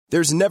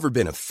There's never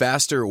been a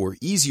faster or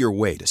easier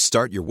way to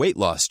start your weight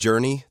loss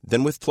journey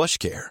than with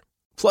PlushCare.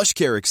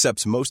 PlushCare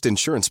accepts most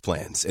insurance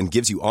plans and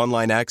gives you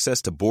online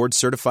access to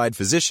board-certified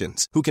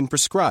physicians who can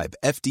prescribe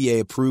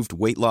FDA-approved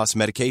weight loss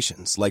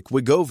medications like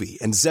Wegovy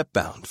and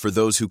Zepbound for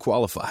those who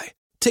qualify.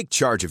 Take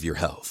charge of your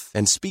health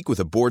and speak with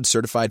a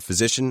board-certified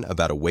physician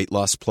about a weight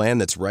loss plan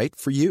that's right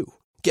for you.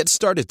 Get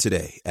started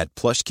today at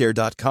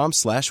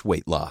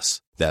plushcare.com/weight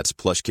loss. That's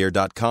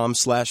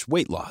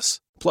plushcare.com/weight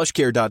loss.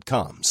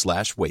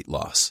 plushcare.com/weight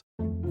loss.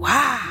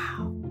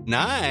 Wow.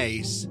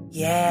 Nice.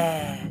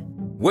 Yeah.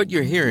 What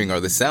you're hearing are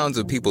the sounds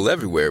of people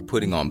everywhere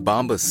putting on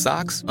Bombas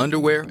socks,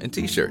 underwear, and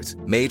T-shirts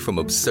made from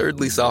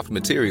absurdly soft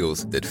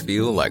materials that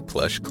feel like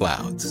plush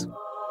clouds.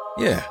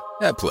 Yeah,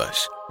 that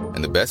plush.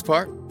 And the best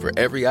part? For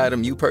every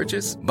item you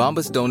purchase,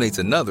 Bombas donates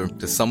another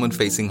to someone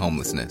facing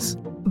homelessness.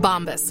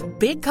 Bombas.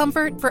 Big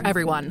comfort for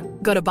everyone.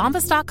 Go to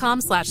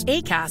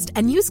bombas.com/ACAST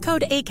and use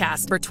code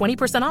ACAST for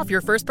 20% off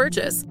your first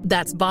purchase.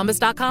 That's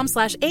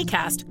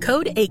bombas.com/ACAST.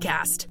 Code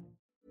ACAST.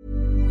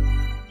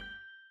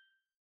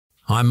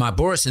 I'm Mark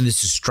Boris and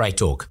this is Straight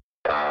Talk.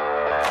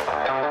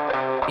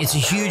 It's a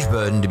huge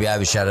burden to be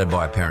overshadowed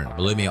by a parent.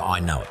 Believe me, I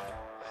know it.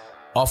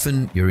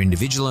 Often your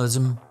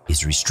individualism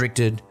is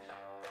restricted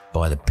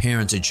by the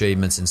parent's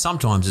achievements, and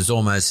sometimes it's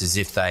almost as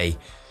if they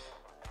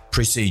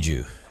precede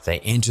you. They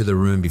enter the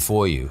room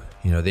before you.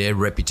 You know, their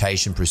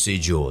reputation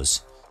precedes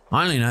yours.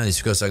 I only know this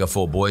because I got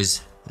 4 boys,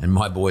 and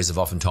my boys have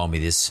often told me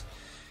this.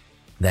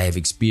 They have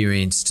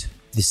experienced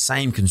this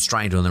same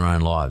constraint on their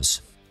own lives.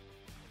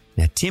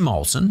 Now, Tim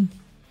Olsen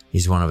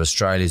is one of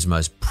Australia's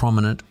most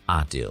prominent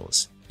art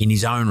dealers in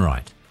his own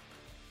right,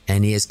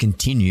 and he has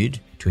continued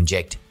to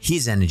inject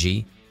his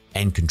energy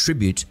and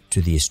contribute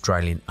to the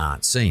Australian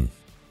art scene.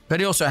 But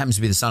he also happens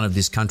to be the son of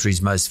this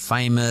country's most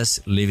famous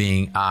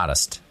living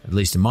artist, at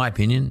least in my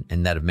opinion,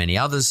 and that of many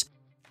others,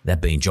 that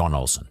being John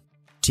Olsen.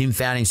 Tim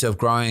found himself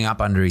growing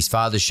up under his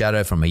father's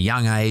shadow from a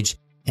young age,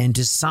 and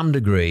to some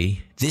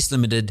degree, this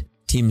limited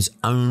Tim's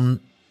own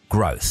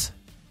growth,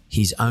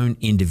 his own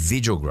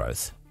individual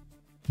growth.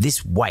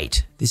 This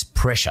weight, this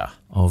pressure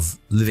of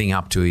living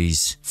up to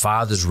his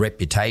father's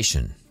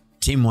reputation,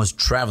 Tim was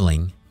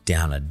travelling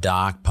down a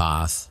dark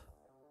path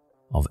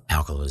of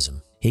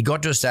alcoholism. He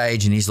got to a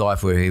stage in his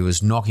life where he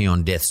was knocking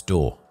on death's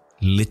door,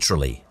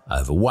 literally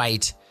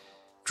overweight,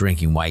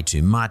 drinking way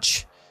too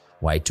much,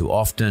 way too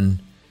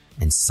often,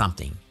 and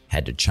something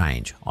had to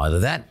change, either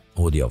that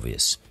or the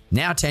obvious.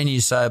 Now 10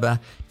 years sober,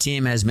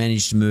 Tim has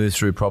managed to move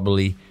through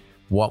probably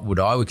what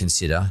I would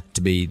consider to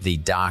be the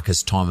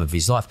darkest time of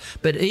his life.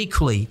 But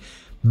equally,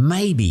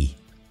 maybe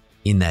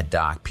in that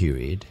dark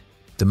period,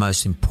 the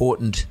most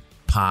important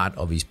part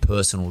of his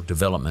personal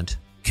development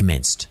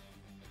commenced.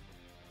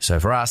 So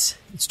for us,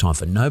 it's time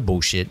for no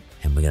bullshit,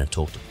 and we're going to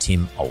talk to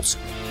Tim Olsen.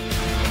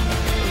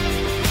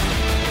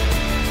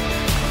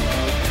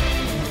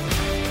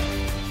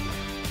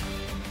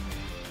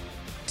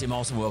 Tim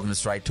Olsen, welcome to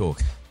Straight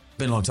Talk.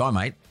 Been a long time,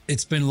 mate.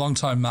 It's been a long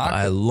time, Mark.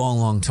 A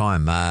long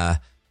time.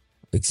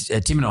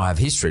 Tim and I have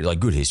history, like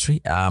good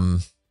history.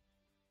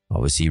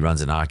 Obviously, he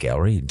runs an art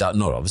gallery. Not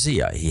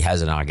obviously, he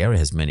has an art gallery,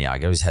 has many art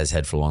galleries, has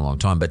had for a long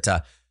time. But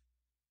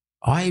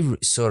I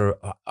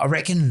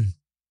reckon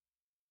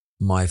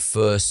my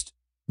first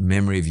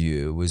memory of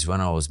you was when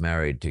I was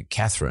married to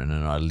Catherine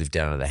and I lived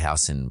down at a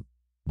house in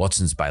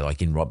Watson's Bay,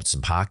 like in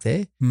Robertson Park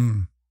there.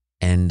 Mm.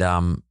 And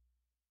I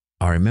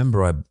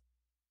remember I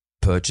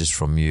purchased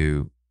from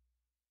you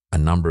a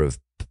number of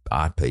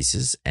art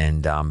pieces,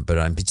 and but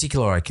in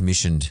particular I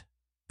commissioned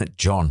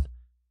John.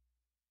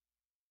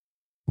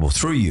 Well,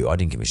 through you, I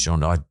didn't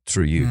commission John.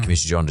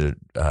 Commissioned John to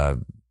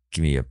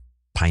give me a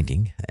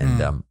painting,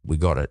 and we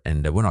got it.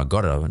 And when I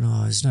got it, I went,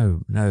 "Oh, there's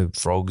no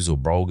frogs or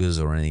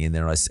brolgas or anything in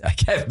there." I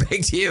gave it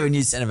back to you, and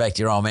you sent it back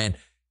to your old man,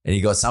 and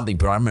he got something.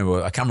 But I can't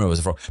remember it was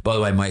a frog. By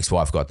the way, my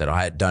ex-wife got that.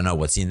 I don't know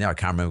what's in there. I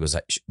can't remember because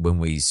when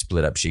we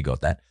split up, she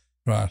got that.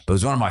 Right. But it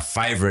was one of my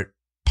favourite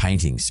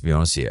paintings, to be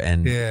honest with you.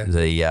 And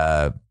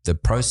the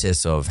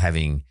process of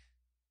having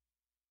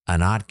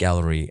an art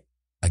gallery,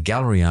 a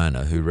gallery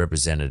owner who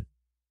represented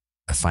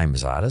a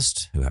famous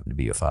artist who happened to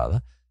be your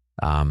father,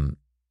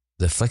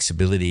 the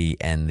flexibility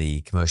and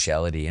the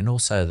commerciality, and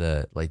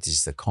also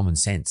just the common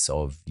sense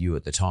of you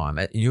at the time.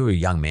 You were a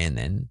young man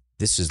then.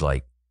 This was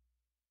like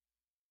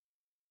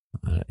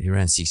you're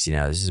around 60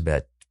 now. This is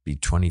about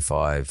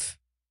 25,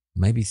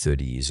 maybe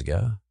 30 years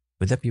ago.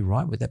 Would that be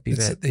right? Would that be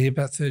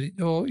about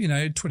 30 or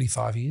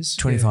 25 years?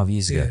 25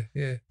 years ago.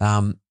 Yeah.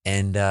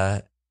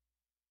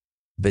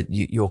 But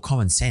your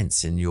common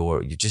sense and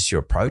your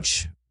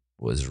approach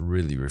was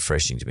really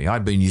refreshing to me.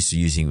 I'd been used to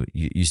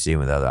dealing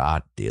with other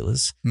art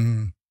dealers,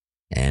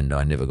 and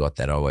I never got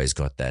that. I always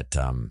got that,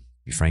 to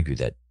be frank with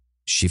you, that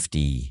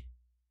shifty,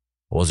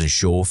 I wasn't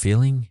sure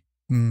feeling.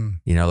 I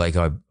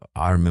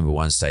remember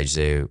one stage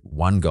there,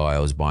 one guy I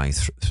was buying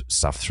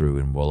stuff through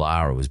in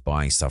Wallara was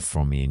buying stuff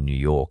from me in New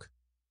York,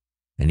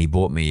 and he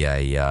bought me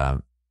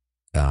a,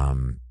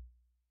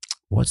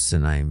 what's the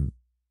name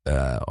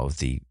of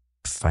the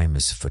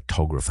famous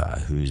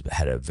photographer who's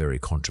had a very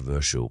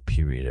controversial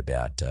period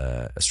about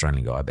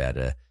Australian guy about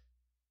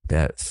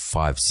about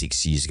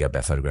 5-6 years ago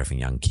about photographing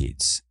young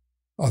kids.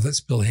 Oh,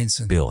 that's Bill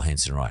Henson. Bill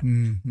Henson, right.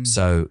 Mm-hmm.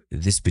 So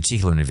this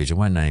particular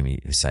individual, I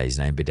won't say his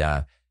name,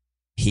 but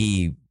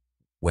he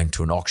went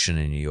to an auction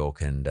in New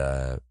York and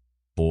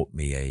bought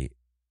me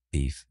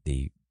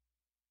the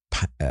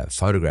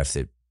photograph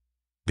that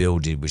Bill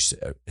did, which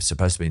is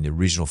supposed to be the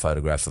original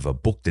photograph of a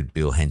book that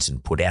Bill Henson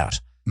put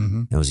out.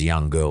 Mm-hmm. There was a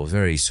young girl,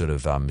 very sort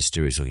of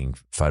mysterious-looking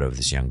photo of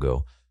this young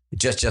girl,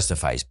 just a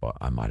face,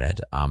 I might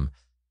add.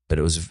 But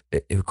it was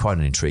quite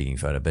an intriguing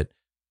photo. But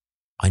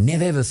I've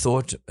never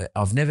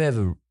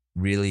ever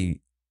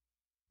really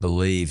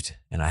believed,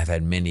 and I've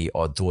had many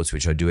odd thoughts,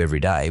 which I do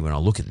every day when I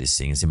look at this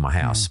thing. It's in my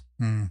house.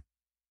 Mm-hmm.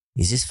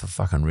 Is this for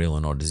fucking real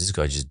or not? Does this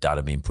guy just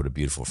dudded me and put a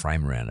beautiful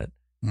frame around it?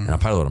 Mm-hmm. And I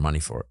paid a lot of money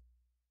for it.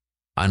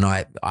 And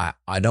I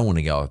don't want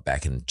to go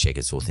back and check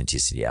its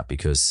authenticity out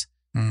because,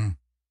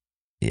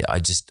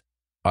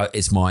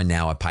 it's mine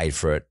now. I paid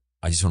for it.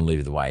 I just want to leave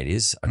it the way it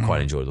is. I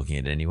quite enjoy looking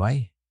at it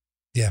anyway.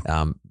 Yeah.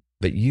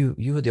 But you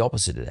were the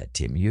opposite of that,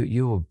 Tim.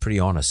 You were pretty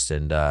honest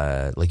and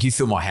like you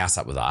fill my house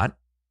up with art.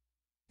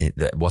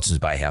 The Watson's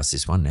Bay house,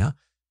 this one now.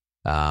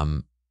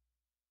 And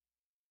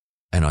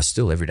I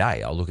still every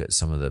day I'll look at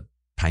some of the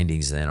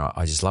paintings and then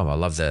I just love it. I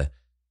love the.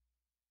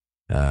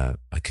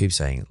 I keep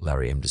saying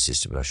Larry Emder's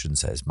sister, but I shouldn't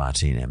say it's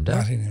Martine Emder.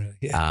 Martine Emder,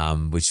 yeah.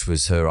 Which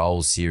was her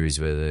old series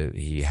where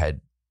he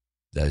had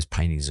those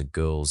paintings of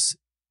girls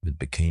with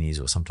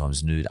bikinis or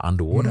sometimes nude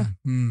underwater.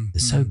 They're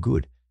so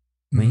good.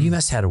 I mean, you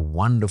must have had a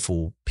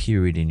wonderful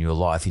period in your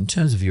life in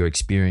terms of your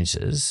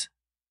experiences.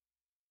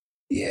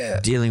 Yeah.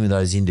 Dealing with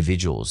those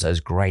individuals, those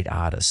great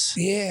artists.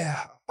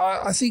 Yeah.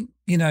 I think,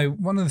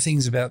 one of the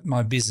things about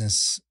my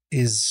business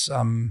is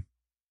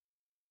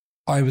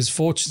I was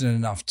fortunate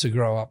enough to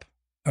grow up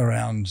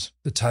around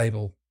the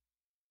table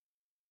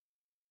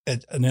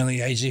at an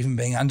early age, even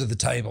being under the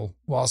table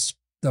whilst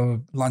there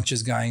were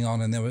lunches going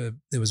on, and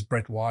there was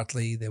Brett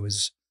Whiteley, there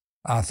was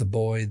Arthur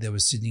Boyd, there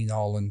was Sidney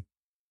Nolan,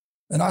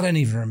 and I don't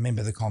even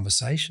remember the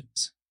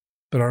conversations,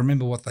 but I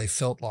remember what they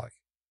felt like.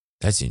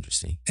 That's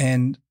interesting.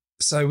 And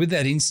so with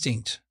that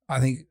instinct, I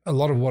think a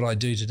lot of what I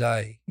do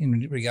today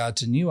in regard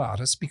to new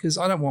artists, because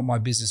I don't want my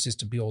business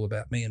just to be all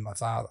about me and my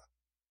father.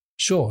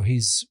 Sure,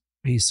 he's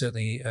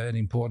certainly an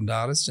important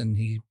artist and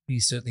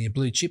he's certainly a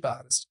blue chip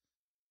artist.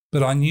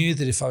 But I knew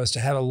that if I was to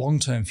have a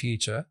long-term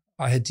future,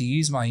 I had to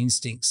use my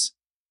instincts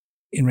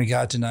in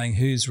regard to knowing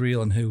who's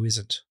real and who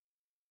isn't.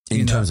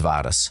 In terms of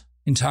artists?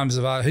 In terms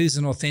of art, who's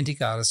an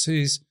authentic artist,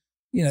 who's,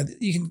 you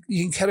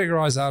can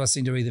categorize artists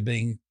into either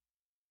being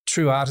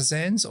true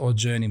artisans or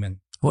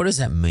journeymen. What does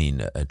that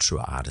mean, a true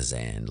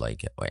artisan,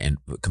 and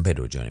compared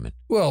to a journeyman?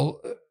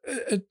 Well,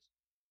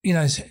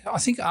 I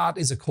think art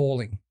is a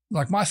calling.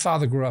 Like my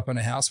father grew up in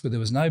a house where there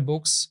was no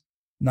books,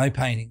 no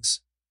paintings,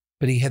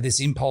 but he had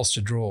this impulse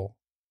to draw.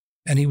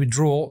 And he would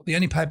draw the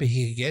only paper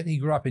he could get. He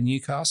grew up in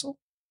Newcastle.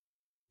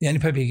 The only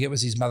paper he could get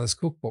was his mother's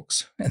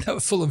cookbooks, and they were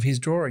full of his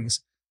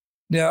drawings.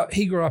 Now,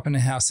 he grew up in a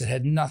house that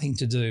had nothing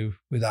to do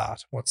with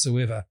art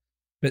whatsoever,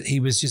 but he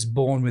was just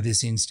born with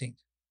this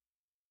instinct.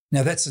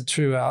 Now, that's a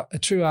true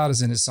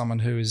artisan is someone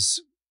who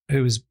is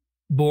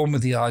born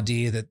with the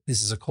idea that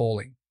this is a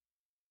calling,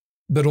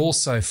 but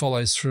also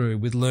follows through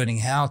with learning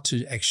how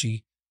to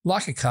actually,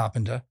 like a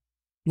carpenter,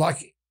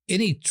 like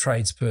any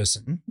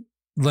tradesperson,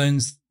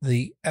 learns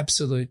the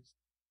absolute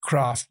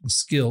craft and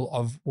skill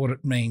of what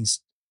it means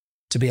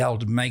to be able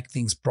to make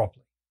things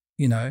properly.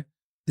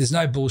 There's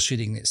no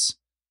bullshitting this.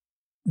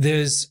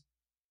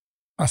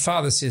 My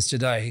father says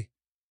today,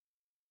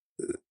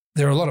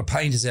 there are a lot of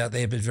painters out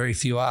there, but very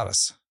few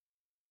artists,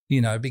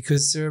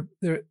 because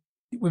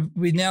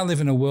we now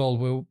live in a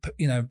world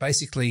where,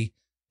 basically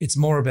it's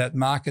more about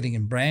marketing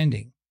and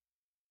branding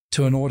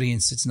to an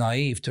audience that's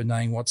naive to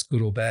knowing what's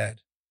good or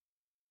bad.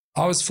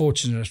 I was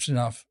fortunate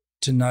enough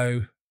to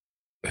know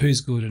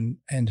who's good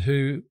and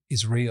who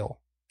is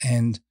real.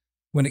 And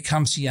when it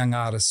comes to young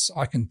artists,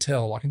 I can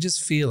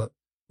just feel it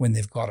when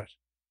they've got it.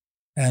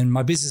 And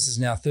my business is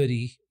now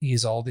 30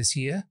 years old this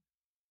year.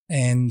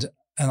 And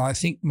I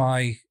think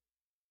my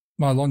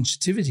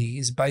longevity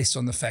is based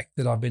on the fact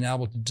that I've been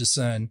able to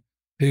discern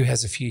who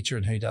has a future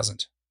and who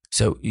doesn't.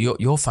 So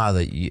your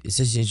father, it's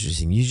just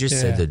interesting. You just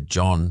said that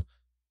John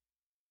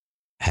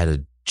had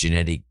a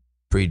genetic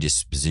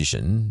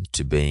predisposition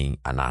to being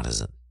an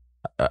artisan,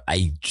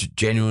 a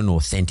genuine,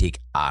 authentic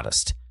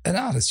artist. An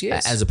artist,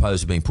 yes. As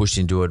opposed to being pushed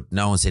into it.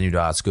 No one sent him to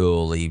art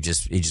school. He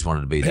just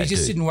wanted to be that dude. He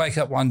just didn't wake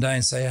up one day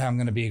and say, hey, I'm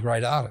going to be a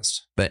great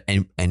artist. But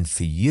and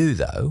for you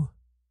though,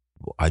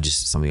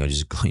 something I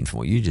just gleaned from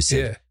what you just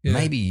said. Yeah.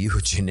 Maybe you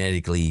were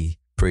genetically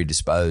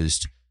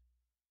predisposed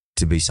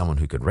to be someone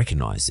who could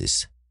recognize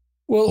this.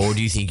 Well, or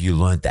do you think you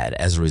learnt that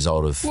as a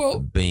result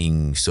of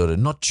being sort of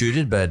not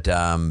tutored, but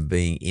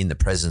being in the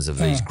presence of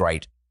these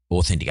great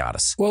authentic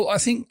artists? Well, I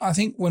think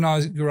when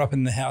I grew up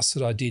in the house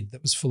that I did,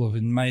 that was full of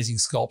amazing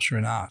sculpture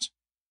and art.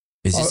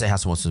 Is this the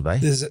house in Watson's Bay?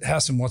 There's a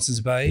house in Watson's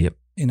Bay. Yep.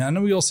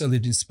 And we also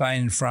lived in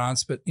Spain and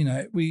France, but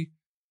we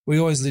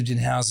always lived in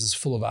houses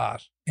full of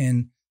art.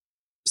 And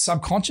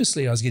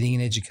subconsciously, I was getting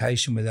an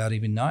education without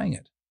even knowing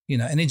it.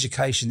 An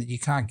education that you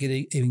can't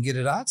even get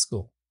at art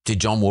school. Did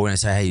John walk in and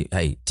say,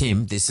 hey,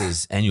 Tim, this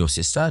is, and your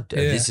sister,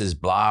 this is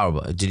blah,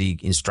 blah. Did he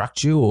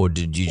instruct you or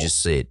did you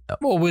just see it?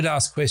 Well, we'd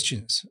ask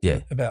questions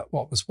about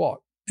what was what.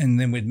 And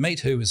then we'd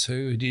meet who was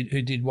who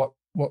did what,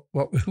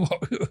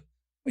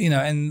 you know,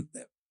 and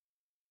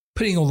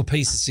putting all the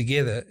pieces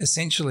together,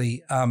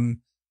 essentially,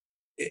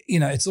 you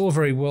know, it's all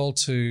very well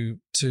to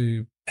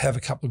have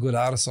a couple of good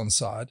artists on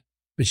side,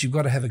 but you've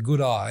got to have a good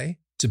eye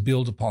to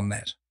build upon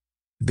that.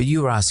 But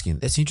you were asking,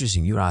 that's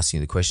interesting, you were asking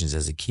the questions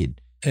as a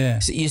kid. Yeah.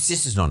 So your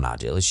sister's not an art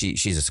dealer.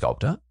 She's a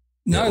sculptor.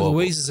 No,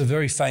 Louise is a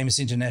very famous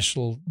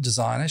international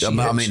designer.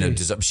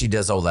 She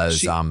does all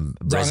those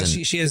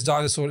resin. She has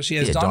dinosaur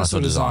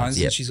designs.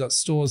 Yep. And she's got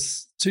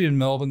stores, 2 in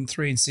Melbourne,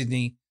 3 in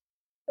Sydney,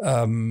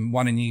 1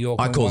 in New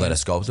York. I call that a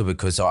sculptor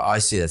because I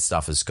see that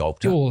stuff as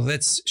sculptor. Oh,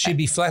 she'd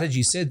be flattered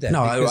you said that.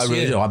 No, I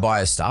really do. I buy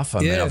her stuff. I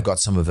mean, I've got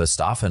some of her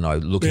stuff and I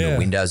look in the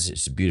windows.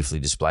 It's beautifully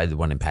displayed. The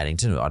one in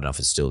Paddington. I don't know if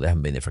it's still, they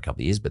haven't been there for a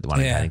couple of years, but the one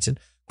in Paddington.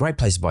 Great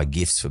place to buy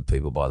gifts for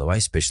people, by the way,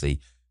 especially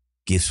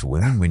gifts for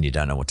women when you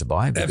don't know what to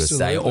buy because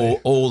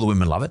all the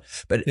women love it.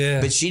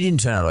 But she didn't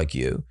turn out like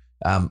you,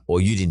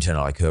 or you didn't turn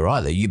out like her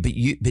either. But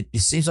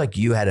it seems like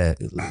you had a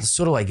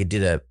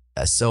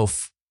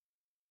self-imposed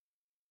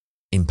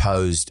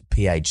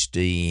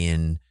PhD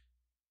in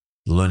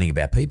learning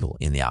about people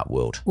in the art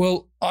world.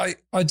 Well, I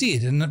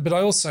did, but I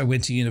also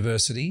went to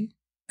university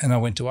and I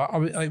went through a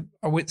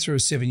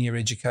 7-year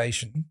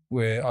education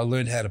where I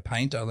learned how to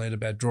paint. I learned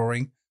about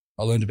drawing.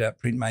 I learned about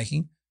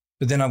printmaking.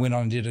 But then I went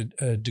on and did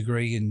a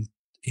degree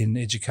in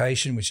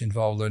education, which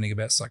involved learning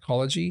about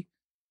psychology.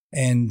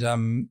 And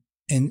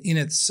in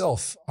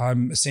itself,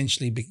 I'm a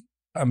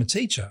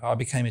teacher. I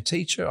became a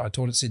teacher. I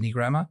taught at Sydney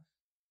Grammar.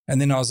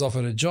 And then I was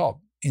offered a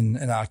job in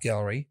an art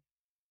gallery.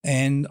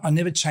 And I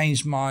never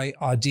changed my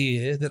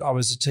idea that I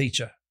was a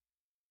teacher.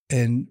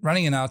 And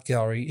running an art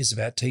gallery is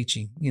about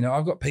teaching. You know,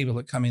 I've got people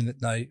that come in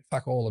that know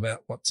fuck all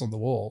about what's on the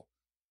wall,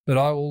 but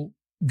I will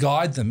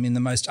guide them in the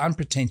most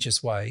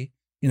unpretentious way,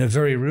 in a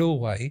very real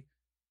way,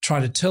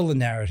 trying to tell the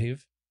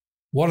narrative,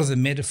 what are the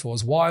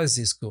metaphors, why is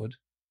this good,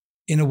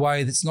 in a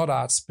way that's not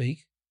art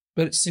speak,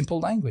 but it's simple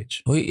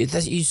language. Well,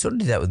 you sort of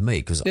did that with me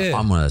because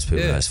I'm one of those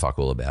people who knows fuck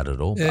all about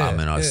it all. Yeah, I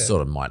mean, I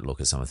sort of might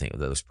look at something and think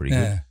that looks pretty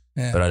good,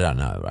 but I don't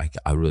know.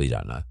 I really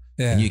don't know.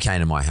 Yeah. And you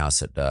came to my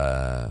house at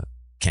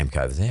Camp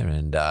Cove there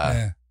and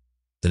the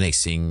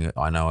next thing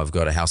I know, I've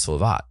got a house full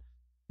of art.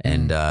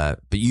 And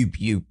but you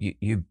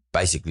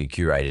basically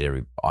curated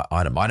every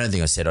item. I don't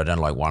think I said I don't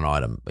like one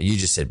item. But you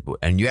just said,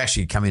 and you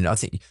actually come in. I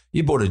think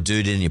you brought a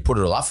dude in and you put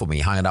it all up for me.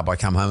 You hung it up. I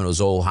come home and it was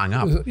all hung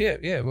up.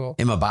 Well,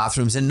 in my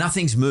bathrooms and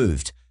nothing's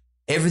moved.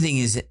 Everything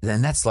is,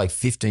 and that's like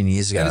 15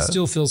 years ago. And it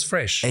still feels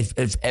fresh.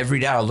 Every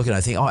day I look and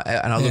I think,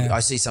 I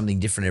see something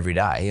different every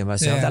day. And I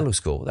say, that looks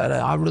cool.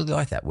 I really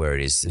like that where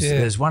it is.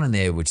 There's one in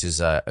there which is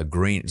a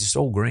green, just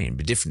all green,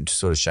 but different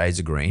sort of shades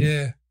of green.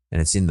 Yeah,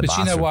 and it's in the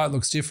bathroom. But you know why it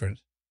looks different?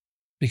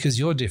 Because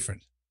you're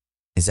different.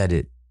 Is that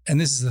it? And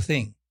this is the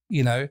thing,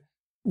 you know,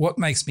 what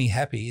makes me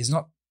happy is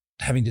not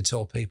having to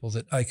tell people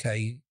that,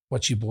 okay,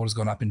 what you bought has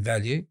gone up in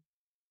value.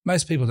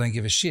 Most people don't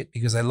give a shit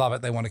because they love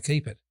it. They want to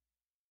keep it.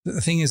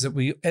 The thing is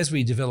that as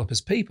we develop as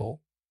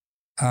people,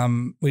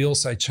 we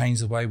also change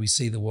the way we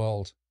see the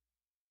world.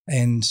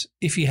 And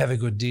if you have a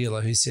good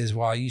dealer who says,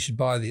 well, you should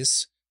buy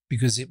this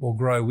because it will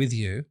grow with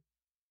you,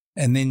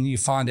 and then you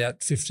find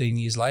out 15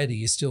 years later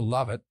you still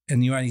love it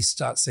and you only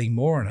start seeing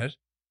more in it,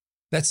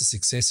 that's a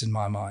success in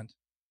my mind,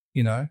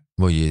 you know.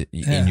 Well, in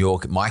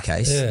my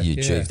case, you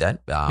achieved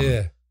that.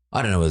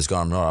 I don't know whether it's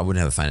gone or not. I wouldn't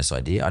have a faintest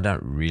idea. I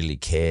don't really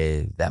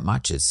care that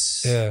much.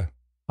 I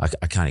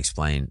can't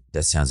explain.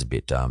 That sounds a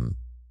bit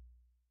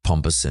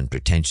pompous and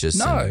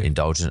pretentious and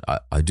indulgent.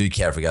 I do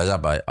care if it goes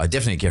up. I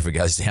definitely care if it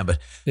goes down.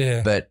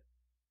 But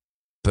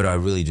I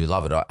really do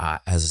love it.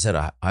 As I said,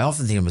 I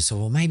often think to myself,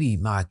 well, maybe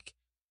Mark,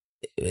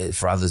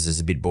 for others, it's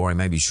a bit boring.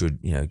 Maybe you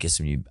should, get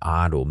some new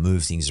art or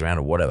move things around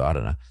or whatever. I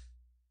don't know.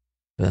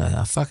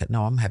 But fuck it.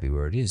 No, I'm happy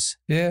where it is.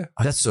 Yeah.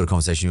 That's the sort of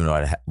conversation you and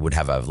I would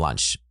have over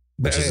lunch,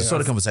 which is the sort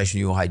of conversation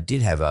you and I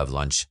did have over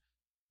lunch.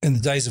 In the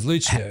days of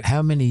Lucio.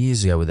 How many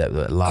years ago was that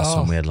the last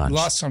time we had lunch?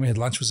 Last time we had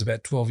lunch was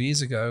about 12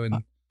 years ago.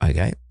 And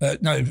okay.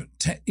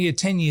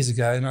 10 years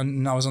ago.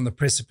 And I was on the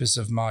precipice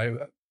of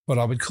what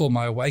I would call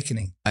my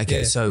awakening.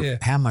 Okay.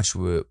 How much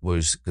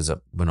was, because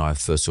when I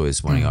first saw you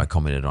this morning, I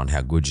commented on how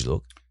good you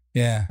look.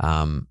 Yeah.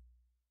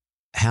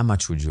 How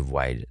much would you have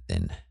weighed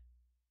then?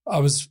 I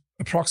was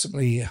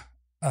approximately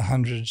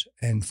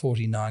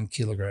 149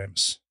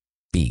 kilograms.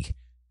 Big.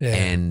 Yeah.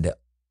 And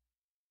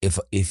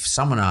if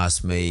someone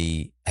asked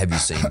me, have you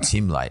seen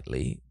Tim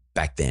lately,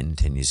 back then,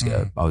 10 years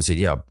ago, I would say,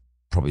 yeah,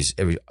 probably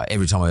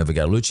every time I ever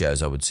go to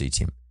Lucio's, I would see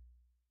Tim.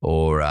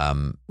 Or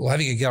well,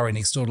 having a gallery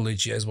next door to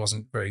Lucio's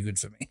wasn't very good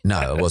for me.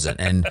 No, it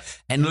wasn't. And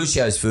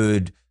Lucio's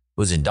food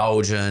was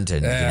indulgent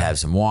and you can have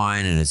some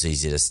wine and it's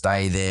easy to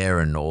stay there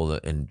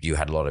and you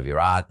had a lot of your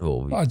art.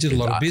 I did a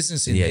lot of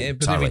business in there,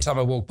 but every time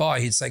I walked by,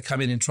 he'd say, come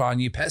in and try a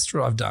new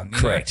pasta I've done.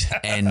 Correct.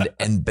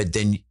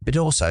 But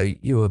also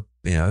you were,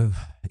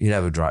 you'd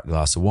have a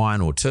glass of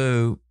wine or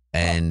two.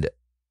 And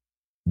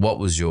what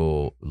was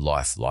your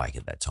life like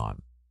at that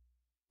time?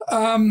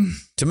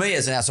 To me,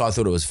 as an outsider, I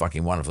thought it was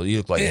fucking wonderful. You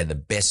look like you had the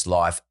best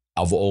life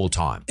of all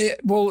time.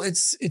 Well,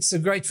 it's a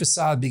great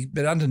facade,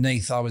 but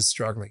underneath I was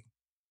struggling.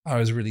 I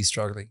was really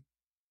struggling.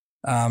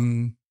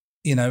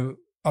 You know,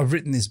 I've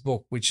written this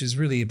book, which is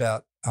really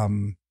about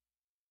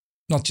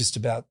not just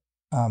about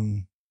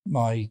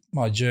my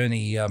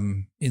journey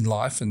in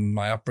life and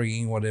my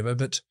upbringing, whatever,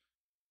 but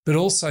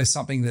also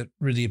something that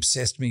really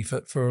obsessed me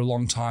for a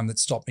long time that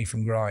stopped me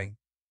from growing.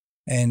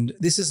 And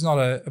this is not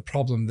a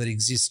problem that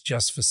exists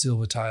just for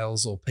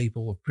silvertails or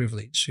people of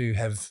privilege who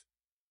have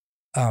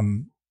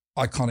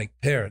iconic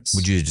parents.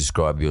 Would you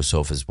describe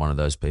yourself as one of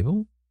those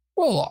people?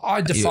 Well,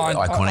 I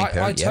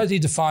parent, totally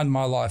defined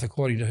my life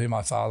according to who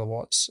my father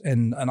was.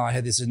 And I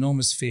had this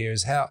enormous fear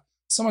as how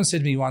someone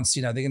said to me once,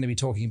 you know, they're going to be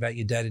talking about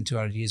your dad in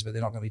 200 years, but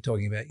they're not going to be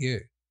talking about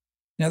you.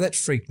 Now that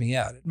freaked me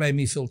out. It made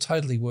me feel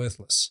totally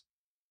worthless.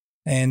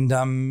 And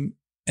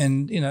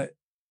you know,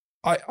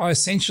 I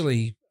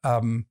essentially,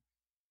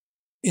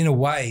 in a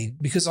way,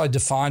 because I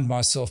defined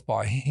myself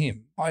by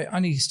him, I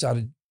only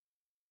started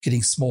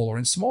getting smaller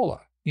and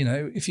smaller. You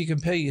know, if you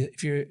compare,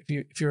 if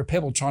you're a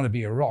pebble trying to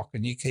be a rock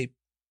and you keep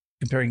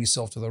comparing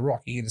yourself to the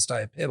rock, you're going to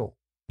stay a pebble.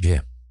 Yeah,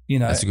 you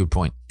know, that's a good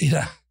point. You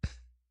know,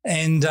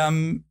 and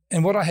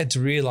what I had to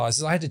realize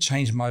is I had to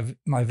change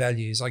my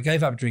values. I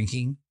gave up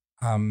drinking.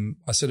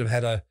 I sort of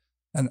had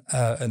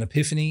an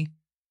epiphany.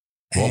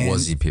 What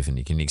was the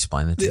epiphany? Can you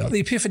explain that to me? The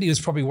epiphany was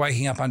probably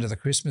waking up under the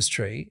Christmas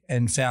tree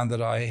and found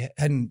that I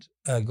hadn't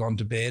gone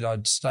to bed.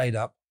 I'd stayed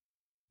up,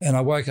 and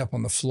I woke up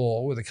on the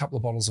floor with a couple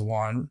of bottles of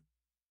wine,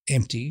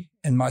 empty,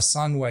 and my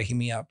son waking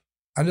me up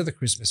under the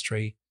Christmas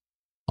tree.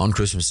 On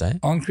Christmas Day?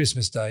 On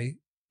Christmas Day,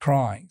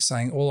 crying,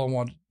 saying, all I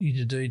want you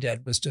to do,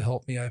 Dad, was to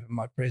help me open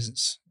my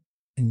presents,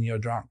 and you're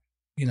drunk,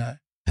 you know.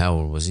 How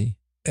old was he?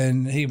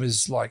 And he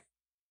was like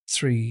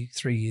three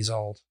years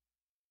old.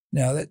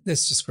 Now,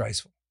 that's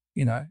disgraceful,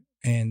 you know.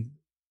 And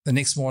the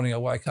next morning I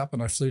woke up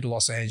and I flew to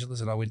Los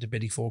Angeles and I went to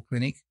Betty Ford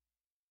Clinic,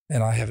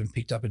 and I haven't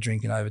picked up a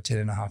drink in over 10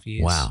 and a half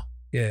years. Wow.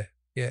 Yeah.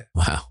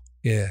 Wow.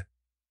 Yeah.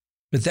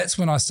 But that's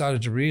when I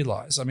started to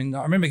realize. I mean,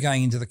 I remember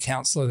going into the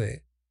counselor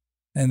there,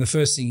 and the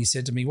first thing he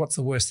said to me, what's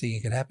the worst thing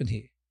that could happen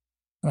here?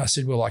 And I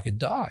said, well, I could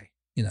die,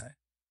 you know.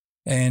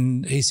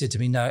 And he said to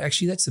me, no,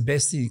 actually, that's the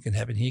best thing that can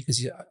happen here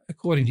because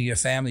according to your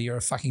family, you're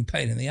a fucking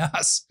pain in the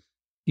ass,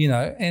 you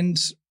know. And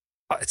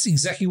it's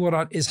exactly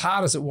as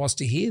hard as it was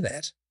to hear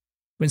that.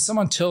 When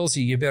someone tells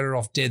you you're better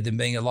off dead than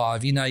being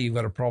alive, you know you've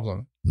got a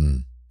problem.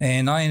 Mm.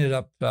 And I ended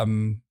up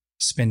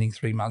spending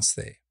 3 months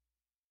there.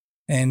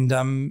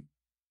 And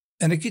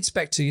it gets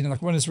back to, you know,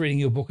 like when I was reading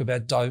your book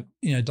about,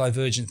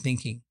 divergent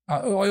thinking,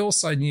 I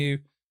also knew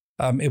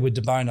Edward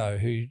de Bono,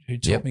 who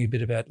taught me a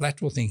bit about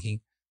lateral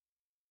thinking.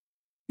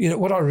 You know,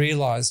 what I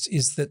realized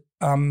is that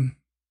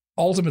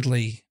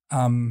ultimately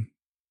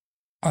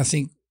I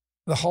think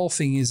the whole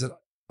thing is that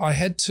I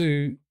had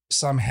to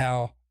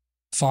somehow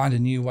find a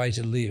new way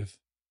to live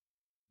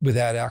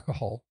without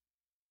alcohol.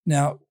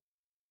 Now,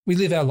 we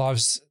live our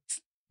lives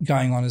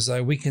going on as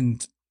though we can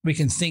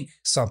think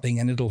something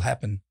and it'll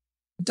happen.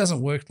 It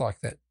doesn't work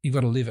like that. You've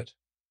got to live it.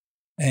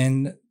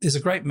 And there's a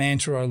great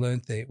mantra I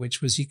learned there,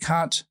 which was you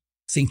can't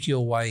think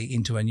your way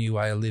into a new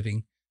way of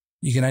living.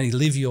 You can only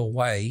live your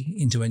way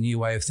into a new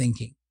way of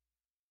thinking.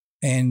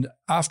 And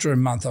after a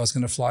month, I was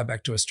going to fly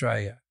back to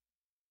Australia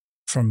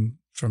from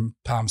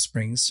Palm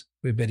Springs,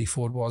 where Betty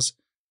Ford was,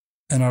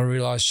 and I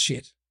realised,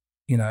 shit,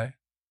 you know,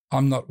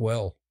 I'm not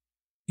well,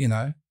 you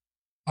know.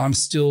 I'm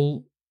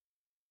still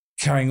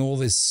carrying all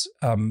this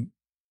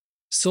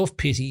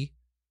self-pity,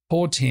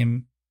 poor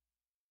Tim,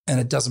 and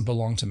it doesn't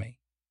belong to me.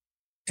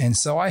 And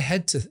so I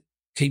had to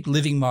keep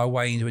living my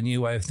way into a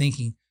new way of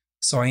thinking.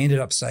 So I ended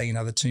up staying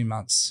another 2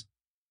 months,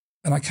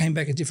 and I came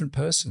back a different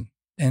person.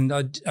 And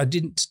I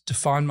didn't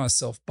define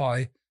myself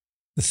by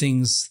the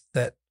things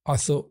that I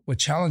thought were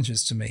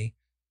challenges to me.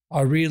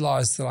 I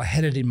realised that I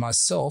had it in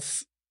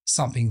myself,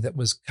 something that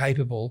was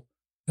capable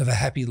of a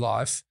happy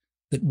life,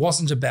 that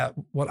wasn't about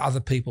what other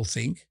people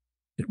think.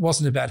 It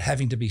wasn't about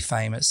having to be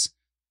famous.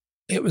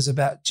 It was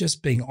about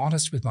just being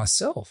honest with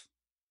myself,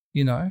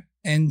 you know.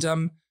 And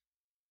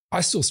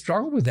I still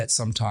struggle with that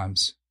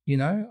sometimes, you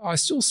know. I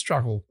still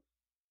struggle,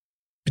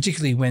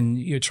 particularly when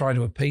you're trying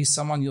to appease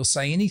someone. You'll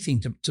say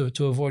anything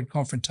to avoid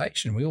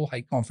confrontation. We all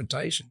hate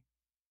confrontation.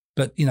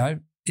 But, you know,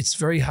 it's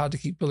very hard to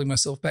keep pulling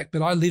myself back.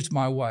 But I lived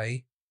my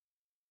way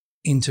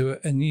into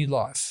a new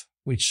life,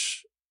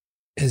 which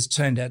has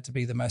turned out to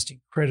be the most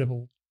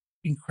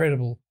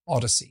incredible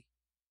odyssey.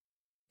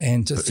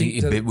 And to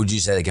think that, would you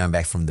say they're going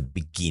back from the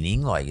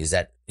beginning? Like,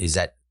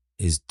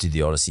 did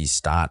the odyssey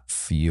start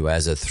for you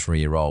as a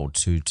 3-year-old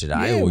to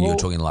today, or you're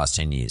talking the last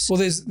 10 years? Well,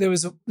 there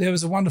was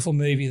a wonderful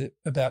movie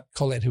about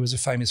Colette, who was a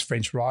famous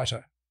French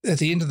writer. At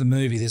the end of the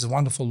movie, there's a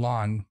wonderful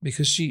line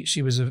because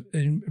she was a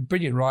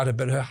brilliant writer,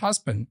 but her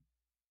husband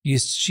she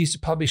used to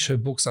publish her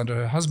books under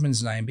her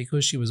husband's name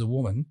because she was a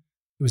woman.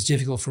 It was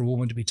difficult for a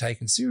woman to be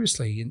taken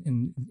seriously I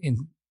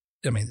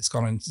mean, it's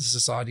gone into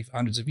society for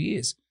hundreds of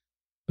years.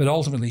 But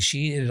ultimately,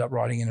 she ended up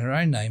writing in her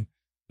own name.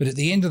 But at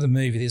the end of the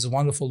movie, there's a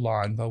wonderful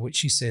line by which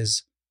she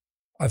says,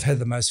 I've had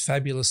the most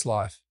fabulous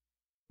life.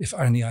 if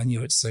only I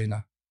knew it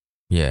sooner.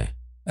 Yeah.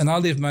 And I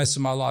lived most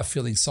of my life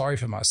feeling sorry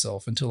for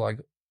myself until I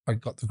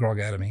got the grog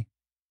out of me.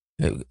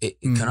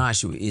 Can I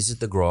ask you, is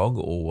it the grog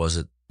or was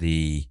it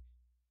the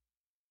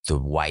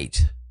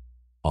weight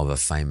of a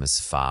famous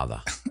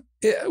father?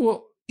 Yeah,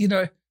 well, you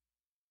know,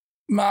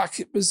 Mark,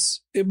 it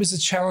was a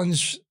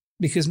challenge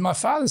because my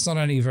father's not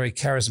only a very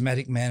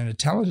charismatic man and a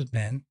talented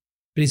man,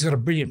 but he's got a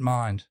brilliant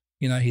mind.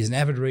 You know, he's an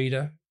avid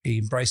reader. He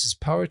embraces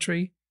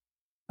poetry.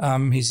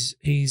 He's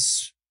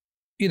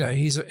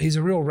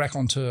a real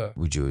raconteur.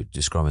 Would you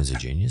describe him as a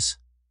genius?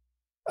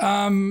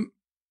 I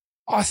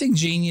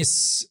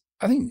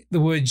think the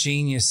word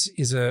genius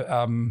is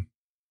a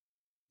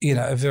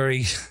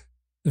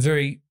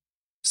very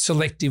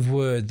selective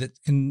word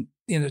that can,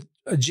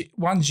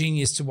 one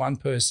genius to one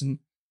person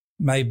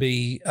may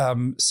be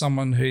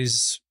someone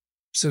who's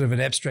sort of an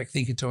abstract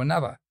thinker to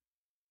another.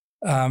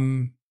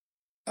 I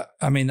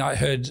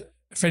heard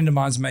a friend of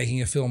mine's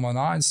making a film on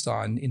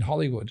Einstein in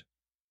Hollywood,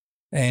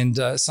 and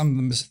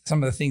some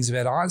of the things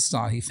about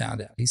Einstein he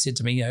found out. He said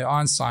to me,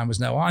 Einstein was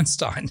no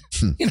Einstein.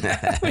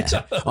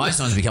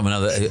 Einstein's become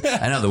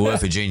another word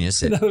for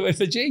genius. Another word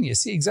for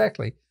genius,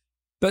 exactly.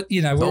 But,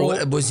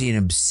 was he an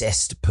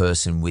obsessed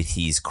person with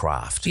his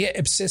craft? Yeah,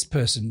 obsessed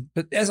person.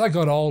 But as I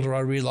got older, I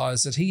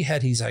realised that he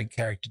had his own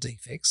character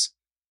defects.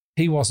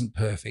 He wasn't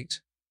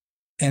perfect.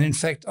 And in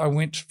fact, I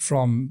went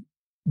from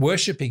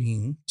worshipping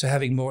him to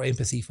having more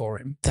empathy for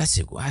him.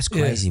 That's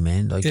crazy,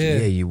 man.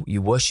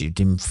 You worshipped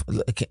him.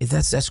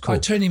 That's cool. I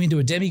turned him into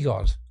a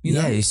demigod.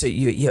 So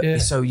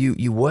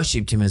you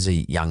worshipped him as a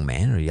young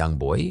man or a young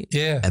boy.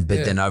 Yeah.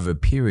 But then over a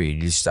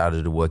period, you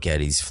started to work out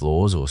his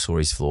flaws or saw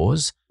his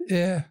flaws.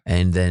 Yeah.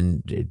 And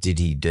then did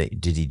you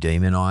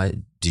demonize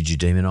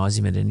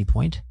him at any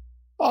point?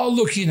 Oh,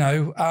 look, Did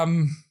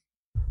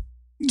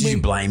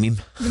you blame him?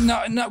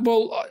 No.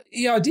 Well,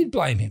 yeah, I did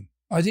blame him.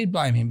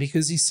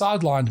 Because he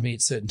sidelined me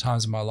at certain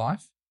times in my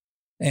life,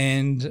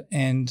 and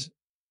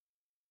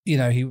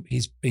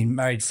he's been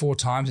married 4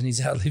 times and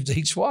he's outlived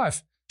each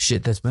wife.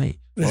 Shit, that's me.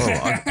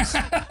 Well,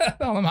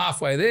 I'm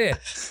halfway there,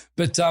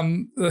 but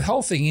the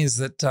whole thing is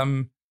that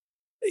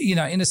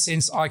in a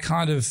sense, I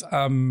kind of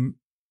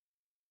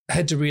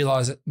had to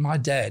realise that my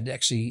dad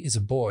actually is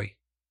a boy.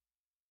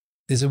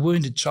 There's a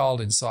wounded child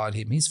inside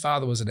him. His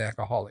father was an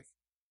alcoholic,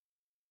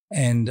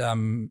 and I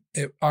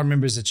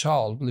remember as a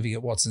child living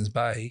at Watson's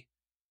Bay.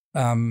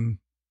 The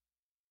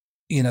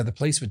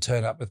police would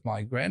turn up with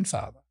my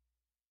grandfather,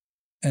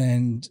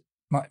 and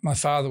my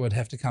father would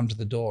have to come to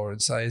the door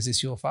and say, "Is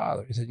this your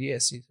father?" He said,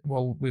 "Yes." He said,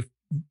 "Well, we've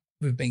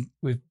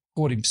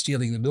caught him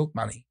stealing the milk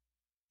money,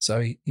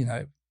 so he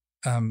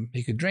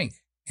could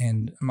drink."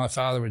 And my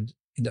father would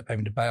end up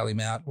having to bail him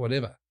out,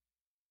 whatever.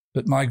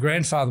 But my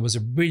grandfather was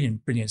a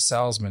brilliant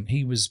salesman.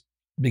 He was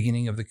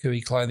beginning of the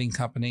Cooey Clothing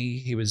Company.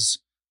 He was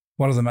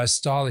one of the most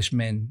stylish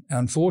men.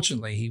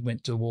 Unfortunately, he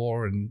went to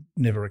war and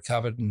never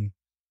recovered and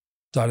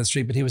died in the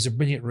street, but he was a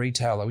brilliant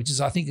retailer, which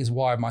I think is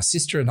why my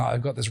sister and I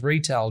have got this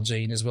retail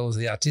gene as well as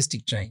the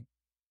artistic gene.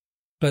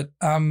 But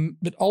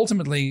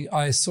ultimately,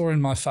 I saw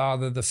in my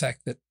father the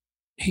fact that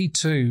he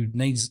too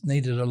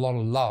needed a lot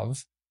of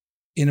love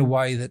in a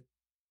way that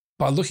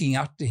by looking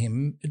up to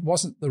him, it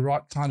wasn't the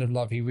right kind of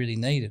love he really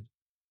needed.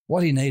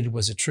 What he needed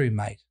was a true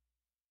mate,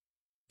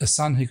 a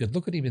son who could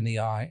look at him in the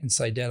eye and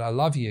say, "Dad, I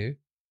love you.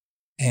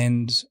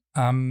 And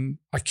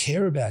I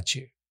care about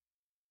you,"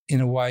 in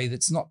a way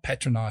that's not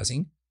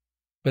patronising,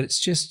 but it's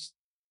just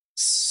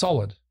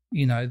solid,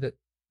 that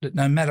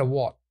no matter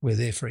what, we're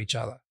there for each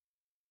other.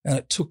 And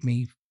it took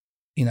me,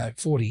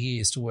 40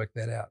 years to work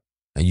that out.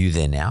 Are you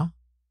there now?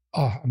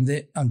 Oh, I'm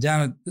there. I'm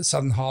down at the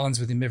Southern Highlands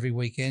with him every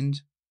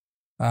weekend.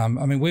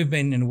 We've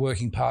been in a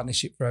working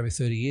partnership for over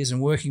 30 years,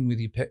 and working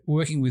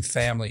with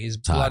family is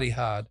bloody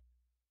hard,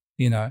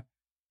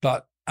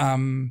 But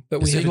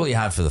it's equally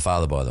hard for the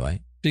father, by the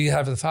way. Do you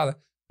have for the father?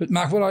 But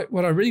Mark,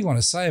 what I really want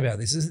to say about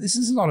this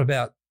is not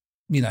about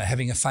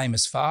having a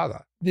famous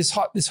father. This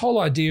whole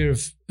idea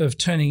of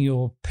turning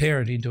your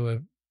parent into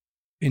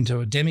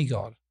a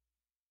demigod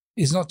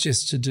is not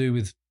just to do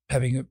with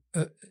having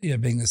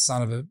being the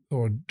son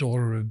or a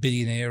daughter of a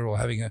billionaire or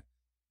having a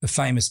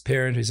famous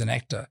parent who's an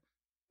actor.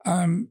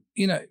 Any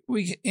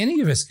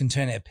of us can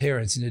turn our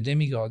parents into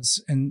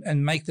demigods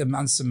and make them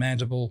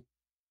unsurmountable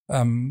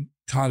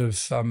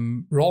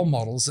role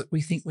models that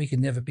we think we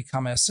can never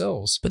become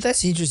ourselves. But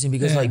that's interesting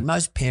because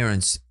most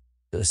parents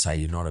say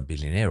you're not a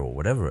billionaire or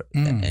whatever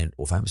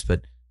or famous,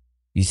 but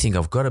you think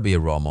I've got to be a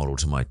role model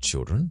to my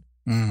children,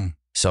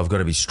 so I've got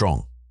to be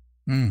strong.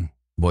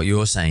 What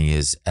you're saying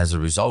is as a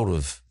result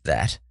of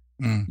that,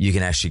 you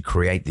can actually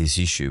create this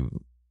issue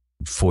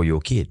for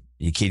your kid.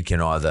 Your kid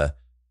can either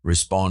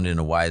respond in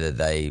a way that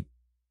they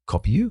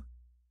copy you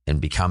and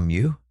become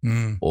you,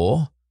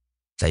 or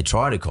they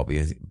try to copy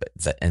you,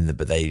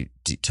 but they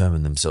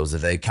determine themselves that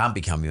they can't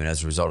become you, and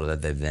as a result of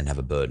that, they then have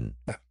a burden.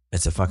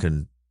 It's a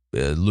fucking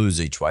lose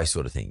each way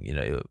sort of thing.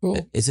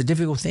 It's a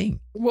difficult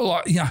thing. Well,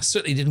 I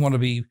certainly didn't want to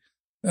be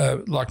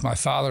like my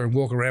father and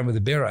walk around with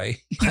a beret.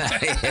 Well,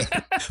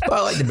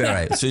 I like the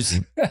beret. It suits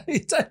him.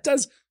 It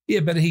does. Yeah,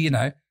 but he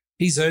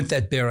he's earned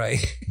that beret.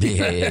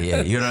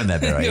 Yeah. You earned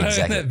that beret,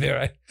 exactly. That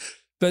beret.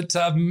 But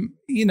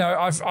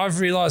I've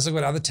realised I've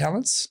got other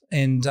talents,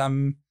 and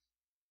one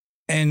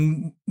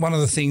of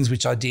the things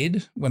which I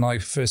did when I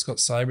first got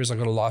sober is I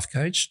got a life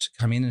coach to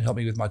come in and help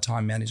me with my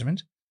time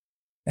management.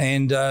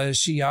 And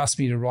she asked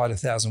me to write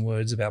 1,000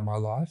 words about my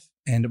life.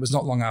 And it was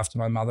not long after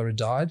my mother had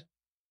died.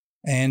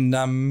 And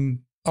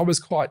I was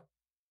because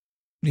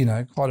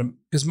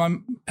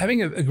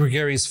having a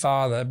gregarious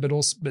father,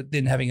 but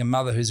then having a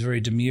mother who's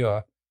very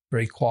demure,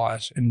 very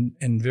quiet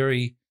and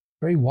very,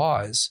 very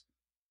wise.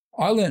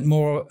 I learnt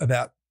more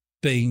about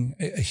being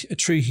a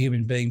true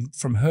human being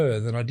from her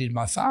than I did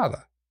my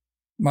father.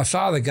 My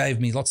father gave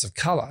me lots of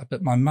colour,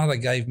 but my mother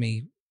gave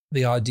me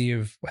the idea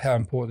of how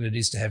important it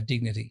is to have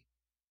dignity.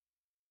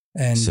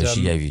 And so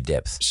she gave you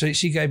depth.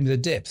 She gave me the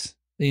depth,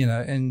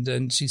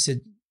 and she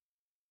said,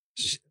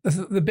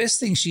 the best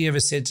thing she ever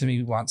said to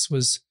me once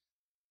was,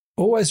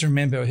 always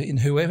remember in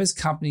whoever's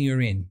company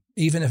you're in,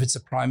 even if it's a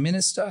prime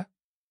minister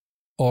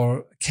or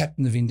a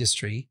captain of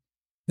industry,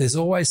 there's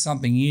always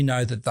something you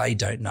know that they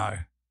don't know.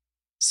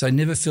 So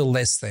never feel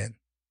less than.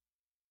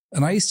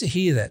 And I used to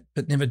hear that,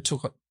 but never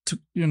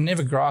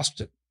never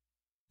grasped it.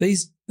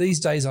 These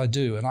days I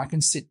do, and I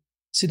can sit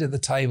at the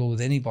table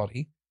with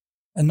anybody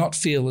and not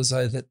feel as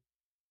though that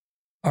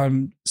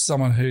I'm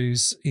someone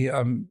who's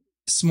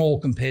small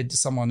compared to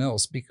someone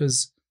else,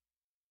 because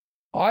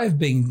I've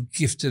been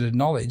gifted a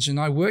knowledge, and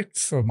I worked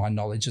for my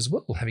knowledge as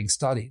well, having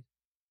studied,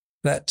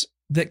 that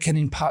can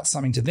impart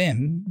something to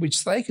them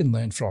which they can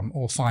learn from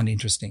or find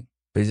interesting.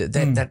 But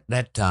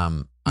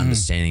that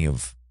understanding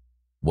of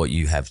what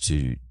you have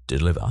to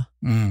deliver,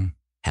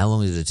 how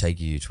long did it take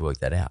you to work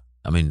that out?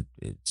 I mean,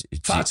 it's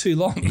far too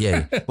long.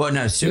 Yeah. Well,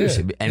 no,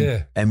 seriously.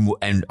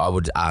 And I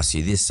would ask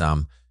you this: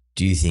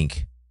 do you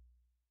think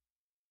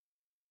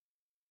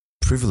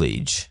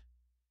privilege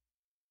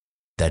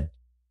that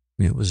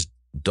was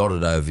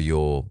dotted over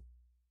your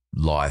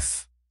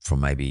life from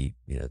maybe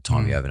the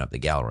time you opened up the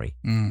gallery,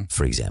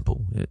 for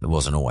example, it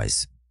wasn't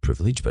always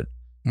privilege, but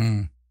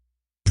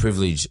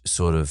privilege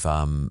sort of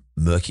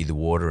murky the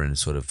water and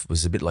sort of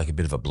was a bit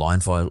of a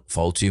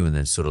blindfold to you, and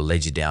then sort of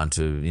led you down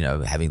to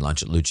having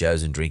lunch at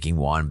Lucio's and drinking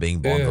wine,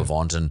 being bon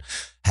vivant and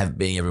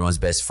being everyone's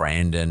best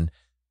friend and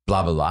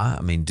blah blah blah.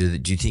 I mean, do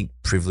you think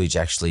privilege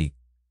actually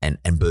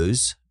and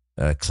booze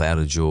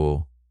clouded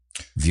your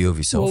view of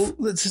yourself?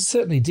 Well, it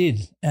certainly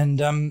did, and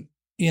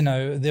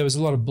there was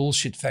a lot of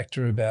bullshit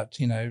factor about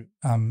one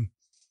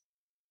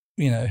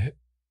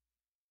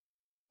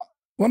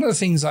of the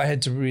things I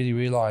had to really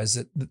realise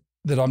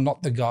that I'm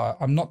not the guy.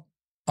 I'm not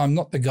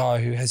the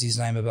guy who has his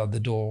name above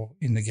the door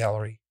in the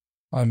gallery.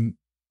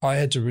 I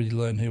had to really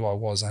learn who I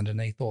was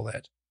underneath all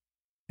that.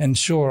 And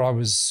sure, I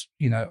was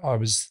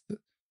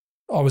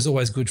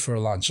always good for a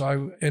lunch. I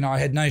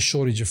had no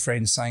shortage of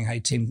friends saying, "Hey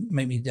Tim,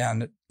 meet me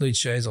down at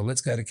Lucio's, or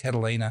let's go to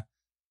Catalina.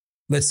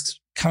 Let's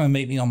come and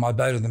meet me on my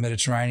boat in the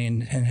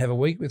Mediterranean and have a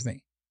week with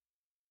me."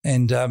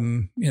 And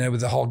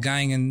with the whole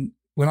gang. And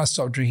when I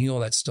stopped drinking, all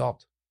that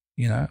stopped.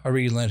 I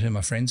really learned who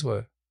my friends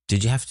were.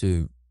 Did you have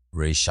to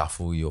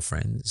reshuffle your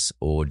friends,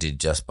 or did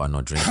just by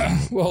not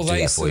drinking? Well,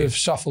 they sort of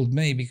shuffled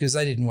me because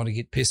they didn't want to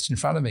get pissed in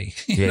front of me.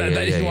 They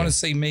didn't want to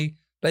see me.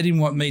 They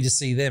didn't want me to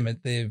see them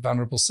at their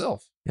vulnerable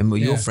self. And were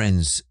your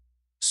friends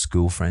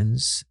school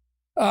friends?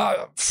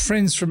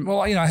 Friends from,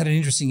 I had an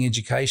interesting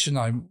education.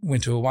 I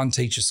went to a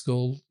one-teacher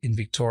school in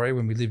Victoria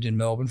when we lived in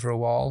Melbourne for a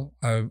while.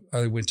 I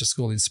went to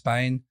school in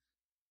Spain.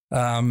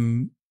 I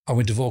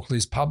went to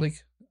Vaucluse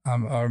Public. I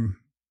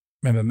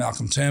remember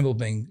Malcolm Turnbull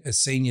being a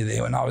senior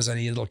there when I was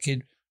only a little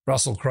kid.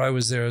 Russell Crowe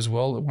was there as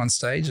well at one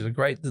stage at a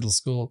great little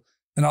school.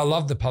 And I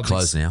loved the public.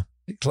 Closed now.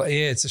 Yeah,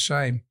 it's a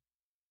shame.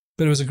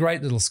 But it was a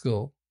great little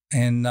school.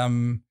 And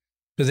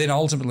but then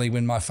ultimately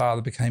when my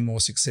father became more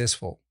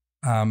successful,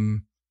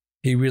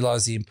 he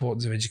realised the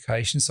importance of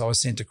education. So I was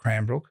sent to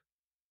Cranbrook,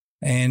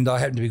 and I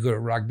happened to be good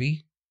at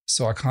rugby.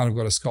 So I kind of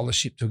got a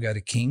scholarship to go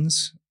to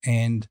King's.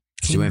 And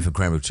so you went from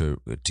Cranbrook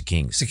to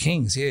King's? To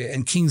King's, yeah.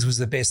 And King's was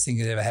the best thing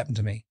that ever happened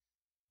to me.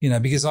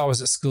 Because I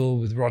was at school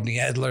with Rodney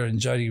Adler and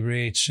Jody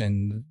Rich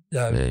and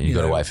you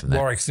got away from that.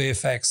 Warwick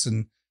Fairfax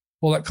and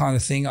all that kind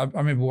of thing. I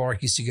remember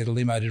Warwick used to get a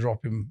limo to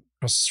drop him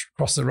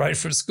across the road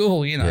from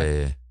school,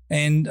 Yeah.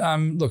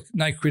 And look,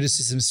 no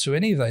criticisms to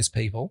any of those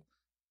people.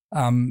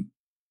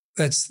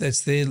 That's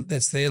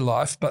their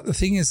life. But the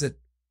thing is that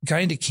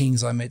going to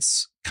King's, I met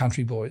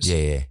country boys.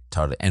 Yeah,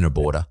 totally. And a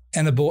border.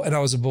 And I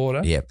was a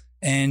border. Yep.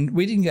 And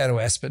we didn't go to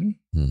Aspen.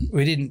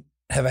 We didn't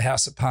have a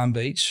house at Palm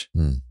Beach.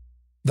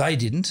 They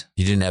didn't.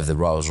 You didn't have the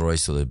Rolls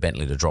Royce or the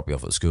Bentley to drop you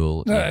off at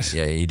school. No.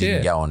 You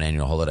didn't go on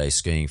annual holiday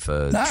skiing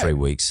for 3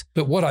 weeks.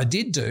 But what I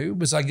did do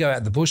was I go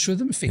out the bush with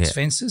them, fix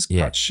fences,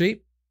 cut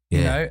sheep,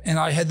 and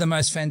I had the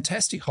most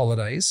fantastic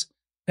holidays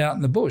out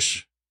in the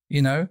bush,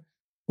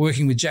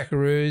 working with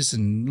jackaroos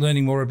and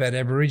learning more about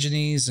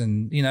Aborigines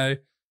and,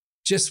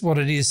 just what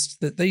it is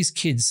that these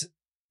kids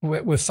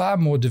were far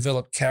more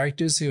developed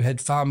characters who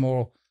had far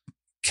more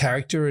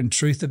character and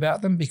truth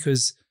about them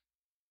because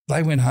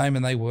they went home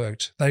and they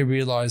worked. They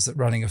realised that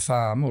running a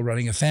farm or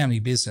running a family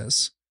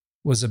business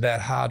was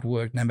about hard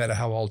work, no matter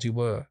how old you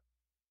were,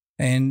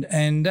 and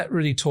that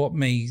really taught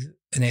me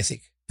an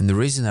ethic. And the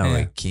reason they were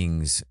at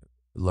King's,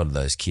 a lot of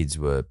those kids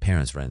were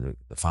parents ran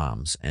the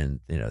farms, and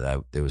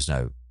there was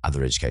no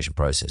other education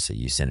process. So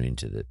you sent them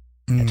into to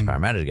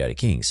Parramatta to go to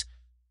King's.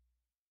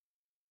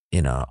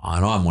 And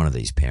I'm one of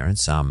these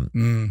parents.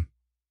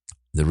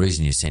 The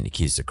reason you sent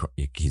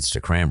your kids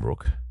to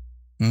Cranbrook,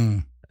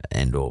 and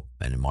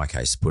in my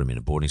case, put them in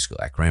a boarding school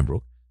at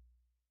Cranbrook,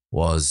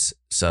 was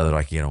so that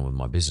I could get on with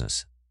my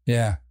business.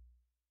 Yeah.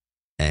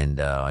 And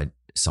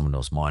someone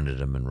else minded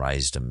them and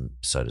raised them,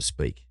 so to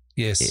speak.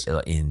 Yes.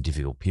 In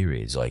difficult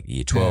periods, like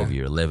year 12,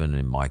 year 11.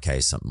 In my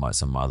case, some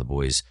of my other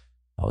boys,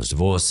 I was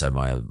divorced, so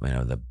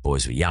the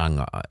boys were young.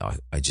 I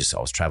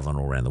was traveling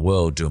all around the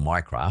world doing my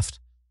craft.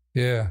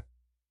 Yeah.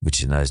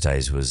 Which in those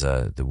days was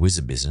the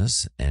wizard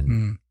business.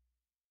 And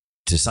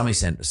to some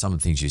extent, some of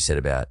the things you said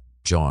about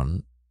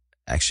John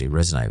actually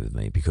resonate with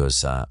me,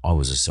 because I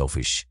was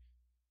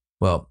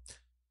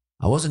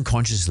I wasn't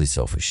consciously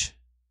selfish,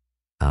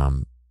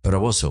 but I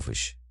was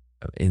selfish.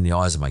 In the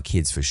eyes of my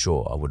kids, for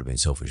sure, I would have been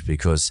selfish,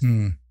 because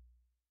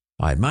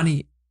I had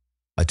money.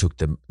 I took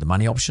the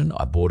money option.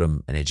 I bought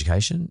them an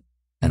education,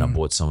 and I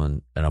bought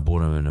them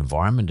an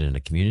environment and a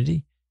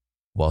community,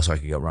 whilst I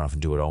could go run off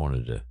and do what I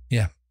wanted to do.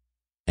 Yeah.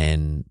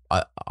 And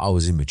I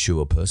was an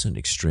immature person,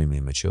 extremely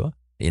immature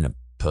in a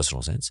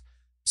personal sense.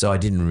 So I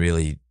didn't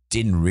really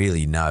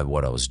know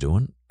what I was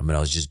doing. I mean, I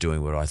was just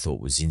doing what I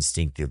thought was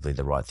instinctively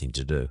the right thing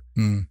to do.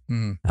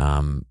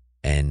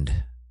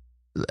 And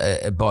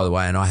by the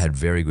way, and I had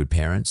very good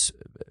parents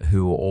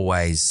who were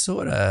always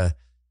sort of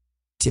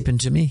tipping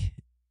to me,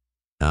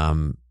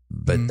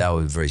 but they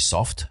were very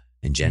soft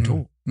and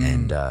gentle,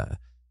 and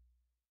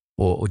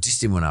or just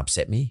didn't want to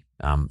upset me.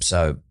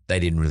 So they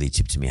didn't really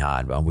tip to me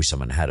hard, but I wish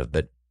someone had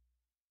it.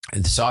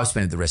 And so I've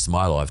spent the rest of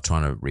my life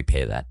trying to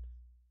repair that,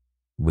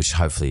 which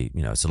hopefully,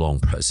 it's a long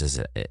process.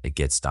 It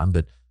gets done,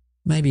 but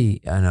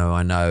maybe,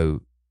 I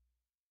know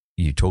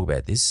you talk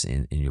about this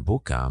in your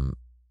book,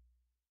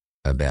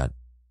 about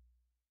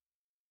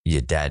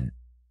your dad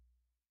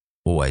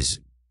always,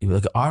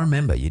 look, I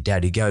remember your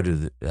dad, he'd go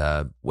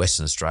to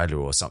Western Australia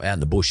or something, out in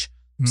the bush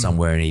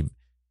somewhere, and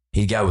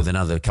he'd go with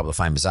another couple of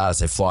famous artists.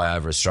 They'd fly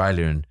over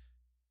Australia and,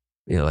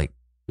 like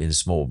in a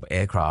small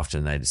aircraft,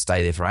 and they'd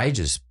stay there for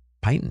ages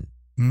painting.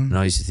 And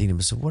I used to think to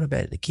myself, what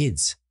about the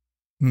kids?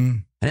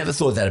 I never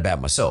thought that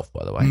about myself,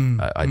 by the way.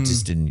 I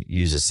just didn't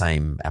use the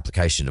same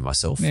application to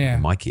myself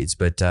and my kids.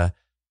 But, and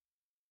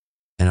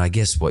I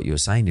guess what you're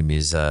saying to me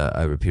is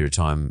over a period of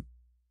time,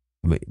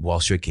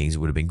 whilst you're at Kings, it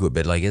would have been good.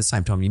 But like at the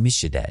same time, you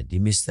miss your dad.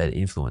 You miss that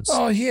influence.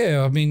 Oh,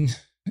 yeah. I mean,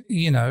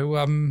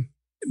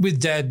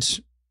 with Dad,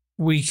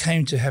 we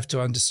came to have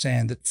to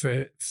understand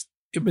that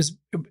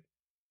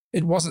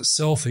it wasn't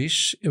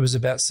selfish. It was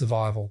about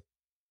survival.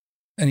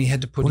 And he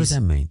had to put What does that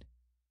mean?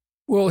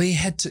 Well, he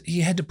had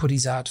to put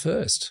his art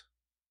first,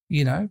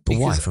 But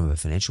why? From a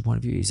financial point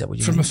of view? Is that what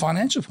you mean? From a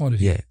financial point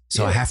of view. Yeah.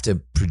 So I have to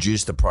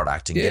produce the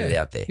product and get it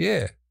out there.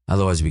 Yeah.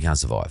 Otherwise we can't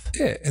survive.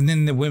 Yeah. And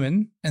then the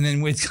women, and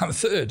then we'd come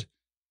third.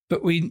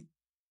 But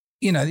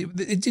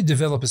it did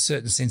develop a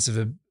certain sense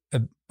of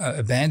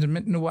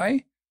abandonment in a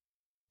way.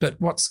 But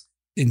what's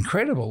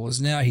incredible is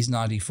now he's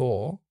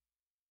 94.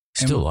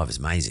 Still alive is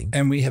amazing.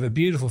 And we have a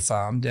beautiful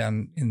farm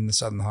down in the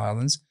Southern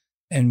Highlands,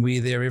 and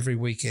we're there every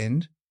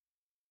weekend.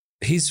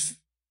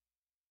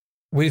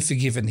 We've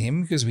forgiven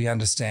him because we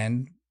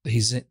understand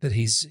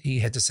he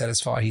had to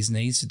satisfy his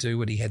needs to do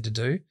what he had to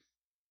do.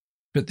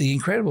 But the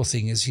incredible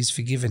thing is he's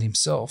forgiven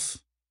himself,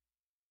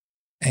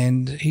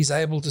 and he's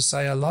able to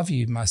say, I love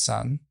you, my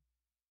son,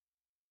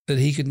 that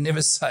he could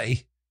never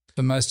say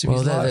for most of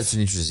his life. That's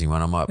an interesting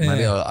one.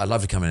 Maybe I'd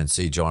love to come in and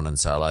see John and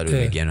say hello to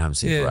him again. I haven't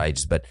seen him for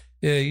ages, but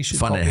you should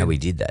find out how he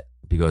did that,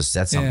 because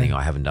that's something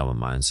I haven't done with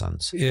my own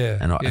sons. Yeah.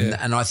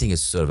 And I think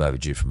it's sort of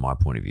overdue from my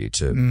point of view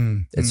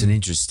too. It's an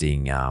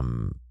interesting,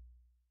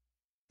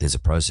 there's a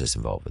process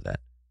involved with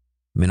that.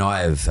 I mean,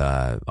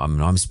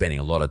 I'm spending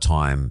a lot of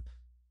time,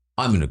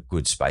 I'm in a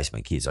good space with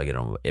my kids. I get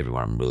on with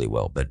everyone really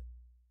well, but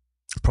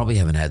probably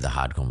haven't had the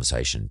hard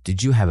conversation.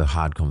 Did you have a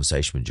hard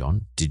conversation with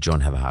John? Did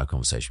John have a hard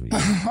conversation with you?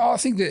 I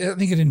think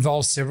it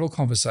involves several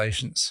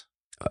conversations.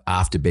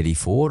 After Betty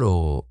Ford,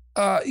 or?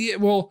 Yeah,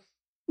 well,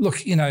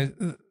 look,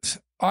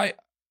 I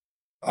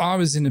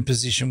was in a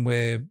position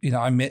where,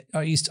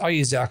 I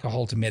used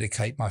alcohol to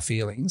medicate my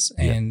feelings,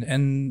 and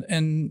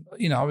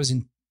I was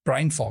in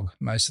brain fog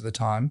most of the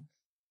time.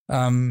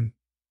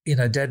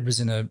 Dad was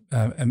in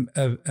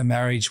a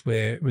marriage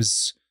where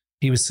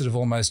he was sort of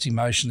almost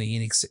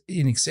emotionally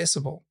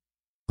inaccessible.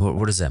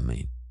 What does that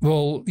mean?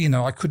 Well,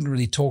 I couldn't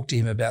really talk to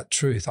him about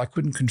truth. I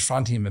couldn't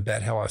confront him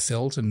about how I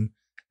felt and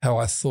how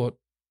I thought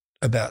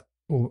about,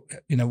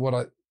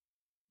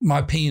 my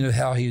opinion of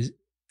how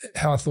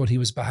I thought he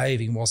was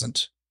behaving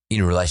wasn't.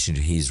 In relation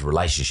to his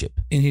relationship?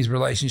 In his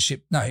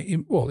relationship, no.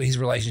 His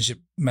relationship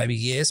maybe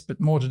yes, but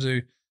more to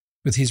do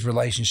with his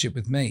relationship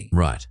with me.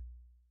 Right.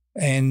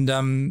 And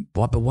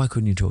why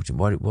couldn't you talk to him?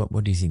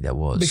 What do you think that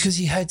was? Because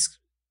he hates.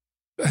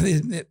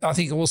 I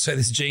think also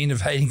this gene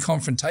of hating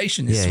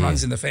confrontation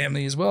runs in the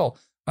family as well.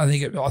 I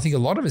think a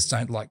lot of us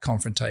don't like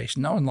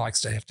confrontation. No one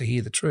likes to have to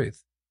hear the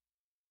truth.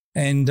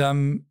 And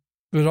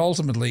but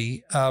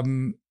ultimately,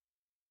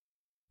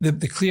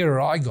 the clearer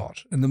I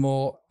got and the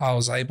more I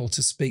was able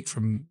to speak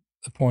from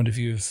the point of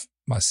view of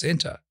my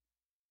centre,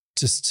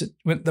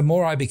 the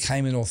more I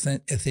became an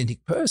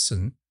authentic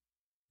person,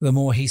 the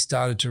more he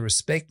started to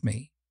respect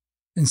me.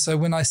 And so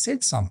when I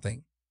said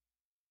something,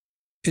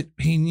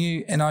 he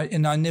knew, and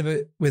I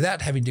never,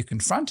 without having to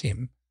confront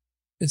him,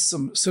 it's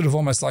some sort of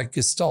almost like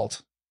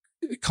Gestalt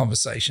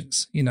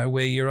conversations,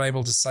 where you're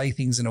able to say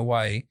things in a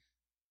way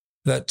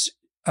that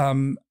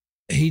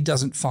he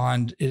doesn't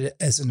find it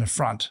as an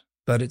affront,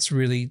 but it's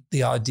really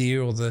the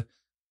idea or the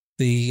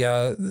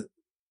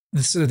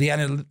sort of the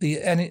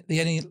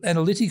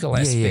analytical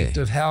aspect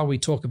of how we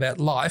talk about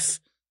life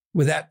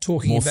without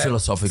talking more about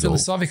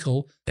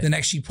philosophical than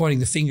actually pointing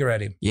the finger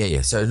at him.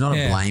 Yeah. So not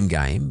a blame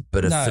game,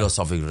 but a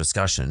philosophical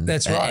discussion.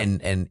 That's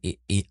right. And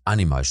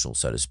unemotional,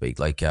 so to speak,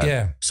 like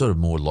sort of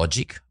more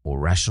logic or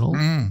rational.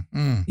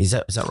 Is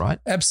that right?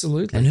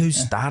 Absolutely. And who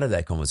started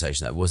that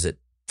conversation? Was it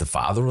the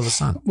father or the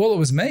son? Well, it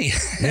was me.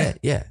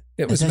 Yeah.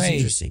 It was That's me.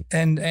 Interesting.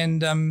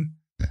 And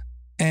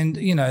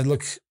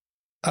look,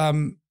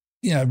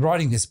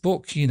 writing this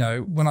book,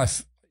 when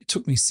it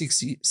took me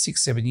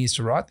 7 years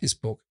to write this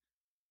book.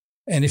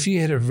 And if you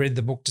had have read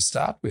the book to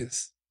start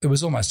with, it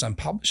was almost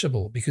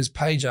unpublishable because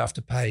page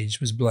after page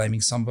was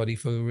blaming somebody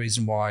for the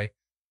reason why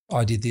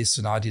I did this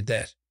and I did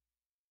that.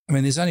 I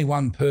mean, there's only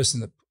one person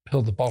that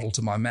held the bottle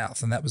to my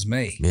mouth, and that was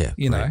me. Yeah,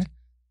 know.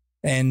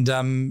 And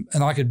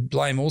I could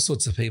blame all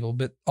sorts of people,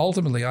 but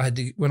ultimately I had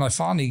to, when I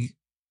finally,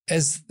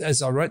 as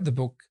I wrote the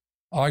book,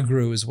 I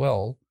grew as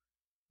well.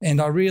 And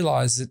I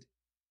realized that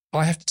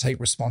I have to take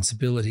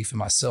responsibility for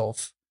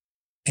myself.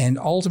 And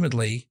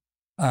ultimately,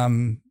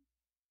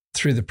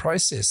 through the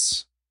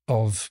process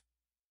of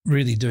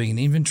really doing an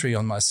inventory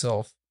on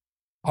myself,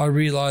 I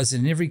realised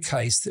in every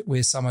case that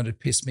where someone had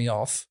pissed me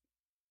off,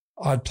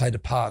 I'd played a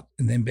part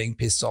in them being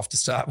pissed off to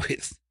start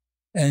with.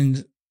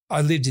 And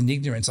I lived in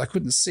ignorance. I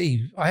couldn't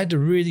see. I had to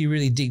really,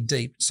 really dig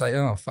deep and say,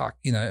 oh, fuck,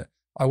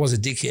 I was a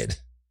dickhead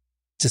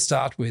to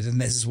start with.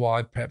 And this is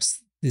why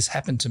perhaps this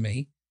happened to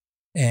me.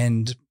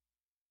 And,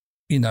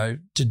 to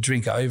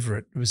drink over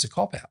it was a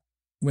cop-out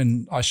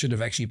when I should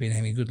have actually been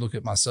having a good look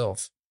at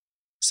myself.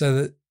 So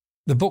that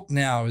the book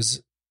now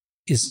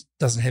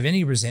doesn't have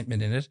any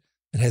resentment in it.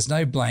 It has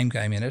no blame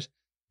game in it.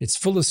 It's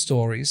full of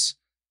stories.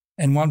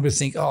 And one would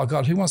think, oh,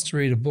 God, who wants to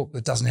read a book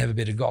that doesn't have a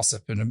bit of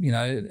gossip and,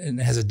 and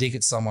has a dig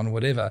at someone or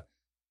whatever?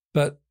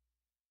 But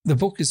the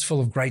book is full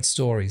of great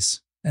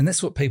stories. And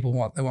that's what people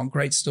want. They want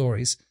great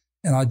stories.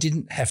 And I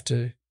didn't have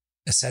to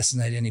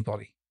assassinate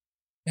anybody.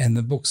 And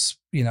the book's,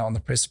 on the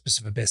precipice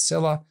of a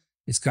bestseller.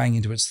 It's going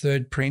into its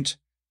third print.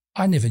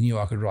 I never knew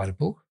I could write a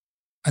book.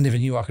 I never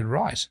knew I could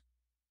write.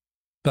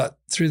 But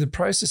through the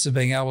process of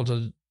being able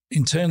to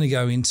internally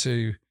go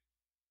into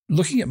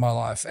looking at my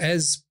life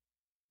as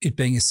it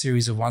being a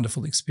series of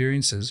wonderful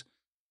experiences,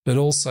 but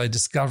also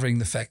discovering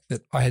the fact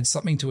that I had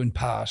something to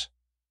impart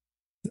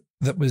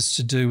that was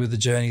to do with the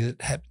journey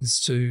that happens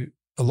to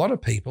a lot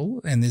of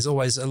people, and there's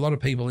always a lot of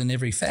people in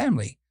every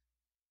family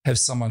have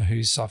someone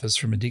who suffers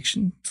from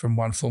addiction from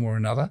one form or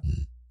another.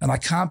 And I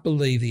can't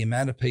believe the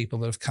amount of people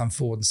that have come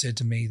forward and said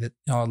to me that,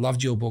 I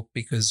loved your book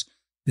because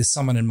there's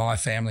someone in my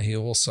family who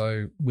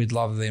also we'd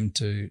love them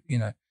to,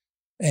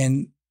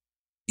 and,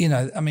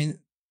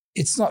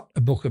 it's not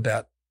a book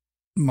about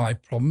my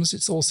problems.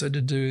 It's also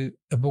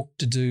a book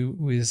to do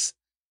with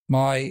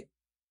my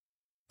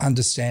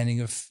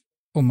understanding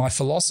or my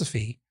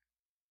philosophy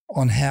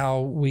on how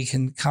we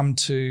can come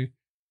to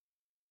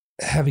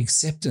have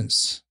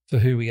acceptance for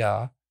who we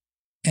are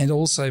and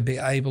also be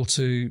able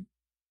to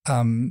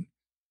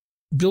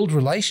build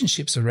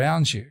relationships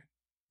around you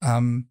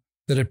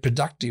that are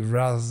productive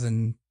rather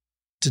than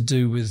to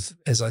do with,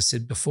 as I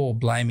said before,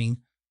 blaming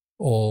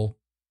or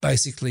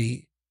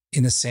basically,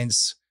 in a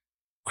sense,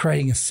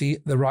 creating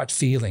the right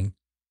feeling.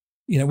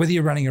 Whether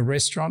you're running a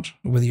restaurant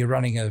or whether you're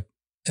running a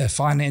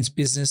finance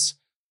business,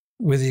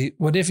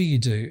 whatever you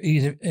do,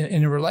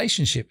 in a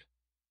relationship,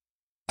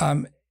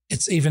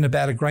 it's even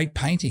about a great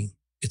painting.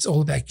 It's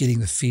all about getting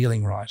the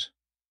feeling right,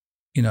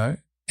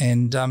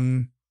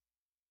 and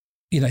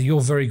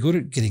you're very good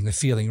at getting the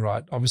feeling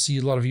right. Obviously,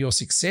 a lot of your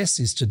success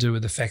is to do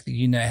with the fact that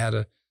you know how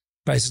to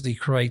basically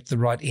create the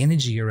right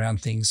energy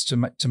around things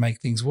to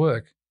make things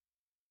work.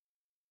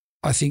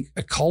 I think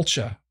a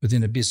culture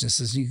within a business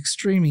is an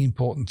extremely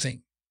important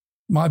thing.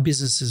 My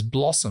business has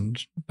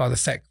blossomed by the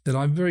fact that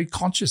I'm very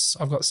conscious.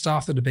 I've got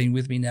staff that have been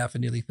with me now for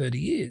nearly 30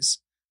 years,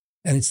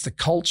 and it's the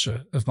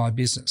culture of my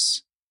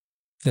business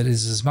that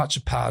is as much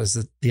a part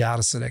as the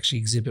artists that actually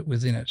exhibit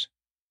within it.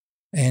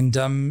 And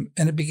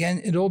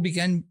it all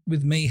began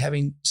with me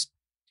having,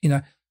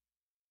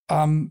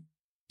 I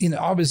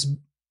was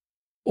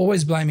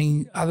always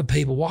blaming other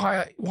people.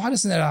 Why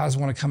doesn't that artist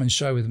want to come and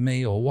show with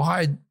me? Or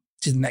why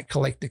didn't that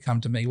collector come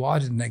to me? Why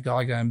didn't that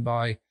guy go and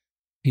buy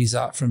his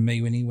art from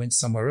me when he went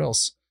somewhere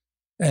else?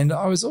 And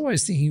I was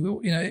always thinking,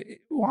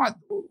 well,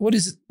 what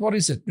is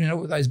it?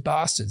 With those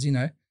bastards,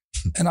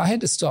 And I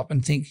had to stop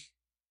and think,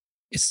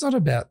 it's not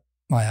about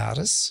my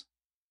artists.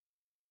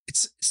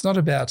 It's not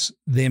about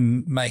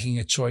them making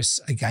a choice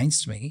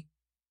against me.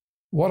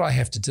 What I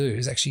have to do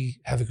is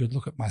actually have a good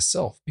look at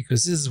myself,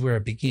 because this is where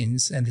it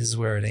begins and this is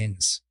where it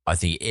ends. I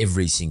think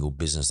every single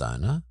business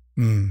owner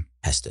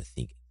has to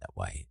think that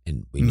way,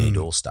 and we need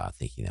to all start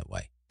thinking that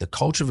way. The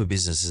culture of a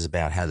business is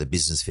about how the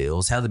business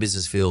feels. How the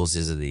business feels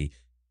is the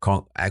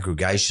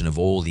aggregation of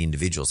all the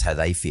individuals, how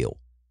they feel.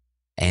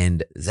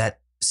 And that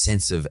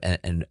sense of,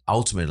 and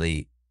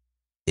ultimately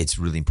it's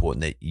really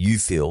important that you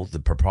feel, the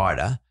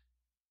proprietor,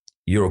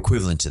 you're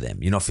equivalent to them.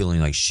 You're not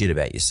feeling like shit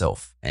about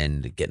yourself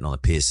and getting on the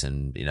piss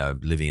and,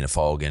 living in a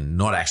fog and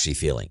not actually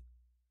feeling.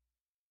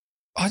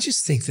 I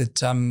just think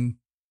that,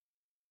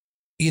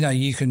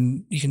 you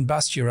can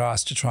bust your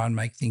ass to try and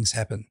make things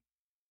happen.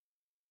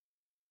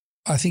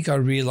 I think I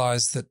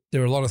realised that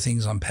there are a lot of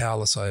things I'm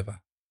powerless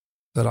over,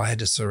 that I had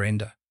to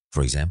surrender.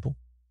 For example?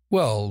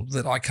 Well,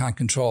 that I can't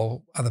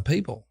control other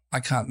people. I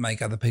can't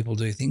make other people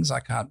do things. I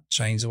can't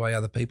change the way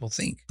other people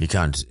think. You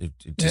can't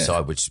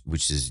decide which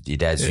is your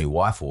dad's new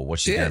wife or what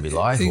she's going to be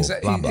like or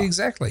blah, blah.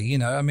 Exactly.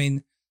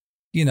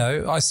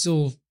 I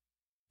still,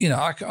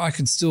 I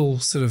can still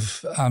sort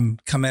of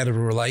come out of a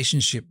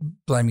relationship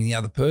blaming the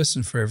other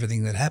person for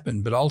everything that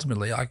happened. But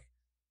ultimately I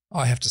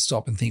have to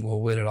stop and think,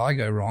 well, where did I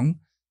go wrong?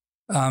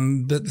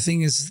 But the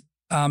thing is,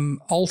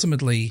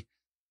 ultimately,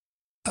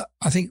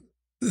 I think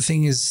the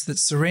thing is that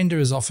surrender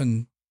is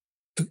often,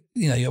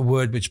 a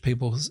word which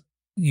people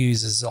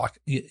use as like,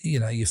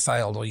 you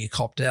failed or you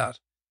copped out.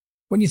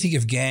 When you think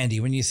of Gandhi,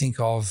 when you think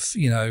of,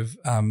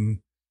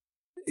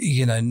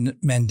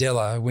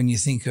 Mandela, when you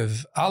think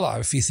of Allah,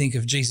 if you think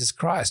of Jesus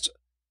Christ.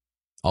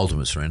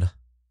 Ultimate surrender.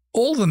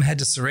 All of them had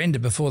to surrender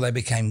before they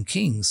became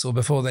kings or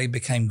before they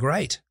became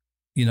great,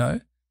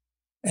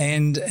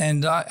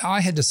 And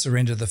I had to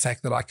surrender the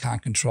fact that I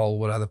can't control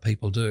what other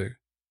people do.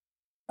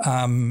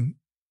 And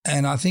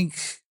I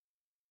think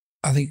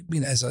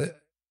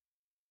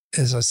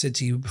as I said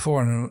to you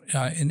before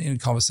in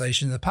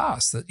conversation in the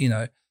past,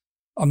 that,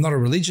 I'm not a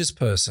religious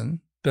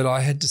person, but I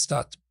had to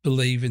start to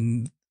believe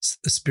in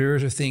the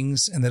spirit of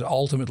things, and that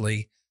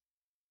ultimately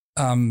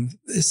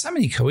there's so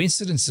many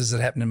coincidences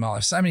that happen in my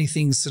life, so many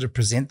things sort of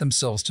present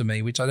themselves to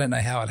me, which I don't know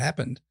how it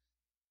happened.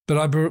 But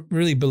I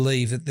really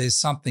believe that there's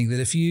something that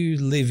if you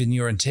live in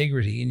your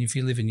integrity and if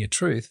you live in your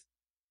truth,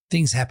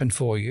 things happen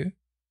for you,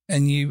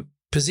 and you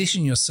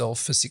position yourself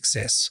for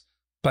success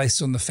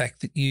based on the fact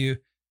that you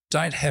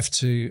don't have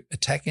to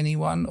attack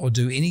anyone or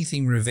do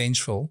anything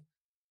revengeful.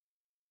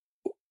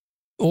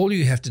 All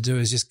you have to do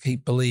is just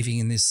keep believing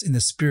in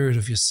the spirit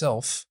of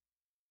yourself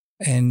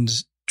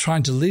and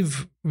trying to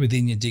live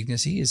within your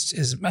dignity,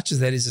 as much as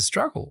that is a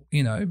struggle,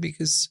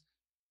 because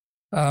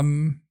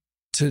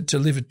to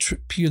live a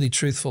purely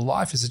truthful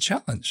life is a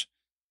challenge.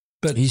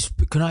 But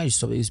can I just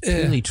stop? Is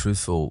purely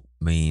truthful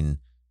mean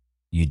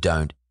you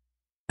don't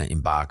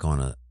embark on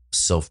a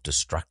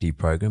self-destructive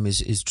program?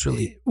 Is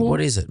truly, what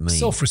does it mean?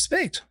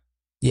 Self-respect.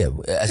 Yeah,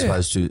 as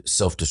opposed to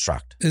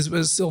self-destruct.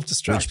 As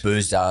self-destruct. Which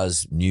Booze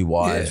does, new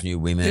wives, new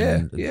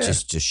women,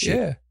 just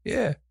shit.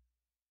 Yeah.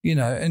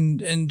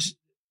 And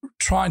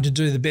trying to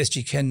do the best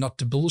you can not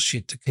to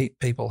bullshit, to keep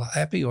people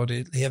happy or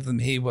to have them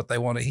hear what they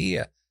want to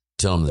hear.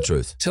 Tell them the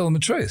truth. Tell them the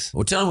truth.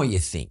 Well, tell them what you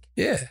think.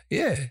 Yeah.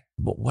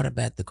 But what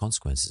about the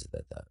consequences of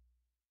that, though?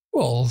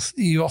 Well,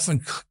 you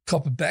often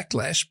cop a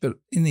backlash, but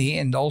in the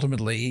end,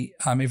 ultimately,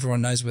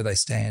 everyone knows where they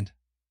stand.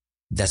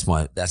 That's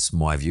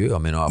my view. I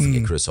mean, I often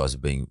get criticised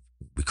of being,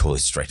 we call it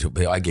straight up,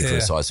 but I get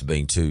criticised for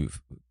being too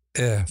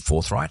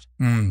forthright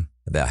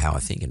about how I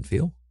think and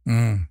feel.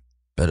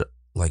 But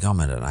like, I'm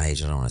at an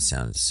age, I don't want to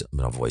sound,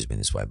 but I've always been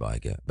this way,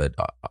 but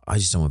I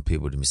just don't want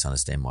people to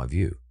misunderstand my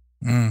view.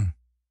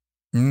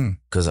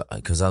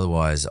 Because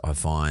otherwise I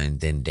find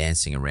then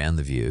dancing around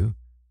the view,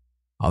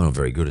 I'm not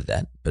very good at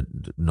that, but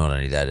not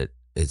only that,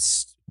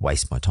 it's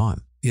waste my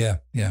time. Yeah.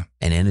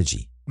 And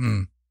energy.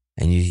 And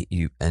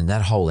you and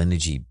that whole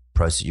energy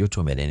process, you're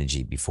talking about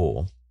energy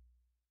before,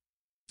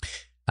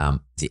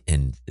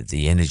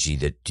 the energy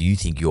that, do you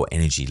think your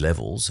energy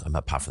levels,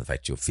 apart from the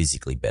fact you're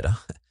physically better,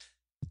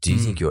 do you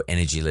think your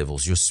energy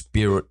levels, your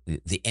spirit,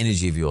 the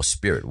energy of your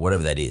spirit,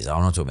 whatever that is,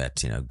 I'm not talking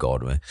about,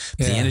 God, but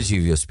the energy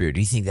of your spirit,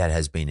 do you think that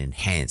has been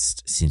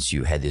enhanced since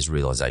you had this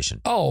realization?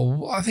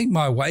 Oh, I think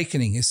my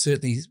awakening is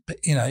certainly,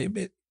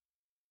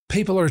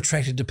 people are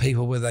attracted to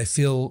people where they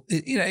feel,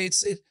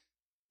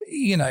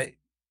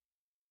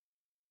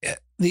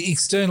 the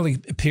external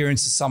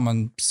appearance of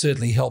someone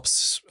certainly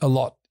helps a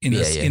lot in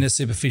a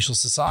superficial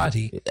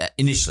society.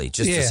 Initially,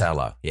 just to say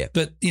hello,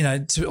 But,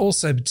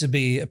 to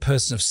be a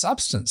person of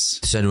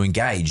substance. So to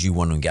engage, you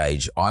want to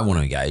engage. I want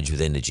to engage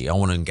with energy. I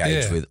want to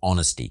engage with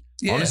honesty.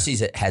 Yeah. Honesty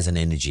has an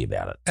energy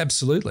about it.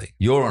 Absolutely.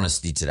 Your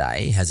honesty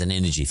today has an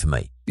energy for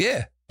me.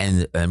 Yeah.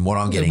 And what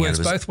I'm getting it works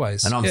both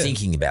ways. And I'm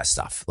thinking about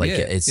stuff. Like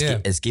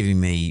it's giving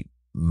me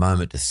a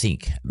moment to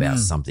think about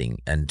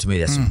something. And to me,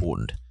 that's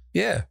important.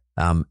 Yeah.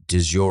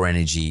 Does your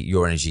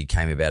energy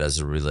came about as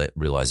a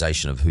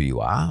realization of who you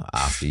are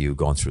after you've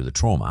gone through the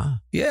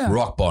trauma? Yeah.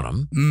 Rock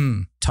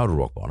bottom, total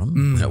rock bottom.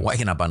 You know,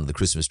 waking up under the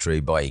Christmas tree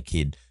by your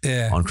kid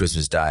on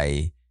Christmas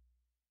Day,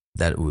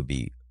 that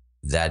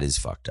is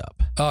fucked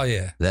up. Oh,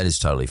 yeah. That is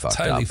totally fucked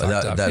up.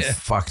 That's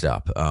fucked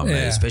up,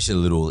 especially a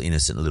little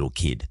innocent little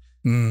kid.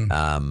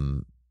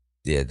 That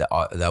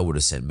would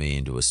have sent me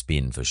into a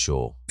spin for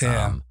sure.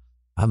 Yeah.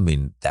 I haven't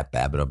been that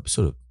bad, but I'm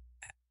sort of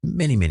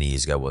many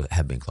years ago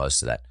have been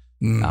close to that.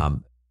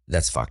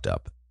 That's fucked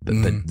up. But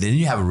then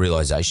you have a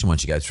realization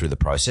once you go through the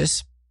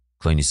process,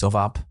 clean yourself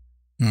up,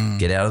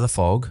 get out of the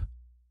fog.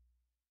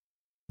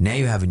 Now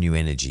you have a new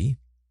energy.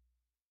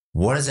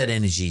 What has that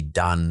energy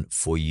done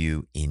for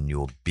you in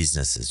your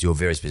businesses, your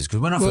various businesses? Because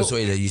when I first saw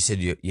you said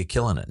you're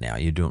killing it now.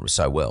 You're doing it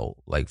so well,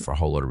 like for a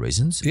whole lot of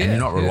reasons. Yeah, and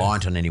you're not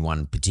reliant on any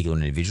one particular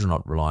individual,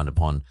 not reliant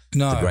upon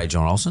the great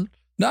John Olsen.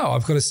 No,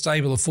 I've got a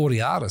stable of 40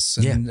 artists.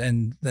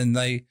 And then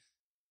they,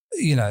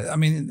 you know, I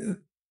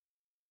mean,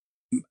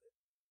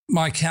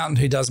 my accountant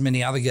who does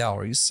many other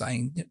galleries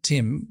saying,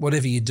 Tim,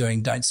 whatever you're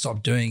doing, don't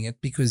stop doing it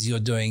because you're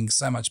doing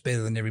so much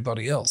better than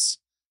everybody else.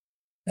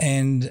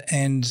 And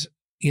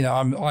you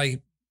know,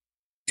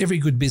 every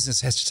good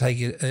business has to take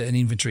an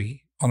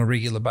inventory on a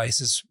regular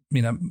basis.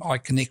 You know, I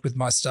connect with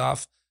my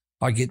staff.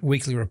 I get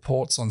weekly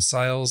reports on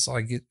sales. I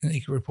get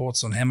weekly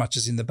reports on how much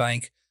is in the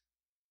bank.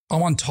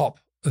 I'm on top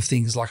of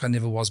things like I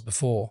never was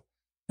before.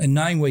 And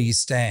knowing where you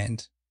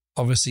stand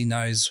obviously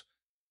knows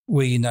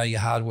where you know your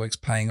hard work's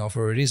paying off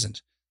or it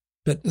isn't.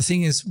 But the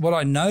thing is, what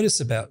I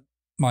notice about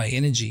my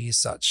energy as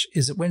such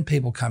is that when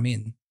people come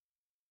in,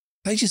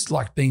 they just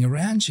like being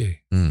around you.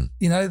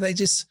 You know, they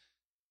just,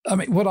 I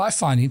mean, what I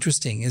find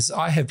interesting is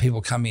I have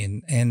people come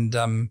in and,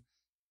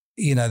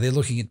 you know, they're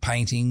looking at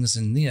paintings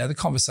and, you know, the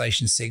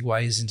conversation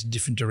segues into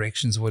different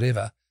directions or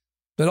whatever.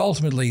 But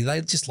ultimately,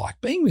 they just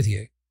like being with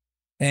you.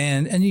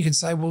 And you can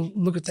say, well,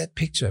 look at that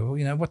picture. Well,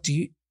 you know,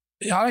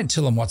 I don't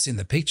tell them what's in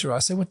the picture. I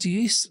say, what do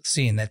you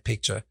see in that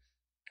picture?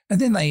 And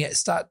then they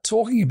start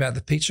talking about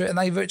the picture and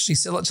they virtually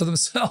sell it to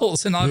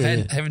themselves. And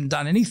I haven't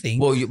done anything.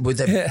 Well,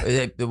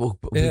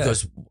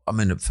 because, I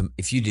mean,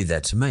 if you did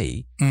that to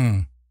me,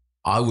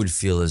 I would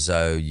feel as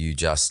though you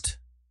just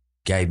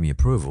gave me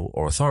approval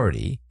or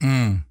authority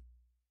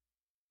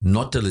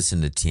not to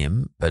listen to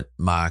Tim, but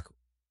Mark,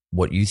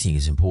 what you think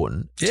is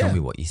important, tell me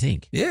what you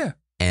think. Yeah.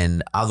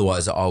 And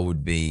otherwise I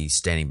would be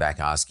standing back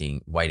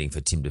waiting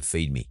for Tim to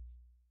feed me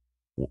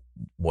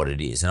what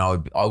it is.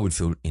 And I would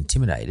feel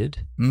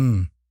intimidated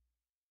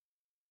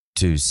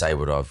to say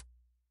what I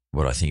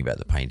think about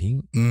the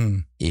painting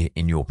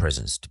in your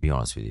presence, to be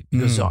honest with you,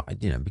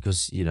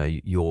 because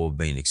you're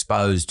being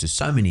exposed to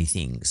so many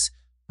things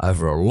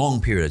over a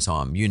long period of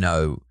time, you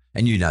know,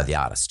 and you know the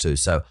artist too.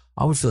 So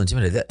I would feel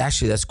intimidated.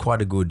 That's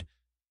quite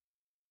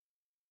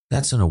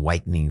that's an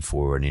awakening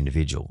for an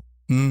individual.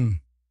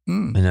 And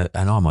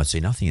I might see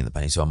nothing in the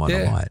painting, so I might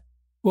not like it.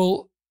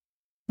 Well,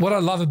 what I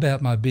love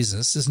about my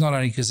business is not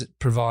only because it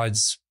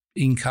provides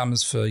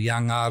incomes for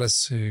young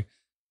artists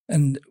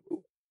and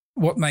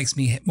what makes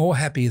me more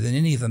happy than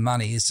any of the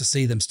money is to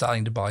see them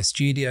starting to buy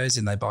studios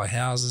and they buy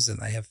houses and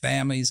they have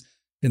families,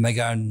 then they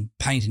go and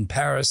paint in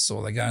Paris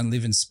or they go and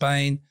live in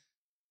Spain.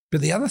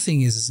 But the other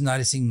thing is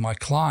noticing my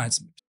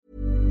clients.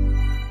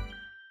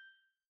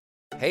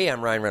 Hey,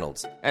 I'm Ryan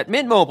Reynolds. At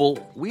Mint Mobile,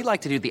 we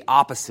like to do the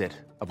opposite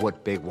of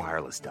what Big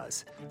Wireless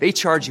does. They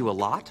charge you a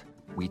lot,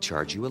 we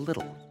charge you a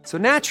little. So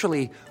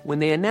naturally, when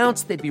they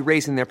announced they'd be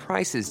raising their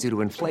prices due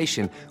to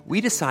inflation, we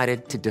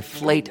decided to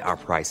deflate our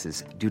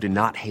prices due to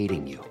not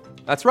hating you.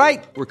 That's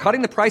right. We're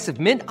cutting the price of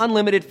Mint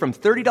Unlimited from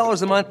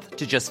 $30 a month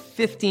to just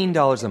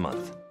 $15 a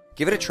month.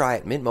 Give it a try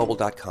at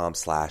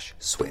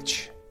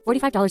mintmobile.com/switch.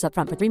 $45 up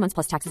front for 3 months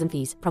plus taxes and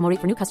fees. Promo rate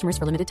for new customers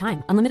for limited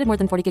time. Unlimited more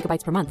than 40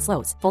 gigabytes per month.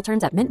 Slows full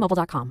terms at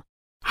mintmobile.com.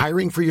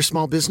 Hiring for your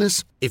small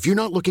business? If you're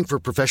not looking for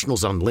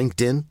professionals on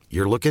LinkedIn,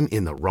 you're looking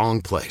in the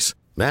wrong place.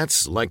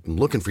 That's like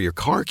looking for your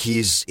car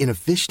keys in a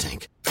fish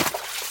tank.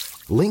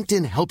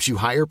 LinkedIn helps you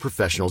hire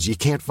professionals you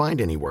can't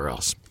find anywhere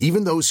else,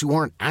 even those who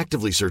aren't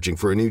actively searching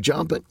for a new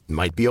job but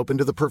might be open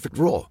to the perfect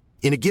role.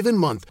 In a given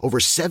month, over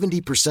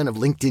 70% of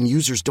LinkedIn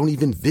users don't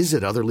even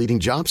visit other leading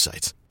job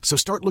sites. So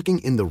start looking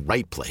in the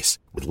right place.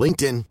 With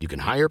LinkedIn, you can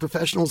hire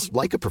professionals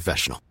like a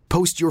professional.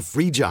 Post your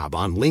free job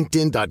on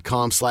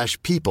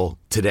linkedin.com/people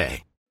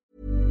today.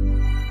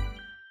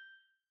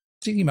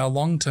 Thinking about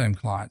long-term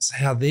clients,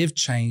 how they've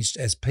changed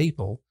as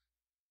people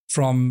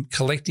from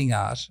collecting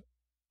art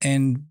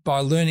and by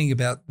learning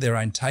about their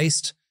own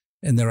taste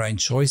and their own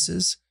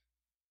choices,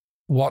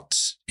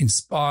 what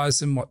inspires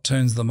them, what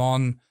turns them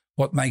on,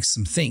 what makes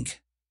them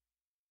think,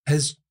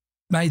 has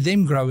made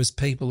them grow as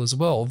people as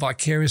well,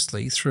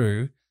 vicariously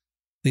through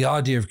the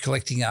idea of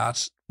collecting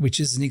art, which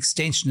is an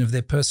extension of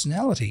their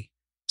personality.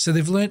 So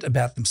they've learnt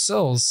about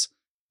themselves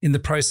in the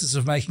process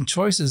of making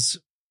choices,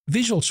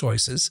 visual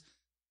choices,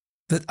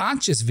 that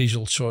aren't just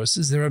visual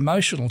choices, they're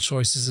emotional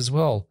choices as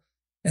well.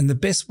 And the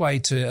best way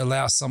to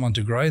allow someone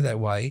to grow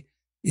that way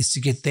is to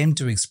get them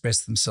to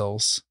express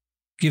themselves,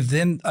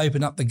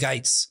 open up the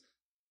gates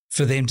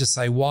for them to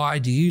say, why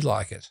do you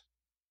like it?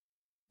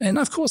 And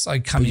of course I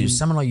come in.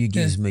 Someone like you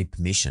gives me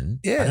permission.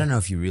 Yeah. I don't know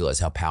if you realize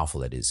how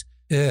powerful that is.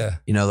 Yeah.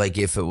 You know, like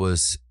if it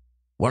was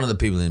one of the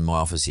people in my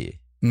office here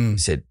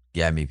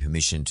gave me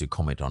permission to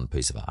comment on a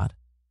piece of art.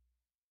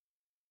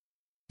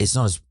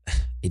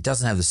 It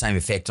doesn't have the same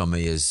effect on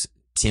me as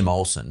Tim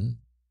Olsen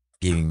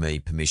giving me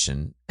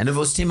permission. And if it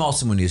was Tim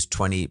Olsen when he was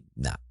 20,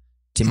 nah.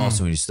 Tim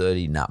Olsen when he was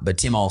 30, nah. But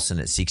Tim Olsen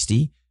at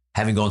 60,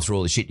 having gone through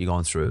all the shit you've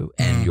gone through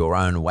and your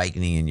own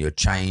awakening and your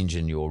change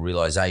and your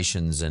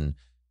realizations and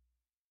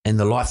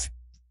the life,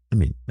 I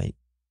mean, mate,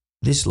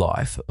 this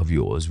life of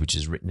yours, which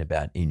is written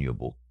about in your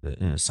book,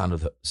 the Son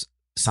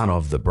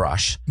of the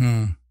Brush,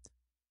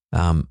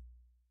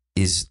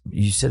 is,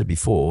 you said it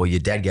before, your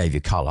dad gave you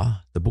colour,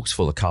 the book's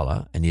full of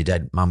colour, and your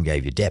mum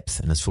gave you depth,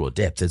 and it's full of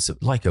depth. It's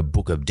like a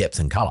book of depth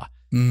and colour,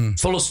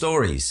 full of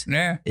stories.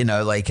 Yeah. You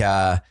know, like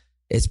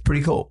it's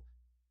pretty cool.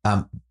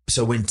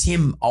 So when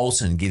Tim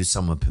Olsen gives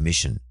someone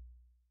permission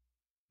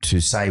to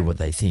say what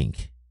they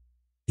think,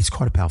 it's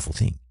quite a powerful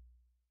thing.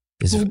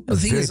 It's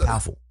very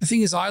powerful. The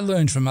thing is, I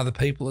learned from other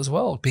people as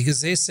well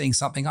because they're seeing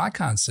something I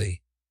can't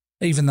see,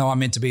 even though I'm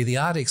meant to be the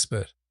art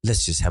expert.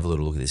 Let's just have a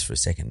little look at this for a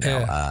second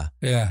now.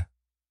 Yeah.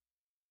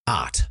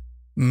 Art.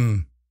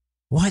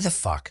 Why the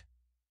fuck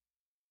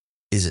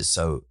is it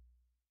so?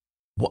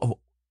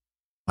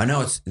 I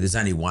know there's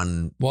only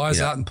one. Why is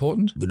art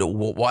important? But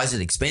why is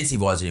it expensive?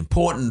 Why is it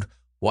important?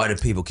 Why do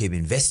people keep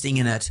investing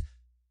in it?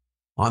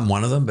 I'm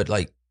one of them, but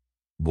like,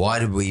 why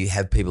do we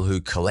have people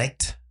who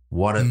collect?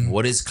 What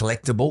is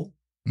collectible?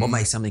 What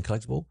makes something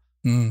collectible?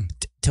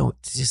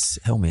 Just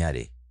help me out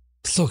here.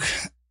 Look,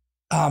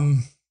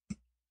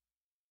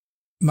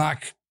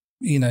 Mark,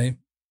 you know.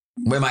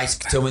 Well, mate,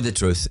 tell me the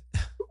truth.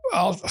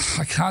 I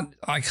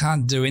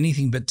can't do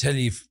anything but tell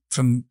you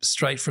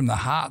straight from the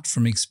heart,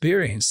 from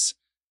experience,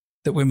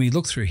 that when we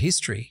look through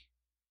history,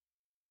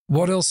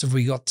 what else have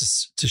we got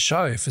to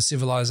show for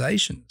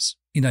civilizations?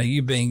 You know,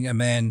 you being a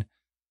man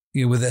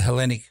with a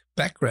Hellenic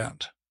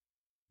background.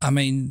 I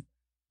mean,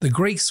 the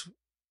Greeks,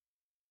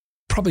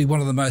 probably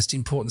one of the most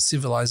important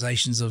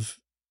civilizations of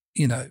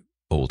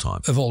all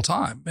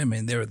time. I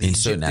mean, there are in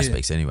certain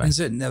aspects anyway.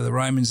 There were the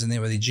Romans and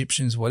there were the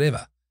Egyptians,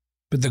 whatever.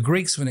 But the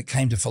Greeks, when it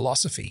came to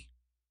philosophy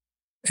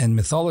and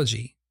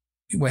mythology,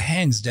 were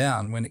hands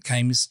down when it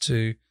came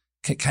to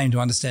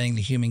understanding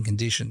the human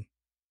condition.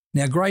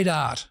 Now, great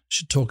art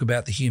should talk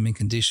about the human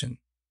condition.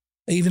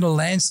 Even a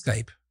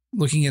landscape,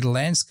 looking at a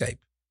landscape,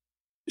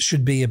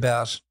 should be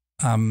about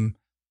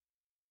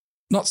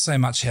not so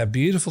much how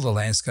beautiful the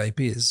landscape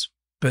is,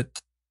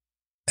 but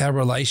our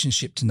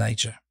relationship to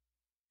nature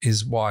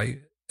is why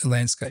a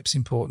landscape's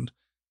important.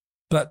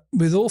 But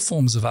with all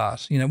forms of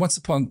art, once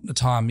upon a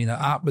time,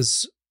 art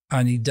was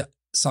only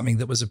something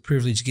that was a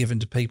privilege given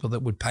to people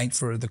that would paint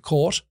for the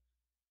court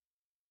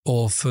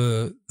or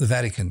for the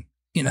Vatican,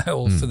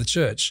 or for the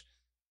church.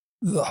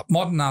 The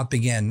modern art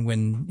began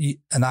when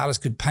an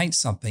artist could paint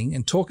something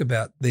and talk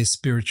about their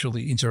spiritual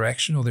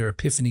interaction or their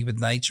epiphany with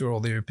nature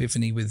or their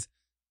epiphany with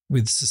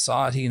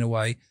society in a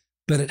way,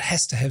 but it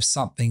has to have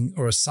something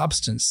or a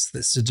substance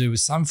that's to do with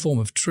some form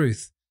of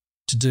truth,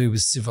 to do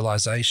with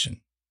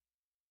civilization.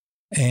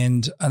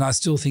 And I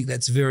still think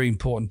that's very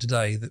important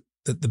today,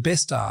 that the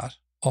best art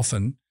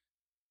often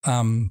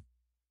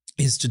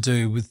is to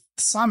do with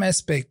some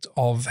aspect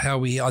of how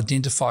we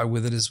identify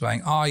with it as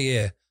being, oh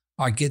yeah,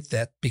 I get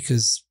that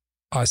because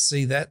I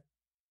see that,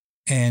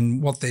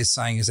 and what they're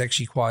saying is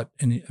actually quite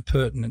a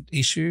pertinent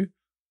issue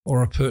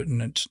or a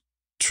pertinent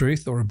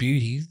truth or a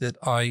beauty that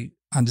I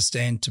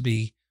understand to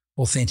be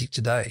authentic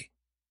today.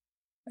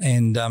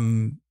 And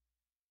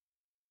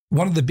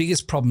one of the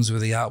biggest problems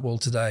with the art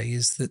world today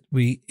is that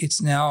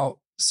it's now,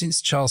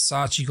 since Charles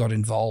Saatchi got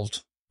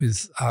involved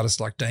with artists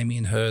like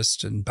Damien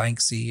Hirst and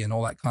Banksy and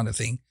all that kind of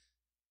thing.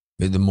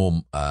 The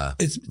more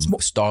it's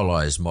more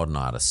stylized modern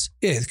artists.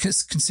 Yeah,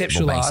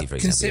 conceptual Banksy, art. for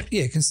example.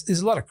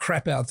 There's a lot of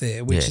crap out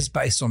there which is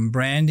based on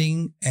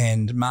branding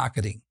and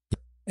marketing.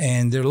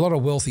 And there are a lot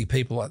of wealthy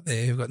people out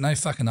there who've got no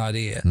fucking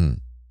idea.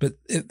 But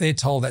they're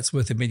told that's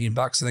worth $1 million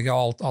and they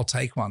go, I'll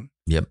take one.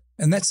 Yep.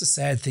 And that's the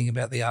sad thing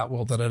about the art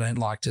world that I don't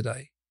like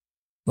today.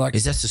 Like,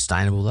 is that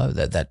sustainable though?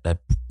 That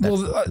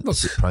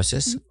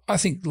process? I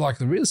think like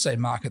the real estate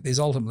market, there's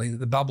ultimately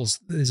the bubbles.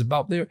 There's a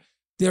bubble there.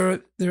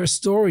 There are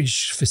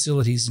storage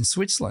facilities in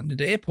Switzerland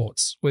at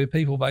airports where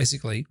people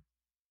basically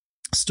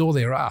store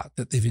their art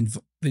that they've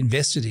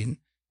invested in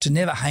to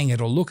never hang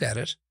it or look at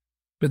it,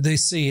 but they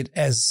see it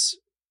as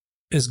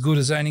good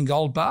as owning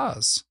gold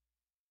bars,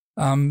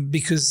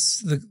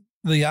 because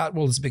the art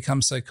world has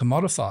become so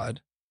commodified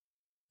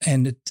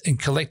and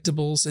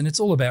collectibles, and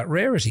it's all about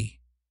rarity.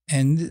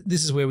 And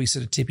this is where we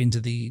sort of tip into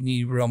the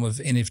new realm of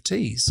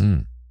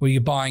NFTs, where you're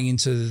buying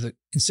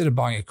instead of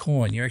buying a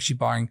coin, you're actually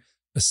buying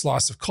a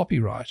slice of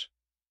copyright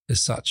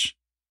as such.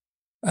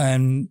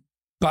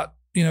 But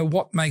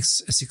what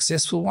makes a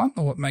successful one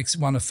or what makes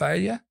one a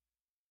failure?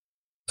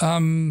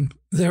 There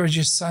are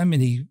just so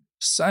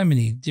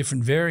many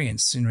different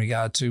variants in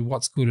regard to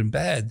what's good and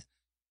bad.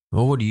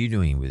 Well, what are you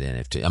doing with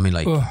NFT? I mean,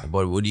 like,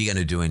 what are you going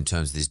to do in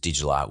terms of this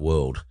digital art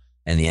world?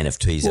 and the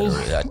NFTs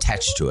that are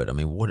attached to it. I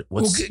mean,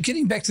 what's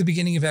getting back to the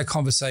beginning of our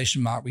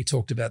conversation, Mark, we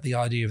talked about the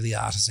idea of the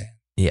artisan.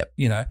 Yep.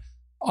 You know,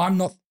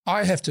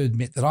 I have to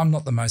admit that I'm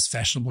not the most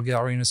fashionable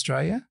gallery in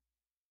Australia.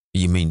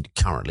 You mean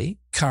currently?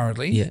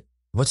 Currently. Yeah.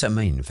 What's that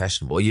mean,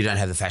 fashionable? You don't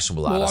have the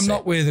fashionable artisan? Well, I'm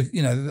not where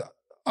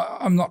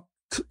I'm not,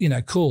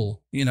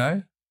 cool,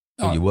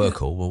 Well, you were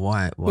cool. Well,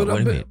 why? What do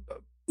you mean?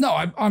 No,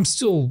 I'm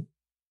still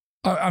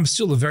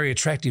a very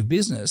attractive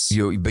business.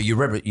 You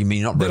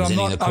mean not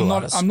representing the cool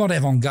artists? I'm not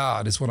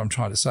avant-garde is what I'm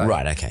trying to say.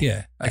 Right, okay.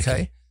 Yeah,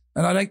 okay.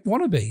 And I don't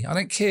want to be. I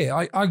don't care.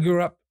 I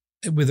grew up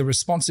with a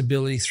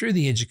responsibility through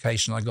the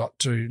education I got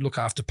to look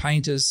after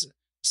painters,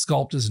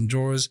 sculptors and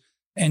drawers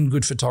and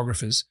good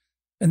photographers.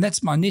 And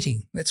that's my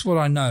knitting. That's what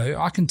I know.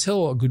 I can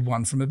tell a good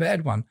one from a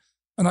bad one.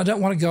 And I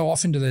don't want to go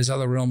off into those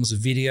other realms of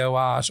video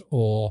art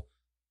or,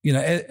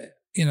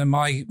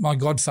 my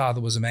godfather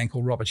was a man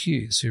called Robert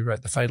Hughes who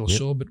wrote The Fatal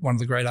Shore, but one of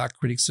the great art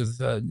critics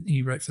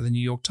he wrote for the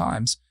New York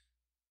Times.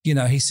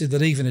 He said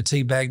that even a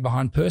tea bag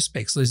behind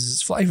Perspex loses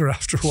its flavour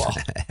after a while,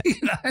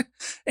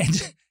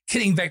 and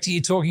getting back to you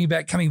talking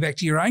about coming back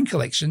to your own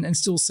collection and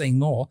still seeing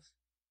more,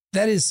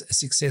 that is a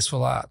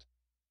successful art.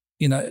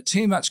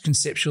 Too much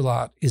conceptual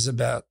art is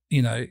about,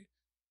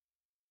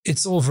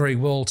 it's all very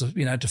well to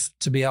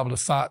be able to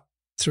fart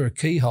through a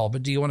keyhole,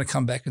 but do you want to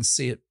come back and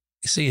see it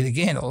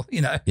again? Or,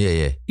 you got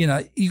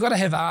to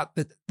have art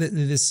that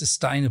is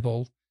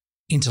sustainable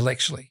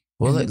intellectually.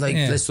 Well, let's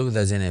look at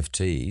those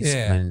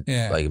NFTs.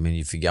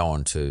 If you go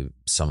on to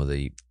some of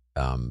the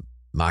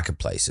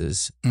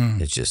marketplaces,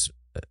 it's just,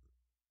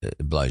 it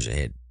blows your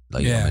head.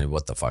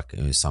 What the fuck?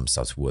 Some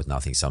stuff's worth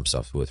nothing. Some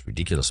stuff's worth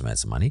ridiculous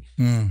amounts of money.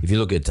 If you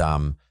look at,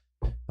 I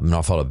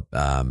follow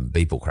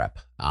Beeple Crap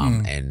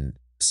and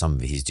some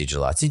of his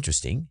digital art's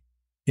interesting.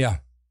 Yeah.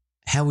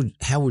 How would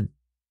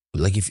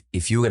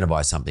if you were going to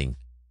buy some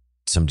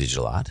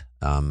digital art,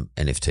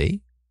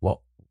 NFT,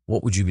 what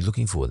would you be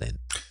looking for then?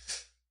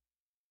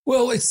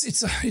 Well,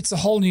 it's a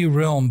whole new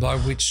realm by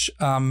which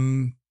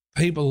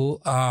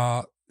people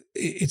are.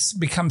 It's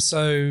become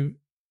so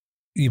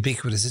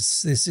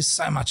ubiquitous. There's just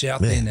so much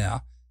out there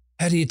now.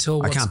 How do you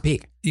tell? I can't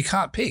pick. You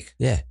can't pick.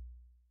 Yeah.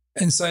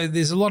 And so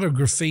there's a lot of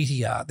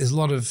graffiti art. There's a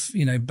lot of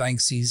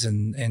Banksys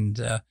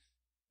and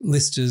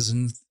listers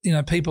and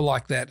people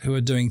like that who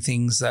are doing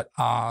things that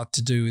are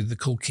to do with the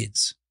cool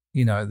kids.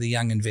 The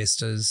young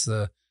investors,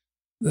 the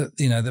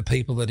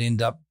people that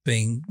end up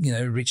being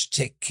rich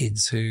tech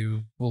kids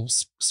who will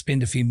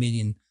spend a few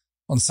million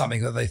on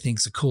something that they think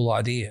is a cool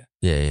idea.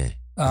 Yeah.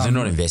 They're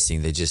not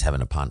investing; they're just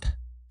having a punt.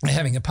 They're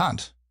having a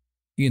punt,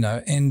 and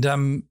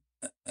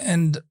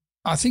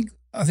I think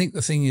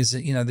the thing is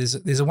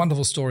that there's a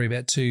wonderful story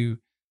about two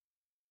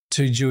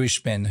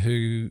Jewish men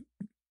who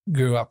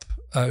grew up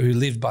who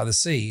lived by the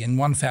sea, and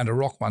one found a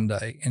rock one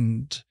day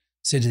and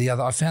said to the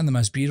other, "I found the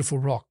most beautiful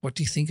rock. What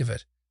do you think of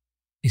it?"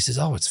 He says,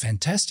 "Oh, it's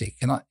fantastic.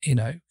 Can I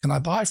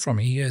buy it from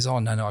you?" He goes, "Oh,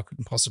 no, I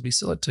couldn't possibly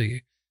sell it to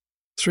you."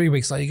 3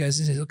 weeks later, he goes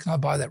and says, "Can I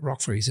buy that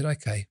rock for you?" He said,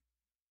 "Okay,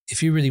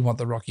 if you really want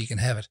the rock, you can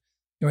have it."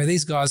 Anyway,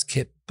 these guys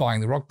kept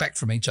buying the rock back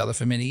from each other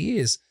for many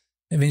years.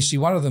 Eventually,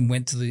 one of them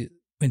went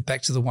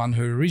back to the one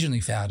who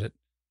originally found it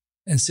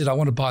and said, "I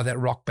want to buy that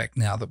rock back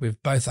now that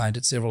we've both owned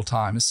it several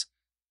times."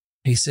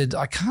 He said,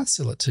 "I can't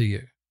sell it to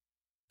you."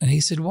 And he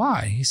said,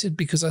 "Why?" He said,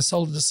 "Because I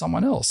sold it to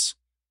someone else."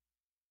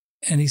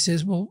 And he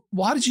says, "Well,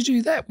 why did you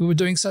do that? We were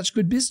doing such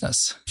good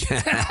business."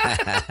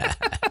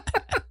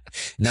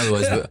 In other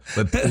words,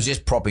 we're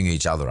just propping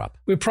each other up.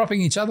 We're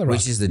propping each other up.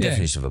 Which is the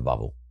definition of a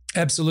bubble.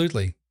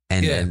 Absolutely.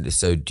 And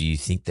so do you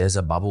think there's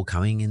a bubble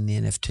coming in the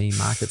NFT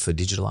market for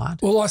digital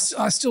art? Well, I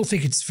still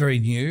think it's very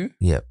new.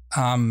 Yep.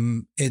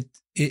 It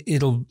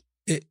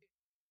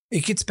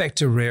gets back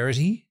to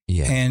rarity.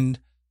 Yeah. And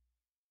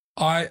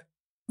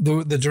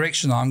the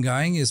direction I'm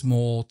going is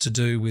more to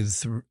do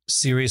with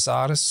serious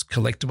artists,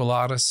 collectible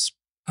artists.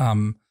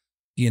 I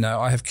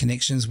have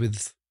connections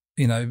with,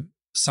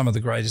 some of the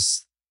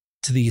greatest,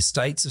 to the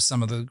estates of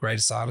some of the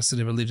greatest artists that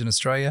ever lived in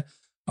Australia.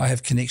 I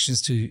have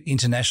connections to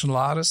international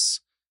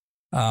artists.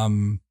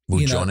 Will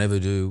John ever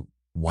do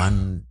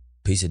one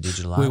piece of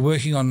digital art? We're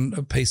working on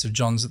a piece of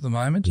John's at the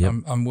moment. Yep.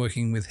 I'm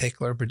working with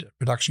Heckler, a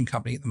production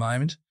company at the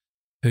moment,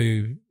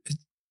 who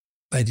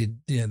they did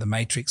The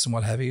Matrix and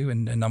what have you.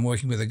 And I'm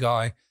working with a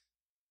guy,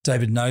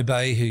 David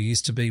Nobay, who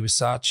used to be with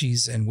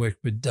Saatchi's and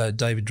worked with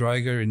David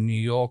Droger in New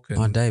York.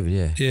 And, David,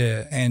 yeah.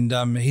 Yeah, and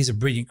he's a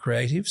brilliant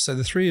creative. So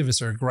the three of us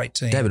are a great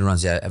team. David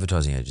runs the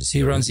advertising agency.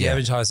 He runs the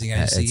advertising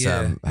agency, it's,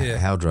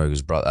 Hal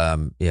Droger's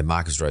brother,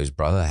 Marcus Droger's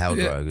brother, Hal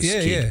Droger's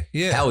kid.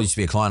 Yeah. Hal used to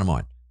be a client of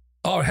mine.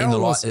 Oh, Hal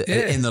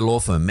in the law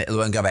firm,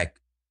 and go back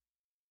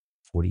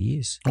 40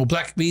 years. Well,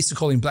 we used to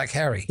call him Black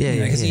Harry.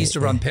 Because he used to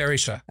run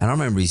Perisher. And I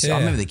remember I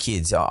remember the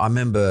kids. I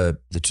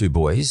remember the two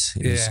boys.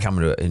 He was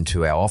coming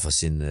into our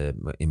office in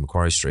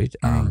Macquarie Street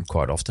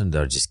quite often. They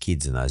were just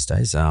kids in those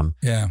days. And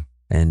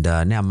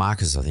now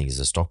Marcus, I think, is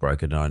a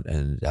stockbroker,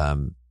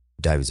 and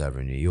David's over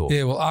in New York.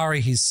 Yeah, well,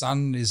 Ari, his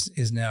son,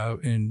 is now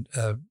in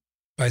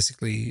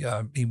basically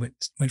he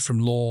went from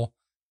law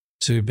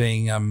to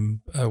being a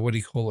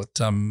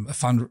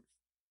fund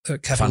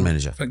Capital Fund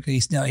manager.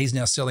 He's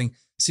now selling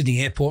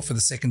Sydney Airport for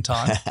the second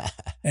time.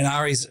 And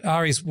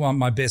Ari's one of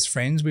my best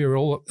friends. We were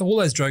all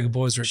those Droga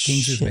boys are at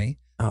Kings with me.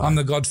 Oh. I'm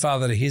the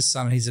godfather to his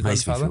son, and he's the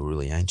Makes me godfather. feel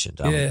really ancient.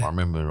 Yeah. I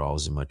remember I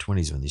was in my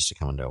 20s when they used to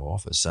come into our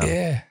office.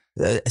 Yeah.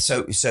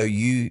 So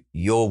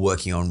you're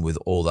working on with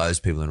all those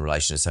people in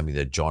relation to something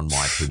that John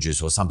might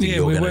produce or something Yeah,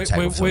 you're going to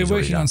take. we're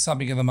working on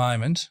something at the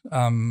moment.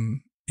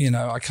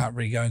 I can't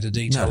really go into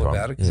detail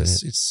about it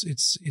because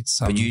it's.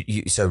 But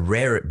you so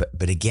rare.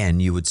 But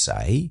again, you would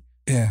say,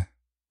 yeah.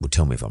 Well,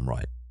 tell me if I'm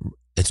right.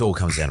 It all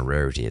comes down to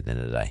rarity at the end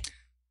of the day.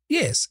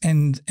 Yes,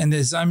 and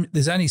there's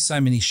only so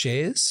many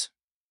shares.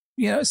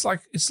 It's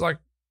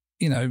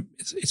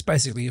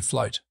basically a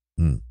float,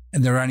 and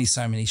there are only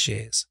so many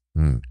shares,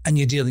 and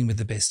you're dealing with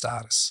the best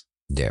artists.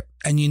 Yeah,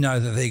 and you know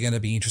that they're going to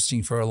be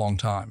interesting for a long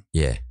time.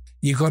 Yeah,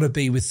 you've got to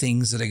be with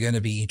things that are going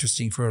to be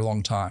interesting for a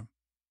long time.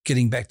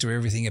 Getting back to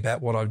everything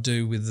about what I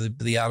do with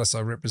the artists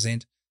I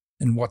represent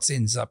and what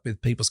ends up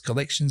with people's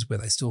collections where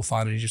they still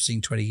find it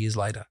interesting 20 years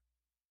later.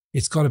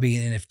 It's got to be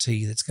an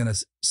NFT that's going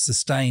to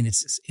sustain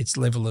its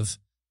level of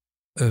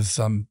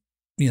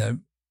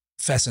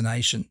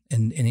fascination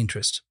and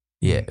interest.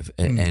 Yeah,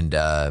 and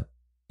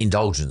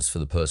indulgence for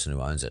the person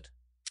who owns it.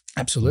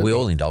 Absolutely. We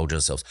all indulge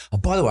ourselves. Oh,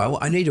 by the way,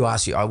 I need to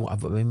ask you,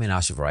 I've been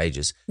asking you for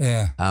ages.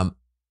 Yeah.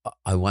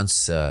 I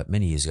once,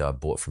 many years ago, I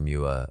bought from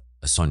you a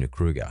Sonia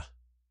Kruger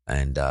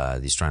and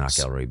the Australian Art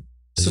Gallery.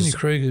 Sonia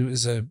Kruger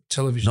was a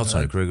television. Not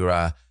Sonia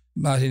Kruger.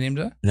 Martin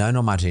Emder? No,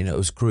 not Martin. It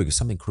was Kruger,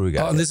 something Kruger.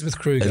 Oh, Elizabeth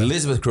Kruger.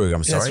 Elizabeth Kruger,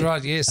 I'm sorry. That's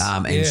right, yes.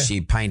 And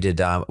she painted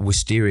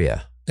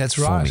Wisteria. That's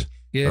for right. me.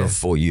 Yeah.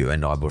 For you,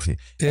 and I bought from you.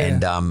 Yeah.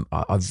 And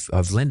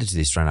I've lent it to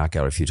the Australian Art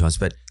Gallery a few times,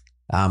 but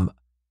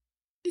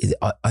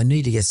I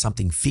need to get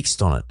something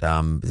fixed on it.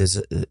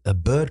 There's a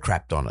bird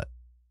crapped on it.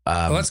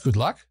 Well, that's good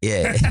luck.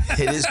 Yeah,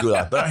 it is good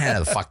luck. But I don't know how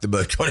the fuck the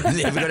bird got in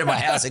there. If it got in my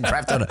house and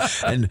crapped on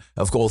it, and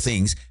of all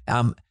things.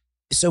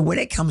 So when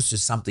it comes to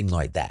something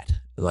like that,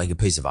 like a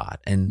piece of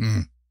art,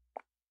 and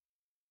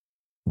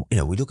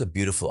we look at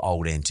beautiful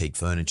old antique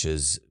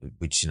furnitures,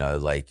 which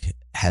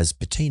has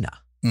patina.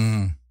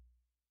 Mm.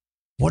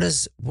 What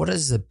is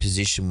the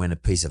position when a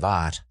piece of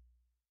art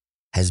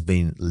has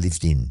been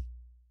lived in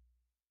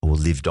or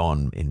lived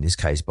on, in this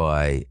case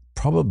by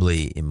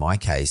probably, in my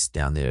case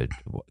down there at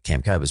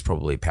Camp Cove, was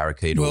probably a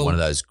parakeet or one of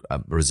those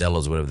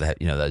rosellas, whatever they have,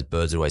 those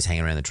birds that always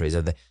hang around the trees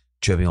over there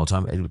chirping all the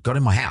time. It got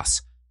in my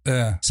house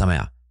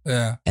somehow.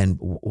 Yeah. And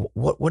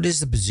what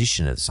is the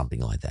position of something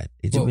like that?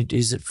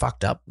 Is it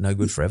fucked up, no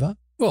good forever?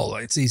 Well,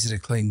 it's easy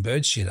to clean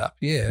bird shit up,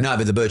 yeah. No,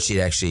 but the bird shit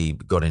actually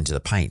got into the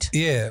paint.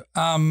 Yeah.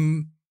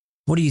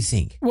 What do you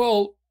think?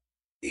 Well,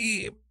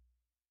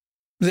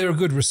 there are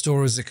good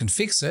restorers that can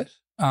fix it.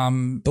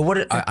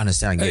 But I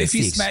understand.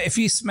 If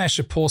you smash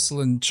a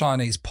porcelain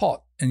Chinese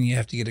pot and you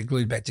have to get it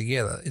glued back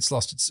together, it's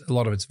lost a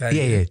lot of its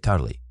value. Yeah,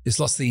 totally. It's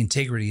lost the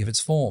integrity of its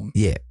form.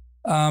 Yeah.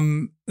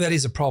 That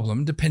is a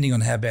problem, depending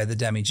on how bad the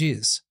damage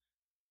is.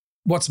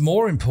 What's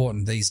more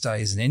important these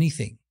days than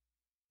anything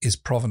is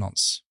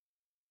provenance.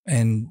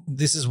 And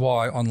this is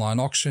why online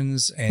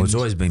auctions and... Well, it's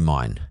always been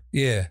mine.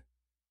 Yeah.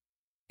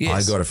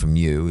 Yes. I got it from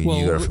you and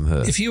you got it from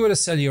her. If you were to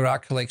sell your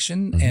art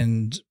collection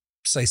and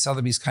say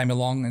Sotheby's came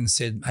along and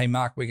said, hey,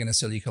 Mark, we're going to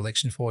sell your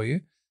collection for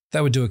you,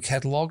 they would do a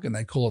catalogue and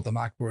they'd call it the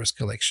Mark Boris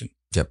collection.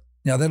 Yep.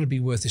 Now, that would be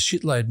worth a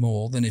shitload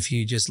more than if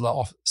you just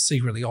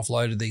secretly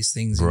offloaded these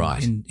things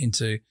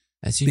into...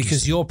 That's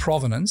because your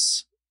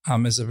provenance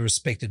as a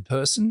respected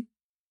person,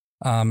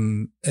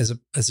 as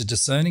a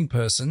discerning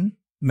person,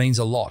 means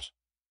a lot.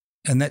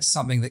 And that's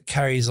something that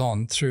carries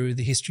on through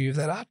the history of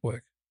that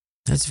artwork.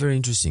 That's very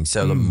interesting.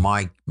 So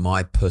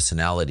my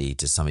personality,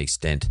 to some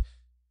extent,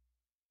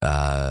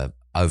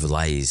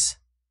 overlays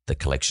the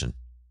collection.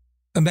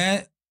 A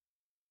man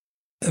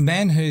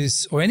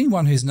or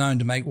anyone who's known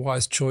to make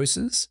wise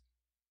choices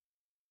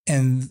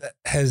and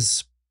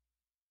has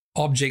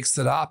objects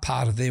that are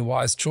part of their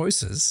wise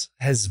choices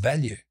has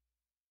value.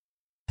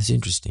 That's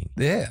interesting.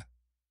 Yeah.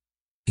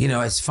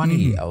 It's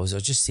funny. I was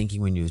just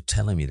thinking when you were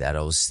telling me that,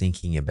 I was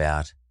thinking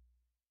about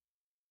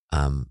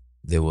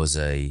there was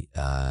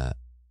I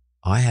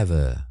have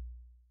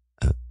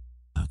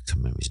I can't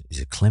remember, is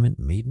it Clement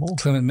Meadmore?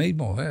 Clement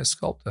Meadmore, yeah,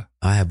 sculptor.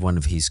 I have one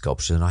of his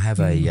sculptures, and I have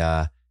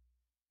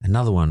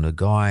another one, a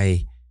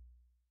guy,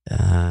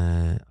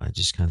 I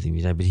just can't think of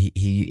his name, but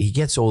he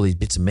gets all these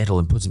bits of metal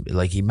and puts them,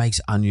 he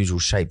makes unusual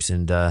shapes.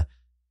 And I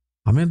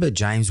remember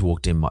James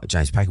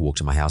Packer walked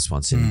in my house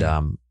once,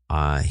 and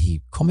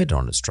he commented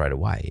on it straight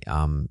away,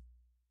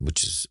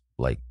 which is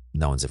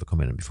no one's ever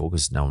commented before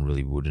because no one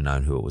really would have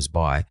known who it was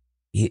by.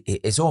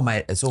 It's all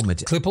made.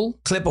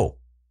 Klippel?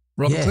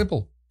 Robert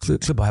Klippel.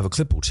 Klippel. I have a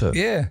Klippel too.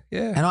 Yeah.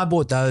 And I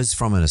bought those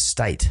from an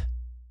estate.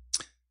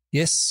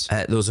 Yes.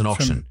 There was an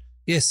auction.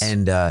 Yes.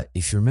 And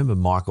if you remember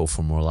Michael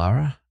from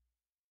Warlara,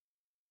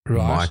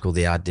 right? Michael,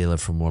 the art dealer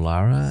from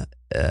Warlara,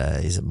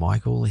 is it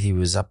Michael? He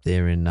was up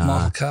there in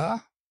Michael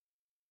Carr.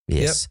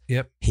 Yes.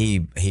 Yep. He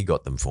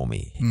got them for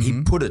me. Mm-hmm.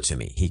 He put it to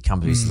me. He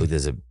comes to me and said, look,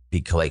 there's a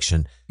big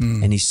collection,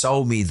 and he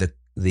sold me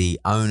the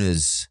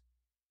owner's.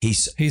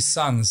 His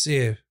sons,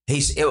 yeah.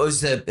 It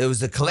was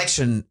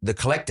the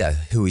collector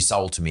who he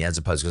sold to me, as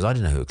opposed, because I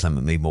didn't know who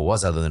Clement Meadmore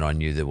was, other than I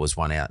knew there was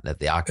one out at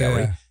the art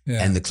gallery.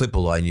 Yeah. And the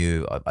Clipple I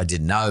knew, I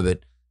didn't know,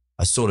 but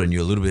I sort of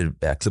knew a little bit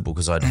about Clipple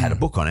because I'd had a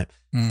book on it.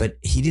 But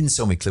he didn't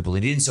sell me Clipple.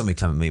 He didn't sell me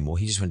Clement Meadmore.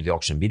 He just went to the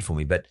auction and bid for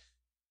me. But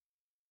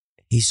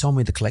he sold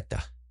me the collector.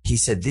 He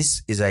said,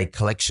 this is a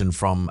collection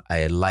from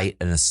an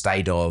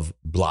estate of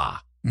blah.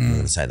 I'm not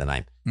going to say the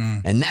name.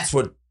 And that's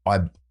what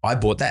I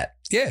bought that.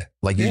 Yeah.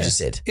 Like you just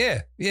said.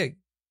 Yeah.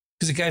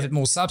 Because it gave it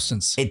more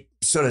substance. It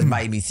sort of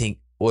made me think,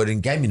 well,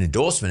 it gave me an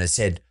endorsement. It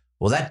said,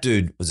 well, that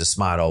dude was a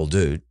smart old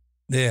dude.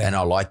 Yeah. And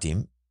I liked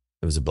him.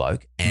 It was a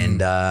bloke.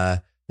 And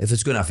if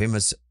it's good enough for him,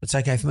 it's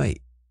okay for me,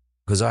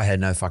 because I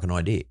had no fucking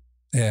idea.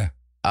 Yeah.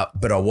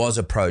 But I was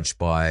approached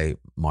by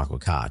Michael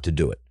Carr to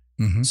do it.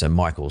 Mm-hmm. So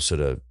Michael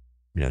sort of,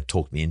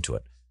 talked me into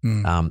it.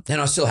 Then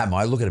I still have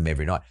I look at him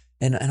every night.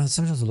 And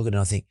sometimes I look at it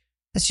and I think,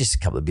 that's just a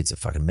couple of bits of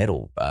fucking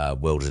metal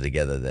welded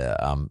together there.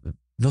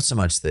 Not so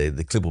much the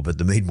Clipple, but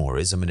the Meadmore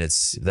is. I mean,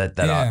 it's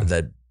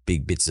that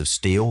big bits of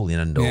steel,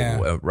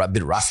 or a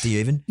bit rusty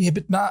even. Yeah,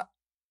 but Mark,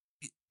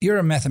 you're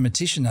a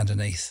mathematician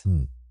underneath.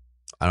 And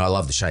I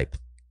love the shape.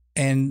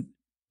 And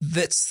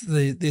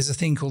there's a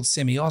thing called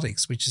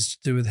semiotics, which is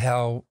to do with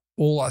how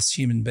all us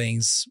human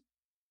beings,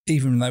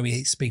 even though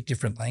we speak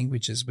different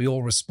languages, we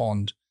all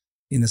respond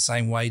in the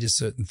same way to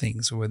certain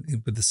things,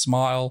 with a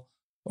smile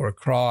or a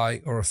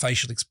cry or a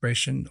facial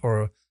expression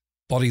or a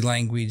body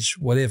language,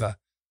 whatever.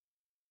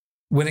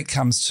 When it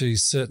comes to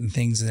certain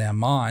things in our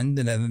mind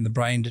and in the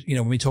brain,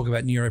 when we talk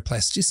about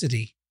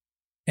neuroplasticity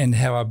and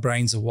how our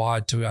brains are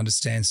wired to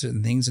understand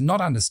certain things and not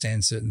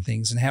understand certain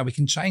things and how we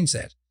can change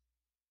that.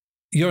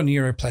 Your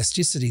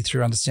neuroplasticity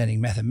through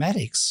understanding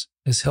mathematics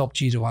has helped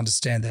you to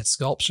understand that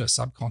sculpture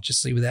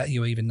subconsciously without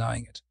you even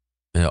knowing it.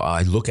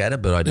 I look at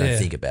it, but I don't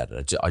think about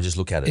it. I just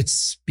look at it.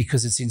 It's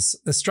because it's in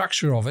the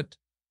structure of it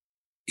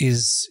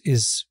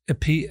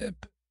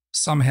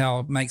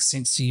somehow makes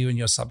sense to you in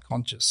your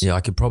subconscious. Yeah,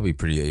 I could probably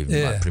pretty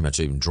much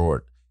even draw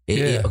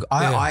it.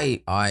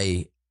 I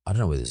don't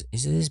know whether is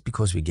this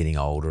because we're getting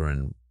older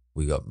and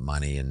we got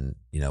money and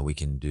we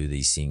can do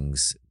these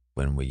things.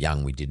 When we're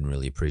young, we didn't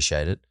really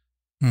appreciate it.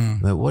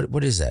 But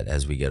what is that?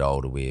 As we get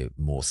older, we're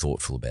more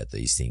thoughtful about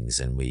these things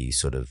and we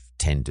sort of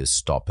tend to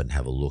stop and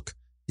have a look.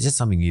 Is that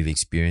something you've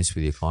experienced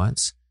with your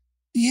clients?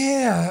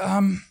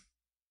 Yeah,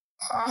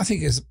 I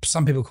think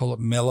some people call it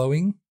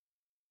mellowing,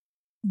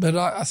 but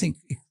I think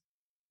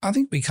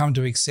we come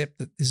to accept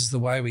that this is the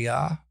way we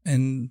are.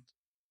 And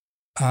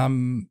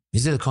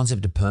is there the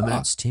concept of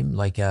permanence, Tim?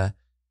 Like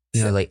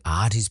like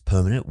art is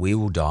permanent. We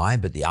will die,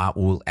 but the art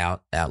will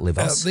outlive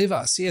us. Outlive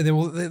us, yeah.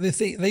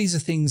 These are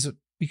things that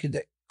we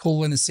could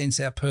call, in a sense,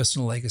 our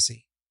personal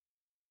legacy.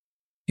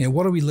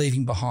 What are we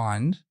leaving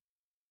behind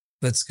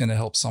that's going to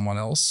help someone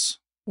else,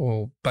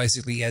 or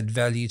basically add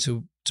value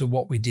to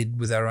what we did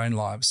with our own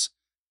lives?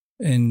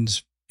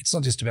 And it's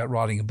not just about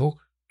writing a book.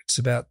 It's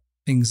about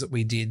things that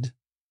we did,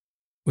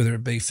 whether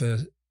it be for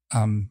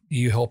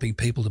you helping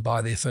people to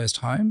buy their first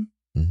home,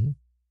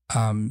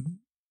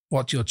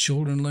 what your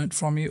children learnt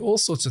from you, all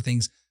sorts of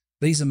things.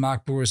 These are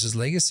Mark Bouris's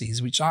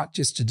legacies, which aren't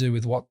just to do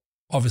with what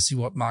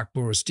Mark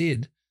Bouris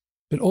did,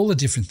 but all the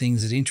different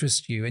things that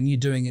interest you, and you're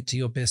doing it to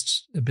your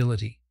best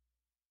ability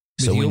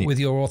with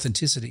your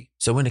authenticity.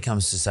 So when it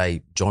comes to,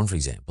 say, John, for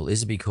example,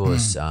 is it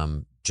because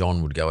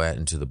John would go out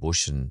into the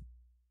bush and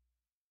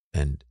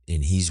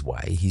in his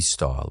way, his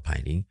style of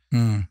painting,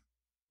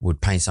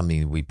 would paint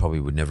something that we probably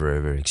would never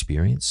ever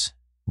experience?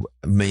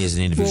 Me as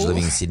an individual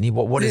living in Sydney,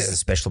 what is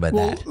special about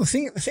that? The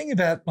thing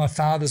about my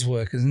father's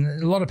work is,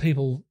 a lot of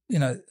people,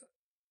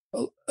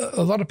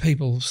 a lot of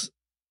people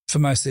for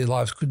most of their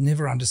lives could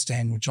never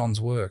understand John's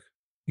work.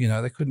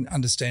 They couldn't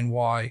understand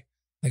why.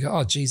 They go,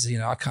 oh, geez,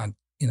 I can't,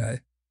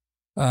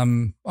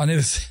 I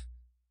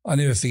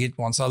never forget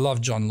once. I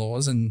love John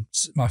Laws, and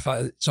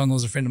John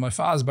Laws is a friend of my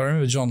father's, but I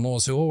remember John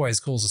Laws, who always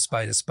calls a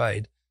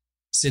spade,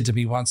 said to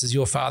me once, is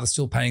your father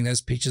still painting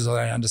those pictures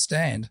I don't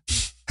understand?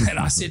 And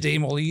I said to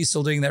him, well, are you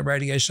still doing that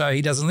radio show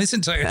he doesn't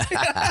listen to?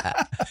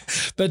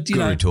 But,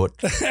 good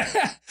retort.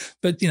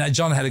 But,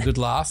 John had a good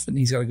laugh and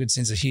he's got a good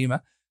sense of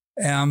humour.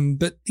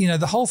 But,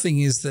 the whole thing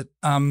is that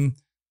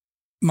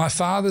my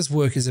father's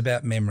work is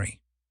about memory.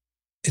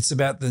 It's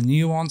about the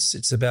nuance.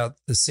 It's about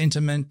the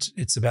sentiment.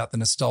 It's about the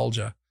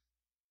nostalgia.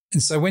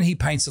 And so when he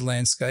paints a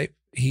landscape,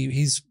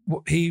 he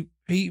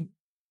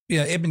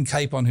Edmund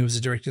Capon, who was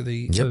the director of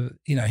the,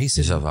 he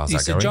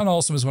said John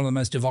Olsen was one of the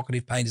most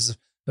evocative painters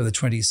of the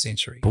 20th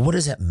century. But what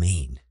does that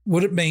mean?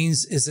 What it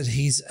means is that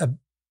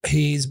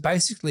he's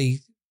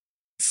basically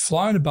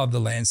flown above the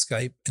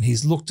landscape and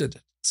he's looked at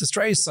it.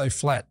 Australia's so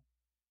flat,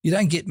 you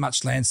don't get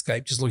much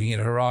landscape just looking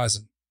at a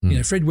horizon.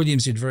 Fred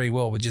Williams did very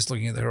well with just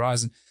looking at the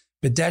horizon,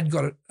 but Dad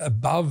got it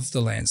above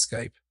the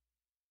landscape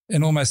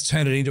and almost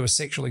turned it into a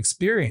sexual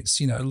experience,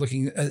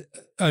 looking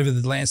over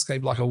the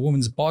landscape like a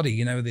woman's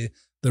body,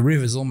 the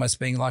rivers almost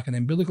being like an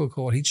umbilical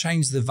cord. He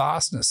changed the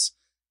vastness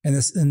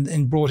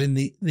and brought in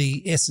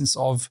the essence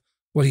of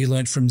what he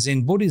learned from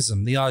Zen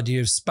Buddhism, the idea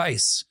of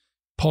space,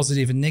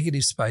 positive and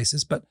negative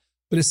spaces, but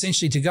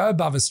essentially to go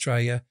above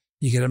Australia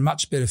You get a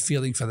much better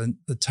feeling for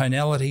the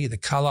tonality, the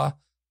colour,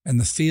 and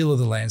the feel of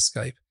the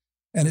landscape.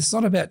 And it's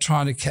not about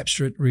trying to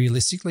capture it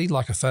realistically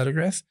like a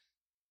photograph.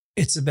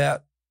 It's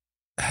about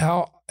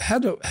how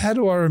do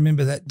I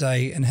remember that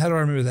day, and how do I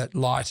remember that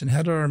light, and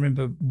how do I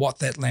remember what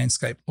that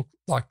landscape looked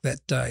like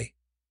that day.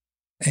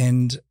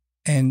 And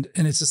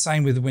it's the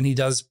same with when he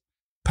does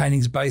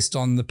paintings based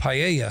on the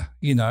paella,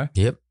 you know.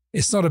 Yep.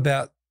 It's not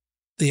about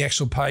the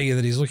actual paella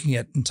that he's looking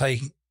at and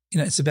taking, you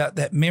know, it's about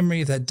that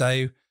memory of that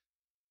day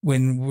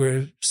when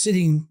we're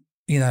sitting,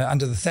 you know,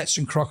 under the thatched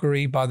and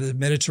crockery by the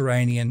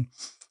Mediterranean,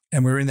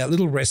 and we're in that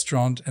little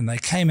restaurant and they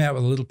came out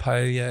with a little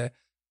paella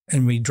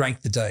and we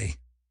drank the day.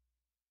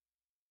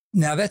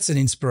 Now that's an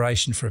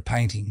inspiration for a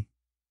painting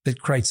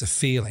that creates a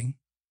feeling.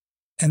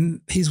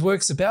 And his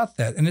work's about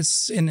that. And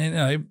you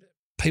know,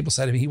 people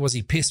say to me, was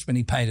he pissed when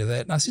he painted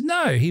that? And I said,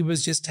 no, he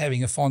was just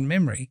having a fond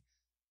memory.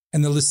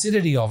 And the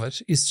lucidity of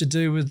it is to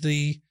do with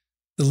the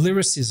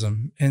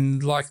lyricism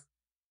and like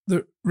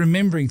the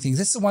remembering things.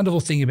 That's the wonderful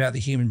thing about the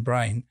human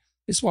brain.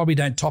 It's why we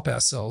don't top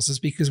ourselves, is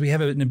because we have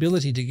an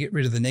ability to get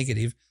rid of the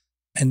negative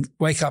and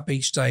wake up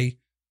each day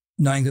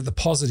knowing that the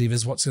positive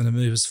is what's going to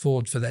move us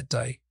forward for that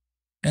day.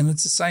 And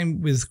it's the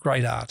same with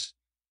great art.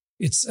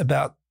 It's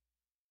about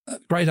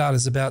great art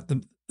is about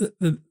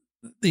the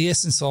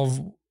essence of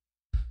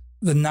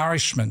the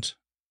nourishment,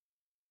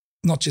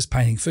 not just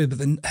painting food, but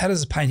then how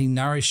does a painting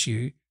nourish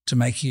you to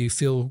make you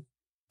feel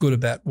good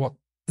about what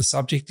the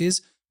subject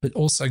is, but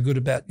also good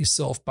about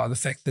yourself by the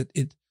fact that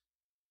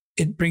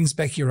it brings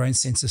back your own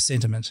sense of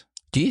sentiment.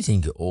 Do you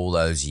think all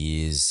those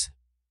years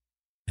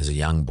as a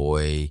young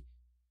boy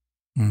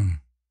and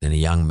a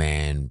young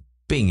man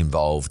being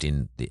involved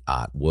in the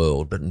art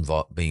world,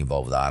 but being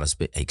involved with artists,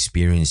 but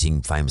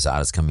experiencing famous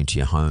artists coming to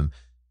your home,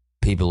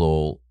 do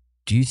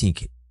you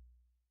think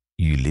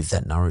you live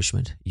that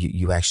nourishment?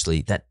 You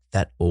actually,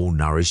 that all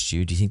nourished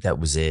you? Do you think that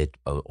was there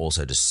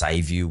also to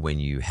save you when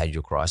you had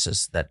your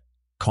crisis? That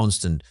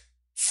constant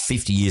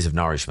 50 years of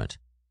nourishment?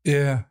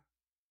 Yeah.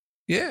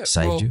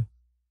 Saved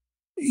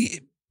you?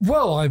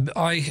 Well,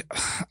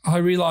 I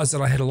realised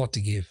that I had a lot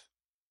to give.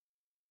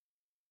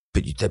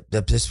 But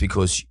that's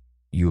because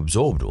you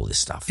absorbed all this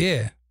stuff.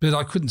 Yeah, but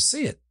I couldn't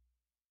see it.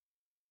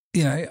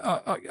 You know,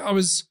 I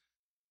was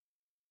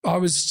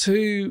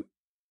too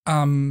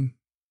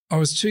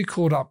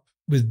caught up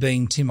with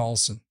being Tim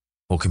Olsen.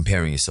 Or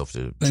comparing yourself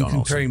to John Olsen.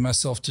 Comparing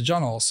myself to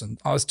John Olsen.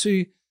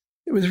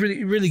 It was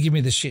really give me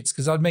the shits,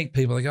 because I'd meet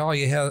people, they go, oh,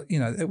 yeah, how, you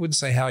know, they wouldn't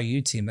say, how are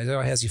you, Tim? They go,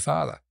 oh, how's your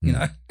father? You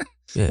know?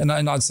 Yeah. And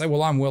I'd say,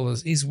 well, I'm well,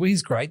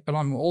 he's great, but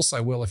I'm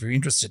also well if you're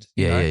interested.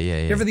 Yeah.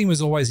 Everything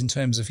was always in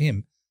terms of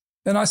him.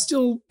 And I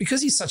still,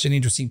 because he's such an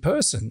interesting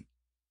person,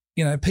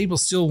 you know, people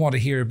still want to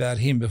hear about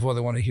him before they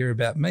want to hear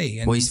about me.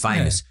 And, well, he's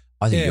famous.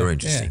 Yeah, I think you're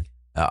interesting.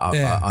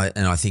 Yeah.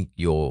 And I think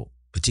you're,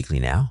 particularly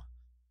now,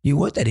 you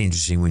weren't that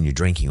interesting when you're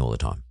drinking all the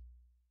time.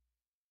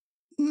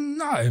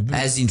 No.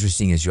 As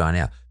interesting as you are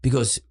now.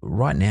 Because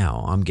right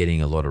now I'm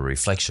getting a lot of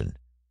reflection,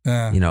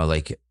 you know,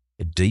 like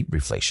a deep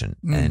reflection.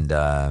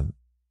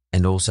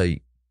 And also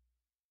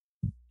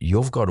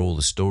you've got all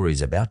the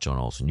stories about John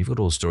Olsen. You've got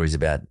all the stories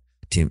about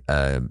Tim,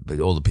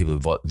 all the people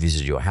who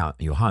visited your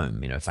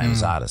home, you know,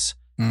 famous artists,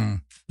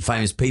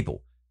 famous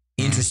people,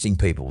 interesting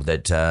people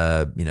that,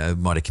 you know,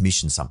 might have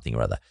commissioned something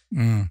or other.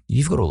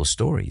 You've got all the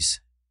stories.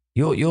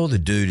 You're the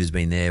dude who's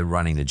been there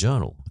running the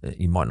journal.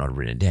 You might not have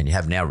written it down. You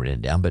have now written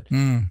it down, but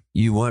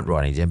you weren't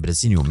writing it down, but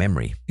it's in your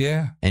memory.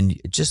 Yeah. And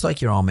just like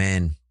your old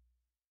man,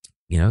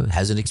 you know,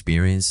 has an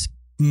experience,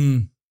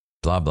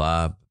 blah,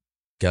 blah,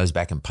 goes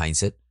back and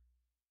paints it.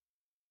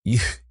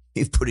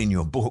 You've put in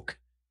your book.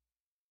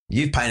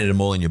 You've painted them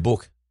all in your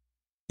book,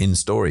 in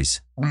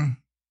stories.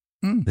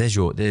 There's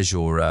your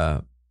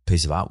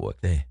piece of artwork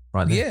there,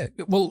 right there.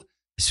 Yeah. Well,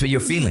 it's for your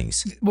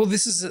feelings. Well,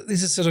 this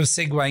is sort of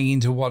segueing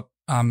into what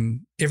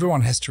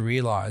everyone has to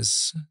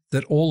realise,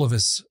 that all of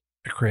us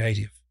are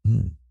creative.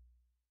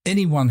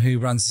 Anyone who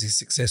runs a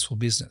successful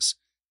business,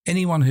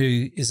 anyone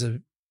who is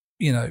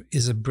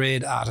a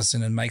bread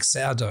artisan and makes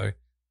sourdough,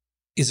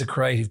 is a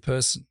creative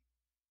person.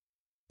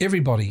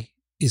 Everybody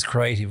is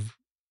creative.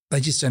 They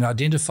just don't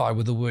identify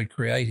with the word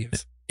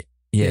creative.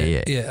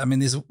 Yeah. I mean,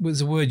 there's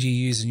a word you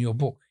use in your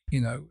book,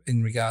 you know,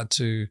 in regard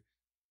to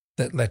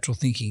that lateral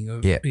thinking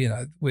of, you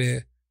know,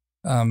 where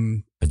a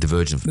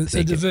divergent thinking.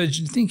 A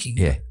divergent thinking.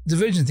 Yeah.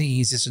 Divergent thinking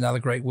is just another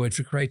great word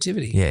for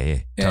creativity. Yeah,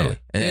 totally.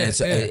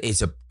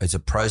 It's a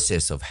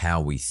process of how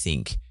we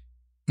think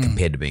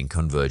compared to being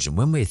convergent.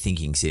 When we're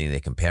thinking, sitting there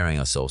comparing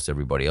ourselves to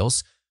everybody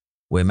else,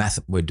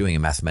 we're doing a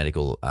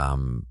mathematical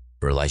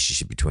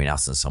relationship between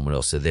us and someone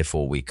else. So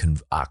therefore we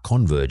are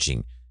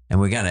converging, and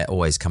we're going to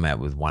always come out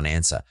with one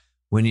answer.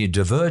 When you're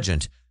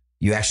divergent,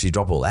 you actually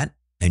drop all that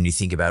and you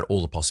think about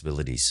all the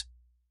possibilities.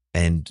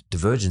 And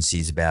divergency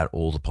is about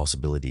all the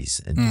possibilities.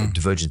 And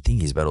divergent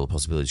thinking is about all the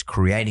possibilities,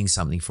 creating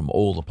something from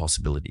all the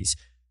possibilities.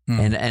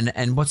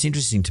 And what's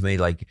interesting to me,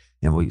 like,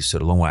 you know, we're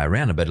sort of a long way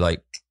around it, but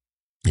like,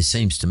 it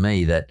seems to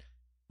me that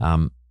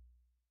I'm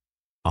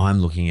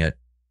looking at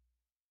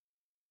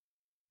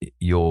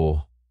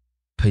your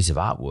piece of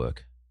artwork,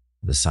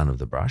 The Son of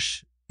the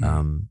Brush,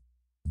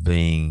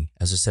 being,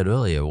 as I said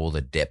earlier, all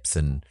the depth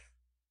and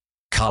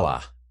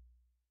colour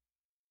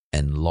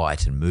and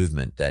light and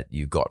movement that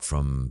you got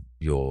from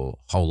your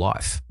whole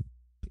life,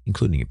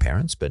 including your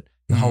parents, but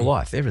your whole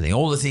life, everything,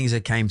 all the things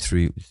that came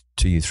through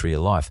to you through your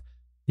life.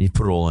 You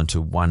put it all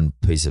into one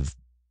piece of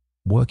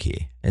work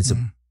here.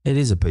 It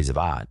is a piece of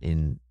art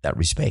in that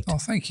respect. Oh,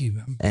 thank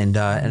you. And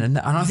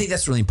I think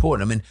that's really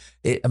important.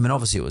 I mean,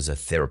 obviously it was a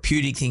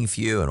therapeutic thing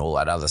for you and all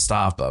that other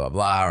stuff, blah blah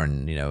blah,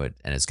 and and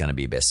it's going to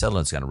be a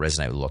bestseller. It's going to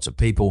resonate with lots of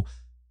people.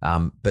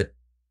 But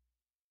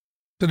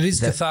it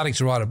is cathartic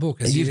to write a book.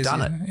 You've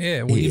done it.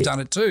 Yeah, well, you've done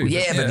it too.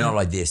 Yeah, but not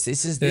like this.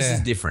 This is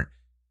different.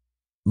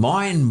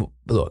 Mine,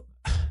 look,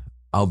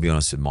 I'll be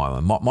honest with my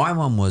one. My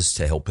one was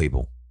to help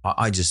people.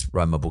 I just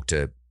wrote my book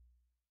to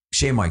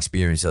share my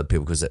experience with other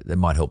people because that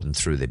might help them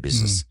through their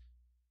business.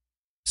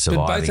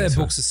 But both our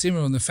books are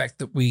similar in the fact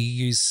that we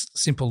use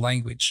simple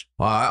language.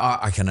 Well,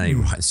 I can only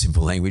write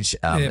simple language.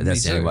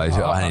 That's the only way.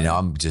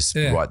 I'm just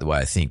write the way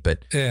I think.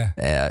 But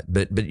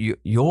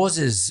yours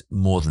is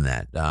more than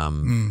that.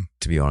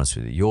 To be honest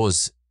with you,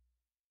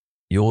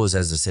 yours,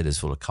 as I said, is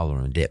full of colour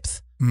and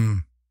depth.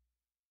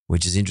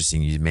 Which is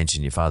interesting. You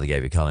mentioned your father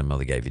gave you colour and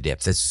mother gave you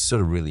depth. That's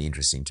sort of really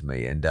interesting to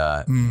me. And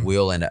we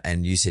all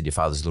and you said your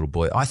father's a little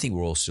boy. I think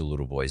we're all still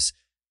little boys,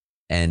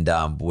 and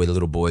we're the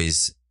little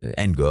boys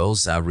and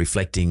girls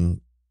reflecting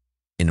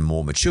in a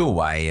more mature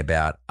way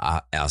about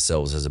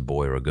ourselves as a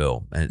boy or a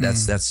girl, and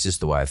that's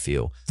just the way I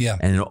feel. Yeah,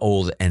 and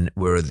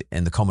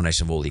the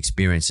combination of all the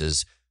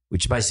experiences,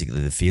 which are basically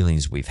the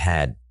feelings we've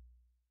had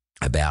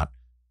about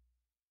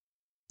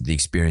the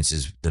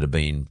experiences that have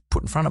been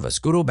put in front of us,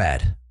 good or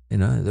bad.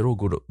 They're all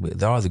good.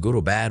 They're either good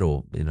or bad,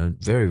 or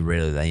very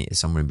rarely they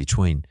somewhere in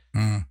between.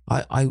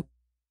 I,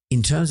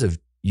 in terms of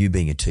you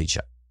being a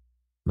teacher,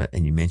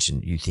 and you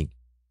mentioned you think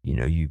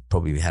you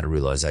probably had a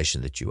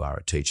realization that you are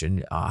a teacher,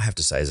 and I have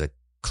to say, as a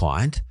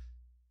client,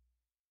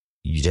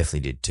 you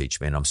definitely did teach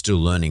me, and I'm still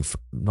learning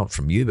not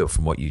from you, but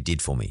from what you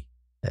did for me.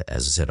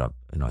 As I said, I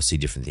see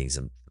different things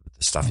and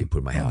the stuff you put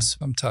in my house.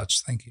 I'm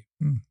touched. Thank you.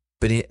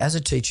 But as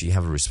a teacher, you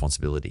have a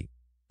responsibility,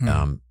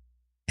 and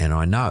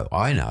I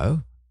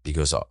know.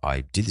 Because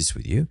I did this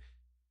with you,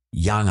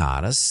 young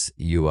artists,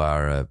 you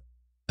are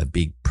a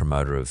big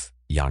promoter of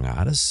young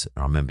artists.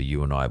 I remember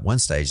you and I at one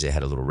stage, they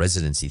had a little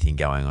residency thing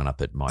going on up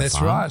at my farm. That's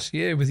right,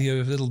 yeah, with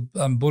your little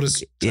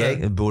Buddhist.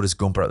 Buddhist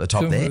Goompa at the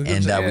top there.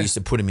 And we used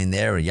to put them in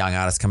there, and young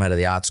artists come out of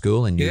the art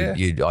school, and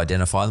you'd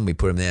identify them. We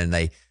put them there,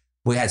 and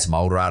we had some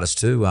older artists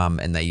too,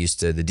 and they used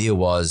to, the deal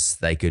was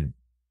they could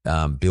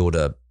build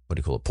a,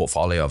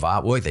 portfolio of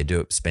artwork. They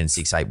spend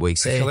 6-8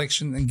 weeks there.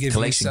 Collection and give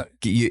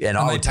you, and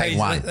I would take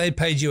one. They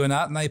paid you an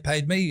art and they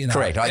paid me an art.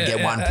 Correct. I'd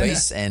get one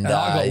piece and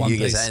I got one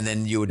piece. And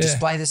then you would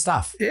display the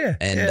stuff. Yeah.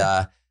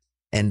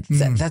 And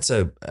that's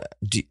and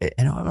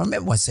I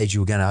remember one stage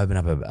you were going to open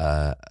up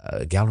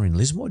a gallery in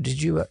Lismore.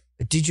 Did you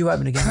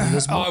open a gallery in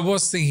Lismore? I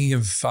was thinking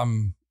of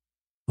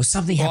Well,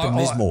 something happened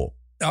in Lismore.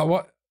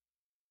 What?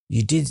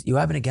 You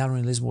opened a gallery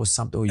in Lismore or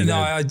something? Or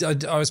I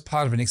was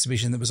part of an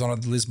exhibition that was on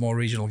at the Lismore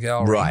Regional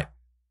Gallery. Right.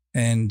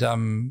 And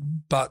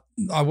but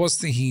I was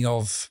thinking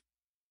of,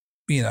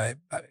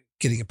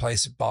 getting a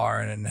place at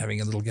Byron and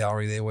having a little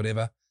gallery there,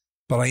 whatever.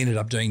 But I ended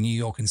up doing New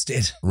York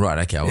instead. Right.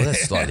 Okay. Well,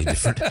 that's slightly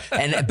different.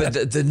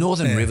 But the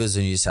Northern Rivers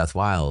of New South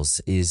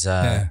Wales is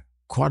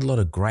quite a lot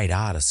of great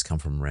artists come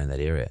from around that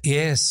area.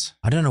 Yes.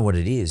 I don't know what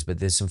it is, but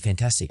there's some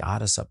fantastic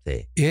artists up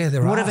there. Yeah,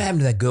 there are. Whatever happened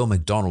to that girl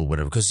McDonald?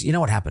 Whatever. Because you know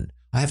what happened.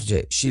 I have to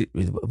tell you,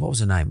 what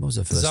was her name? What was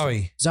her first Zoe.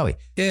 name? Zoe.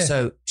 Yeah.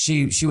 So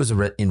she was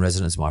in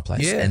residence at my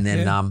place, and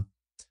then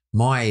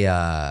my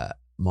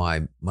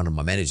one of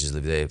my managers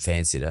lived there,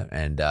 fancied her,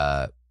 and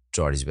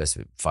tried his best,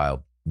 but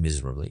failed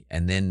miserably.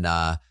 And then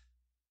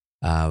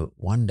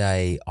one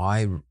day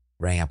I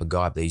rang up a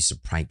guy up there who used to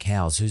prank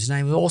cows, whose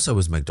name also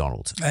was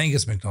McDonald.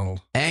 Angus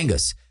McDonald.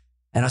 Angus.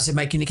 And I said,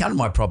 mate, can you come to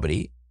my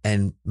property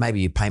and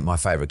maybe you paint my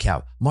favourite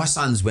cow? My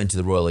sons went to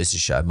the Royal Easter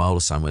Show. My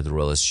oldest son went to the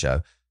Royal Easter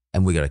Show,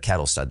 and we got a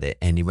cattle stud there.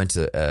 And he went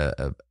to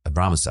a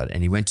Brahman stud,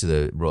 and he went to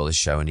the Royal Easter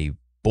Show, and he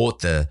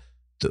bought the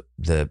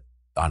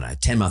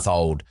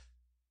 10-month-old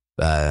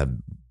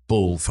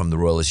bull from the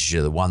Royal Easter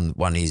Show, the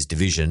one his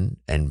division,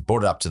 and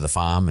brought it up to the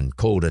farm and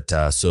called it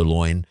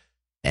Sirloin,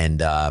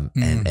 and I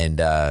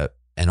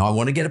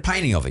want to get a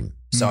painting of him.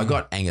 So I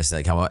got Angus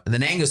to come up. And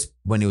then Angus,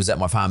 when he was at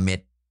my farm,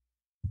 met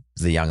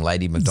the young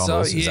lady,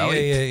 McDonald,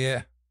 Zoe.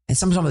 Yeah. And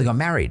sometimes they got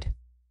married.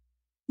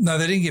 No,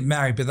 they didn't get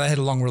married, but they had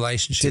a long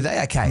relationship. Did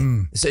they?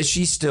 Okay. So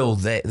she's still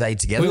they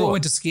together? We all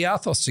went to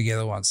Skiathos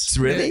together once.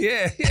 Really?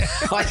 Yeah.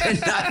 I didn't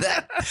know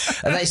that.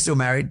 Are they still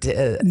married?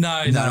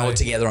 No. Or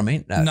together, I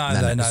mean?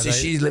 No. So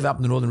she live up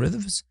in the Northern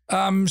Rivers?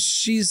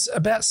 She's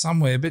about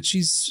somewhere, but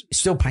she's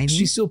still painting.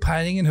 She's still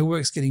painting, and her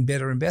work's getting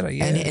better and better.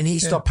 Yeah. And he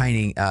stopped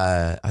painting.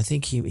 I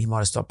think he might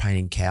have stopped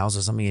painting cows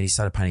or something, and he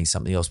started painting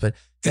something else. But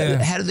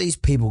how do these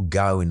people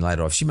go in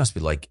later life? She must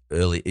be like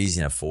he's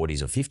in her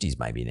 40s or 50s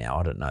maybe now.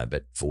 I don't know,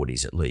 but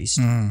 40s at least.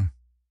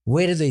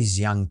 Where do these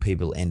young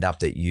people end up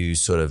that you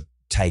sort of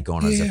take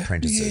on as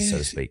apprentices, so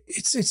to speak?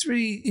 It's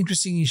really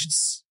interesting you should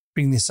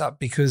bring this up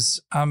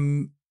because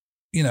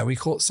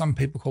some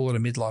people call it a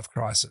midlife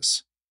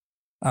crisis.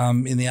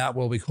 In the art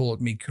world, we call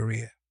it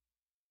mid-career.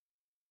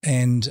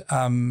 And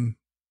I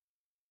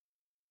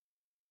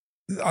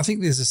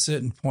think there's a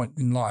certain point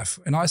in life,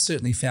 and I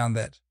certainly found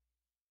that,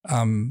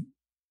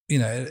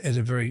 at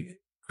a very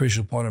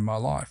crucial point in my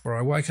life where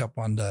I woke up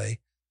one day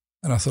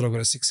and I thought, I've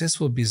got a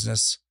successful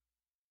business,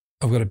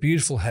 I've got a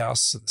beautiful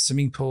house, a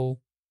swimming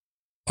pool,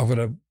 I've got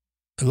a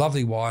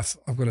lovely wife,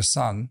 I've got a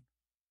son.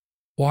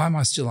 Why am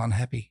I still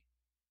unhappy?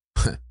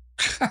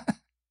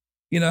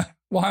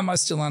 Why am I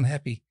still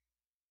unhappy?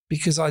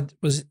 Because I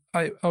was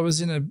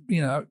in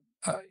a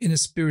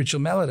spiritual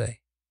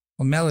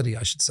melody,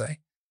 I should say.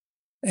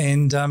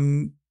 And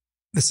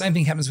the same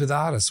thing happens with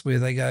artists where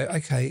they go,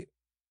 okay,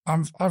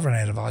 I've run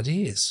out of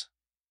ideas.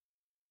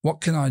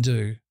 What can I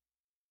do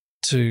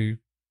to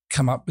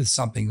come up with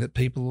something that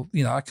people,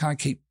 I can't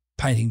keep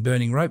painting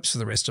burning ropes for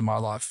the rest of my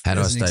life. How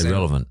do I stay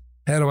relevant?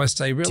 How do I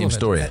stay relevant? Tim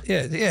Storia.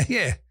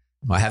 Yeah.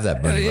 I have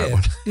that burning rope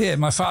one. Yeah,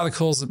 my father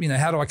calls it,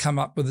 how do I come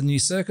up with a new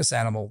circus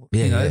animal,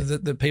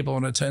 that people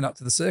want to turn up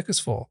to the circus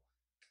for?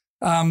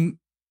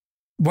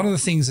 One of the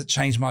things that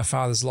changed my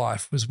father's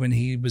life was when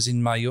he was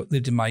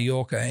lived in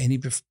Mallorca, and he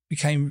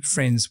became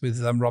friends with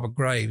Robert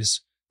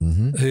Graves,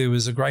 who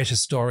was a great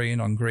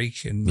historian on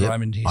Greek and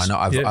Roman history.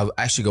 I know. I've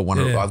actually got one.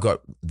 I've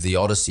got the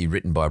Odyssey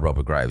written by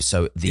Robert Graves.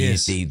 So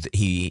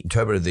he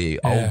interpreted the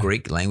old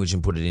Greek language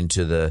and put it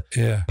into the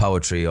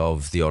poetry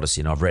of the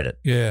Odyssey, and I've read it.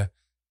 Yeah.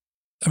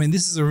 I mean,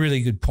 this is a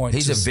really good point.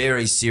 He's a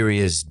very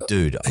serious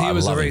dude. He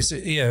was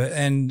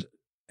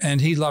and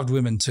he loved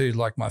women too,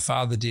 like my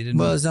father did. And,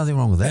 there's nothing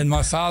wrong with that. And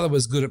my father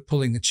was good at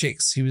pulling the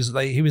chicks. He was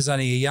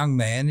only a young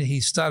man.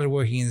 He started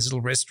working in this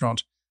little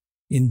restaurant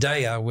in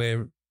Daya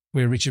where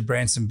Richard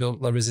Branson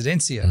built La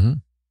Residencia. Mm-hmm.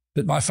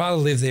 But my father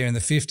lived there in the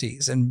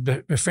 50s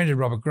and befriended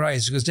Robert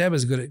Graves because Dad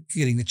was good at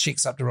getting the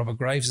chicks up to Robert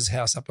Graves'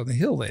 house up on the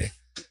hill there.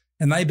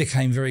 And they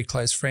became very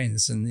close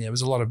friends. And there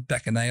was a lot of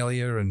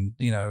bacchanalia and,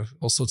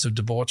 all sorts of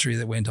debauchery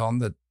that went on.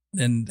 But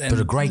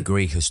a great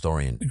Greek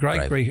historian.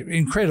 Great Greek,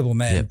 incredible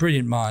man,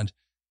 brilliant mind.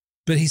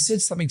 But he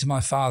said something to my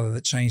father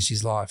that changed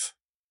his life.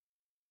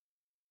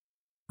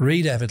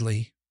 Read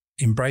avidly,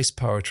 embrace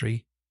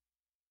poetry,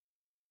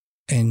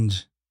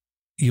 and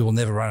you will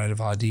never run out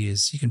of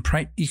ideas. You can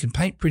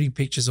paint pretty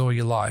pictures all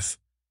your life,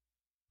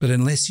 but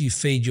unless you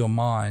feed your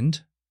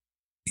mind,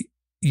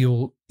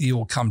 you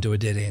will come to a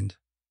dead end.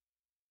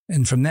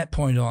 And from that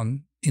point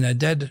on,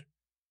 Dad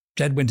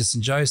went to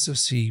St.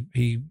 Joseph's.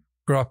 He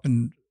grew up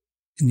in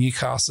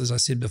Newcastle, as I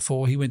said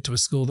before. He went to a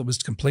school that was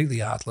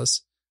completely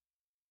artless,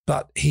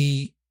 but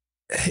he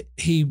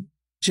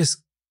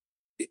just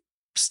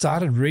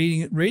started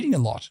reading a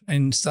lot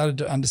and started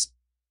to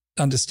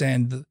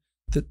understand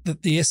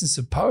that the essence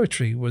of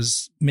poetry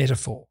was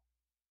metaphor,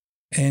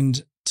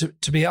 and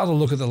to be able to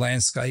look at the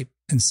landscape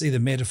and see the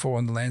metaphor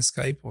in the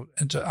landscape,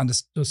 and to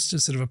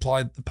sort of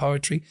apply the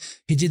poetry.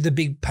 He did the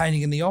big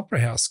painting in the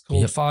Opera House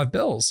called Five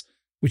Bells,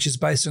 which is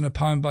based on a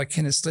poem by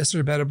Kenneth Slessor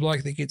about a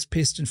bloke that gets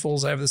pissed and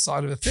falls over the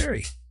side of a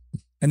ferry.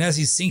 And as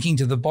he's sinking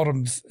to the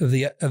bottom of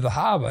the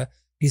harbour,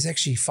 he's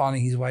actually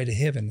finding his way to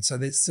heaven. So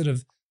there's sort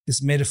of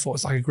this metaphor.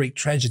 It's like a Greek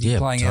tragedy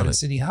playing out in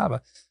Sydney Harbour.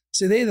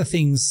 So they're the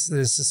things that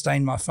have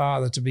sustained my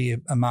father to be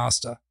a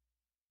master.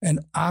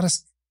 And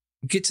artists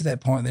get to that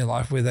point in their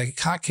life where they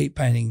can't keep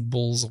painting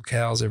bulls or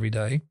cows every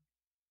day.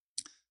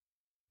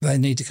 They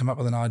need to come up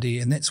with an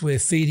idea. And that's where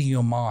feeding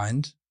your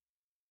mind,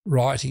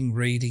 writing,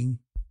 reading,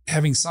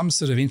 having some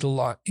sort of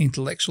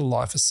intellectual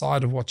life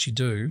aside of what you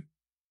do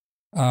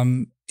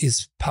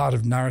is part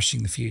of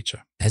nourishing the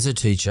future. As a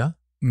teacher,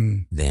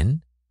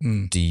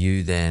 do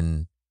you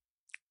then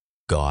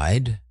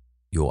guide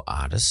your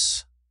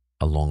artists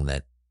along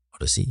that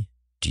odyssey?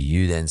 Do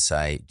you then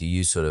do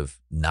you sort of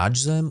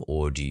nudge them,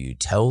 or do you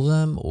tell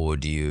them, or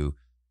do you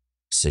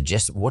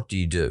suggest? What do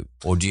you do?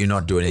 Or do you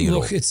not do anything at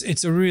all? Look,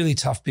 it's a really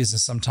tough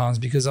business sometimes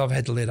because I've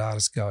had to let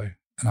artists go.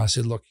 And I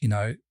said, look,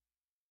 your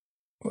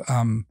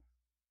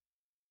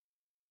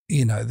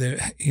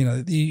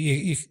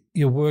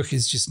work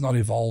is just not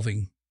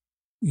evolving.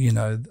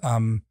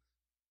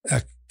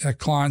 Our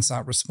clients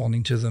aren't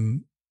responding to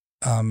them.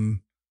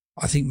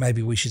 I think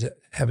maybe we should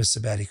have a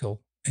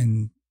sabbatical,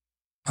 and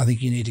I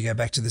think you need to go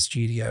back to the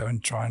studio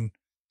and try and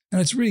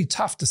it's really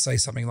tough to say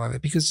something like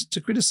that, because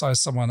to criticize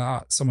someone's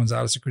art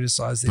is to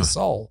criticize their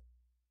soul.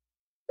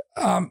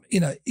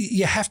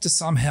 You have to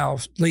somehow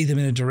lead them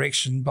in a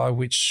direction by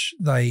which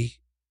they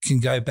can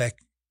go back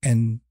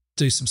and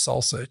do some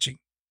soul searching.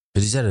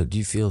 But do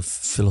you feel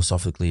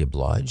philosophically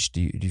obliged?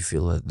 Do you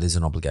feel that there's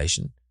an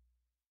obligation?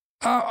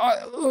 How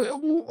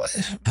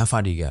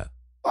far do you go?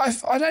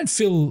 I don't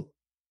feel.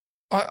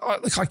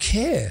 I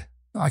care.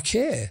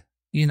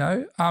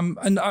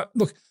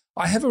 Look,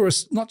 I have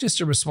not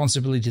just a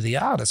responsibility to the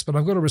artist, but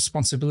I've got a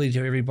responsibility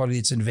to everybody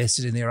that's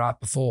invested in their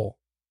art before.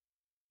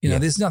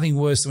 There's nothing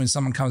worse than when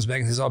someone comes back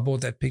and says, I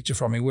bought that picture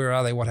from you. Where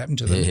are they? What happened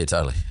to them? Yeah,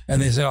 totally.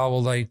 And they say,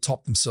 they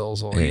topped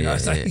themselves, or,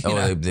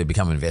 they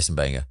become an investment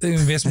banker. They're an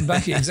investment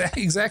banker,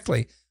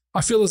 exactly.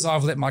 I feel as though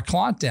I've let my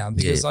client down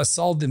because I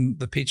sold them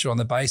the picture on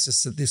the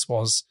basis that this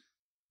was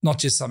not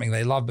just something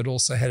they love, but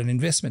also had an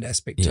investment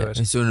aspect to it.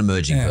 It's an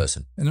emerging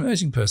person. An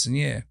emerging person,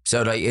 yeah.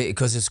 So,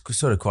 because it's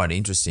sort of quite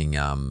interesting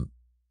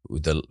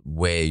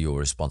where your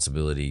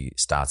responsibility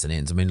starts and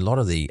ends. I mean, a lot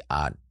of the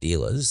art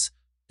dealers,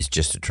 it's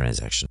just a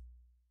transaction.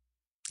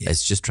 Yeah.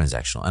 It's just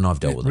transactional, and I've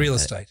dealt with real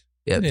estate.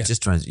 Yeah,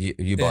 just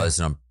you buy this,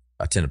 and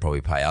I tend to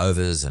probably pay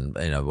overs, and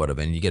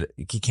whatever, and you can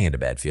get a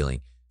bad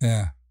feeling.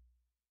 Yeah,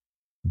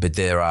 but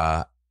there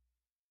are.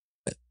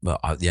 Well,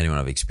 the only one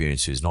I've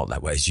experienced who's not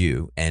that way is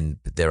you, and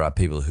there are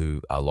people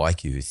who are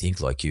like you, who think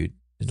like you.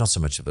 It's not so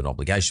much of an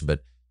obligation,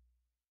 but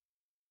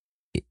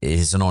it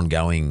is an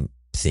ongoing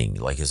thing.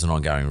 Like it's an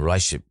ongoing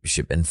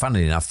relationship. And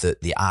funnily enough,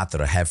 the art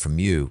that I have from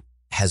you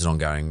has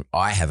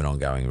I have an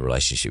ongoing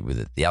relationship with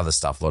it. The other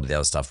stuff, a lot of the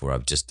other stuff where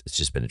it's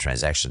just been a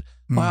transaction.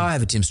 Well, I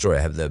have a Tim story.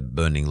 I have the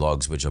burning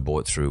logs, which I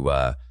bought through,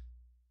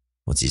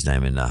 what's his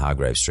name in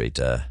Hargrave Street?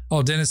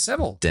 Dennis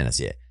Seville. Dennis,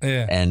 yeah.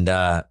 Yeah.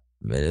 And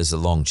there's a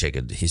long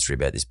checkered history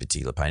about this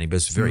particular painting, but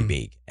it's very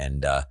big.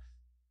 And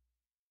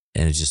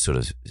it just sort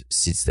of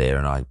sits there,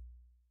 and I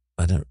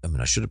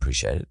should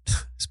appreciate it.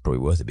 It's probably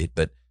worth a bit,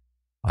 but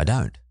I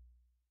don't.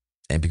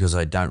 And because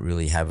I don't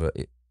really have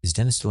is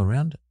Dennis still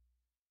around?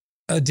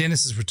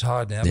 Dennis is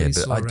retired now, but he's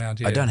still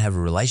around. Yeah. I don't have a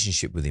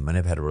relationship with him. I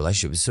never had a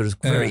relationship. It's sort of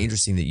very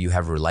interesting that you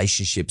have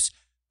relationships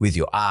with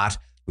your art,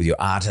 with your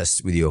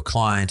artist, with your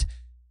client.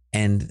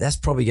 And that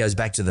probably goes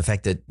back to the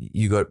fact that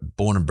you got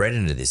born and bred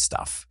into this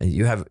stuff. And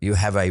you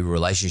have a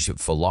relationship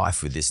for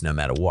life with this no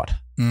matter what.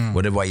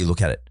 Whatever way you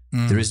look at it.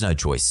 There is no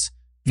choice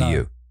for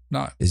you.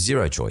 No. There's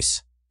zero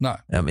choice. No.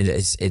 I mean,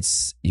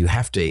 it's you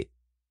have to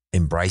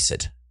embrace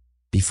it.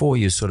 Before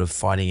you're sort of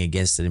fighting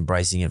against it,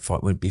 embracing it,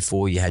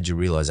 before you had your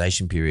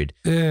realization period,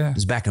 it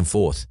was back and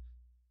forth.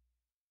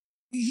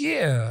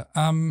 Yeah.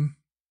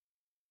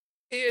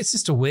 It's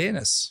just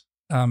awareness.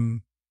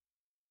 And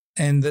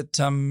that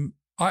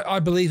I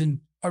believe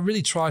in, I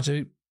really try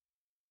to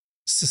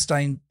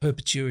sustain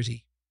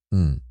perpetuity.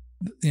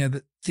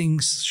 That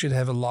things should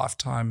have a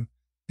lifetime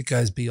that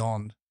goes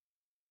beyond.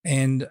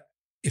 And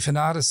if an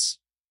artist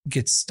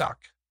gets stuck,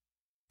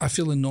 I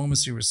feel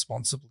enormously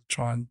responsible to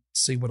try and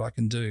see what I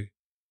can do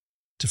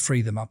to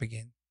free them up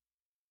again.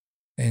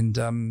 And,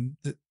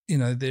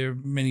 there are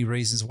many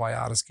reasons why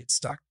artists get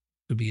stuck.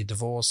 It could be a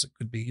divorce. It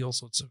could be all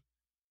sorts of,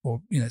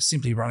 or,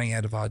 simply running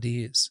out of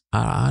ideas.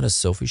 Are artists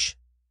selfish?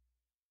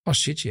 Oh,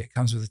 shit, yeah. It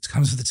comes with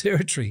the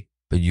territory.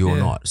 But you're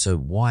not. So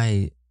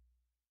why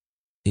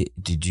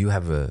did you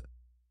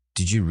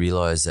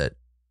realize that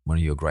one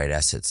of your great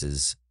assets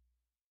is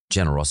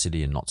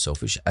generosity and not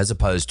selfish, as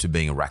opposed to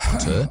being a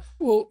raconteur?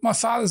 Well, my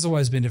father's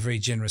always been a very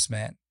generous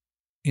man.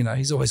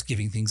 He's always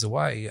giving things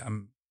away.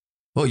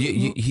 Well,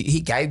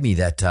 he gave me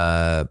that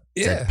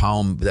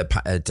poem,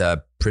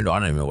 that print. I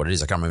don't even know what it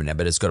is. I can't remember now,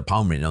 but it's got a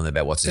poem written on there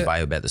about what's his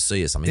way about the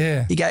sea or something.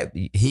 Yeah.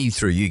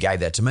 You gave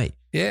that to me.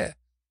 Yeah.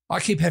 I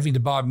keep having to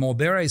buy more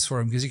berets for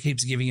him because he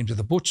keeps giving him to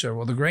the butcher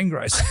or the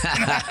greengrocer.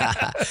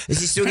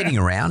 Is he still getting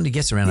around? He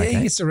gets around okay? Yeah,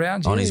 he gets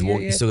around. On his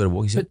walk, he's still got to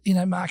walk.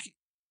 But, Mark,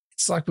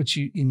 it's like what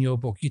in your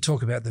book, you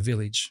talk about the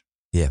village.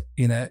 Yeah.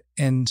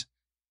 And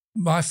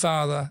my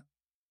father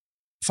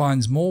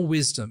finds more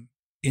wisdom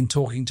in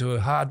talking to a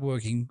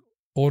hardworking,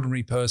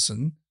 ordinary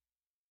person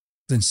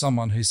than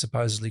someone who's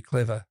supposedly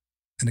clever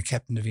and a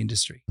captain of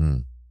industry.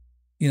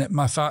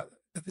 My father,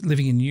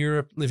 living in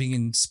Europe, living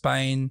in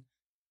Spain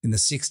in the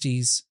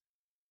 60s,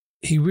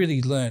 he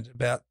really learned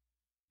about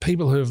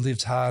people who have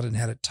lived hard and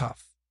had it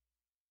tough.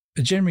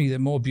 But generally, they're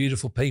more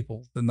beautiful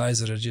people than those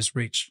that are just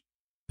rich.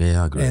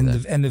 Yeah, I agree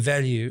with that. And the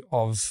value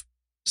of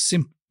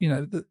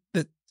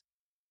that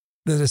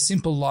a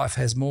simple life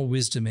has more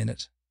wisdom in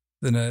it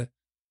than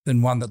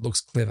one that looks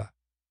clever.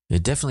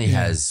 It definitely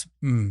has.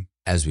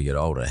 As we get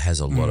older, it has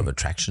a lot of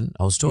attraction.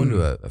 I was talking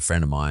to a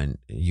friend of mine.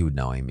 You would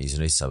know him. He's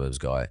an East Suburbs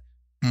guy,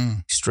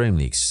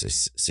 extremely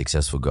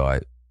successful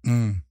guy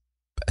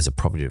as a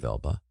property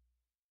developer.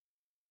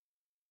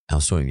 I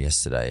was talking to him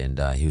yesterday, and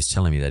he was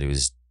telling me that he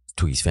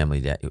took his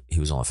family down. He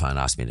was on the phone,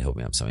 asked me to help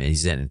him up something.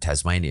 He's down in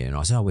Tasmania, and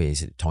I said, "Oh, where?" He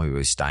said, "Told me where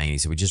we were staying." He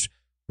said, "We're just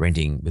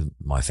renting with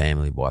my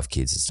family, wife,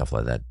 kids, and stuff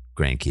like that,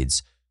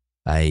 grandkids,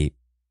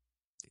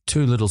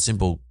 2 little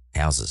simple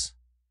houses."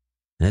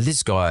 Now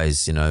this guy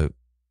is,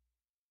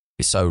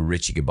 is so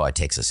rich he could buy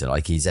Texas.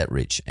 Like he's that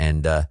rich,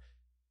 and I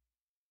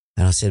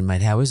said,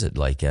 "Mate, how is it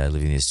like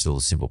living in these still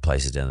simple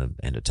places down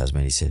the end of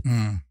Tasmania?" He said,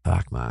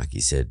 "Fuck, Mark."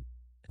 He said,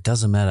 "It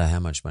doesn't matter how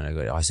much money I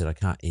got." I said, "I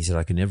can't." He said,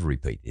 "I can never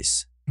repeat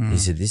this." He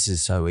said, "This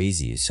is so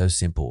easy. It's so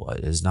simple.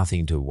 There's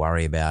nothing to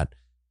worry about.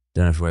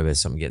 Don't have to worry about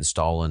something getting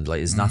stolen. Like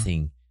there's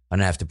nothing. I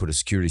don't have to put a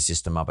security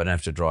system up. I don't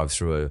have to drive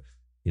through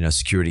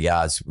security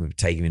guards,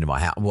 take him into my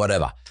house,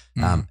 whatever."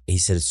 He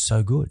said, "It's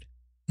so good."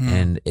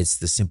 And it's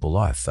the simple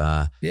life.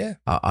 I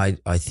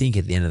think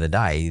at the end of the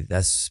day,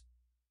 that's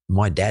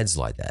my dad's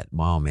like that.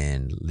 My old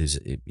man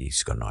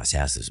he's got a nice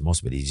house, lives in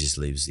Moss, but he just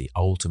lives the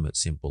ultimate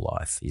simple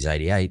life. He's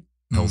 88,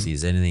 healthy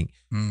as anything,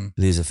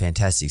 lives a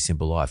fantastic,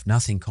 simple life.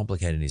 Nothing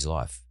complicated in his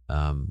life.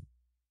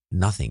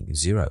 Nothing,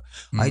 zero.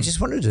 I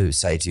just wanted to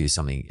say to you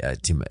something,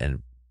 Tim,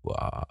 and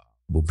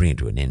we'll bring it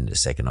to an end in a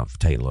second. I've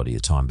taken a lot of your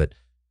time, but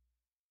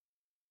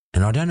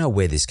And I don't know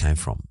where this came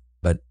from,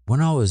 but when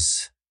I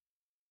was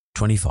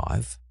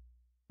 25,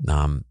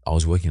 I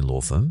was working in a law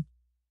firm,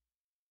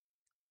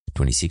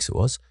 26 it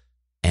was,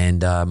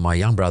 and my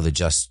young brother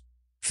just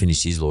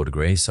finished his law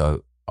degree,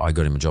 so I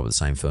got him a job at the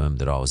same firm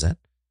that I was at.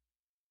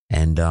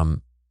 And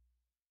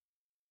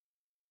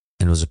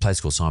it was a place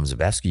called Simon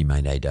Zabowski. You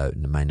may know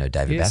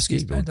David Baskey.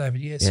 Yes, know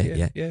David, yes,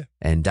 yeah.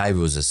 And David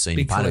was a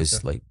senior partner. He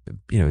was like,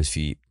 he was a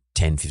few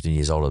 10, 15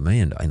 years older than me,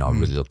 and I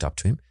really looked up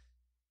to him.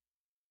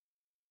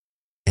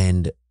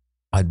 And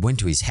I went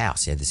to his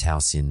house. He had this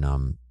house in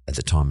at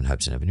the time in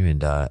Hopeton Avenue,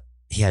 and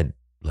he had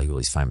like all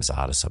these famous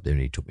artists up there,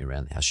 and he took me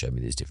around the house, showed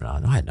me these different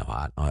art. And I had no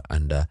art,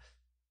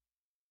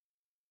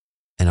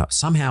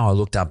 somehow I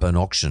looked up an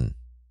auction.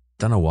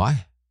 Don't know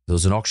why. There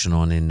was an auction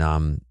on in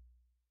down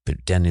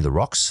near the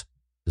Rocks.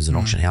 There's an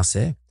auction house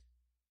there,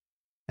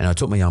 and I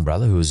took my young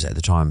brother, who was at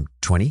the time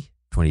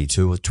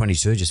 22,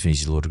 just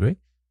finished his law degree,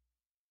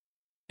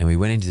 and we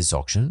went into this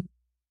auction,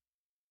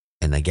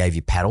 and they gave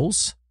you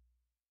paddles.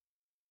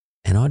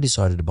 And I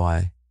decided to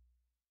buy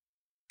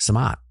some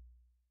art,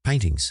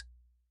 paintings.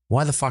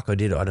 Why the fuck I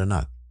did it, I don't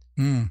know.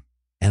 And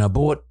I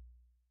bought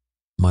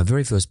my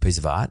very first piece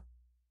of art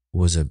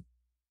and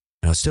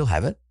I still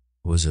have it,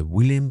 was a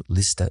William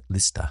Lister.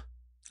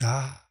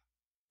 Ah,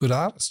 good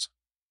artist.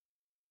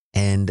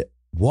 And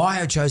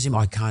why I chose him,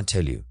 I can't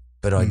tell you.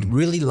 But I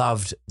really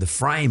loved the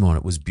frame on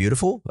it. Was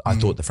beautiful. I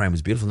thought the frame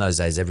was beautiful. In those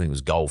days, everything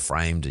was gold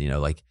framed,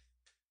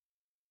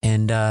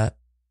 and I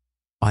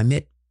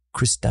met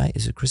Chris Day.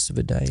 Is it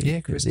Christopher Day? Yeah,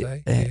 Chris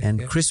Day.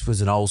 And Chris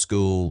was an old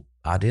school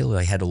art dealer.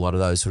 They had a lot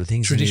of those sort of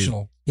things.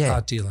 Traditional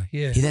art dealer,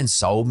 yeah. He then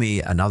sold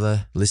me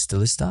another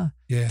Lister.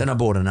 Yeah. Then I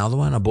bought another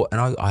one.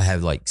 I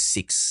have like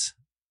 6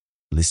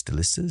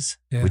 Listers,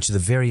 which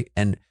are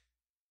and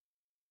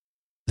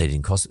they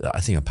didn't cost,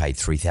 I think I paid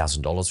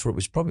 $3,000 for it,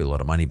 which is probably a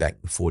lot of money back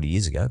 40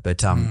 years ago.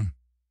 But, and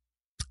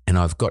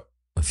I've got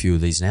a few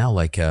of these now,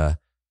 a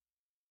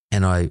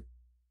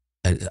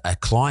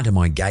client of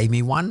mine gave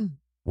me one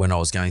when I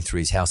was going through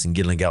his house in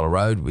Gillingham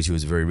Road, which he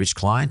was a very rich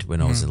client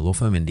when I was in the law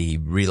firm, and he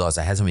realised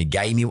I had something. He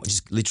gave me one,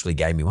 just literally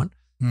gave me one.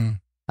 And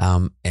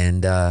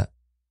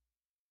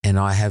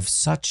I have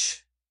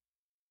such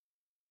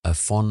a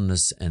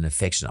fondness and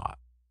affection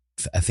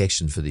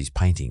for these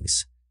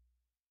paintings,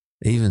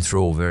 even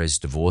through all various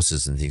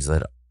divorces and things like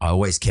that. I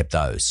always kept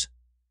those,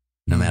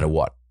 no matter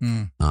what.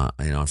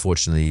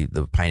 Unfortunately,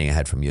 the painting I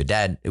had from your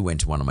dad, it went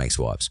to one of my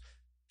ex-wives.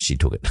 She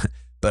took it.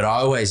 But I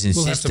always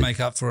insisted. We'll have to make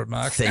up for it,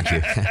 Mark. Thank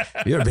you.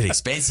 You're a bit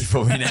expensive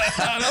for me now.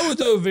 No, we'll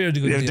do a very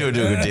good deal.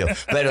 Do a good deal.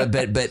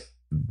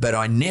 But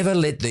I never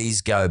let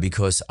these go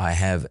because I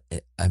have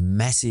a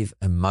massive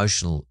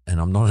emotional,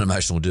 and I'm not an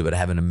emotional dude, but I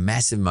have a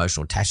massive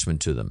emotional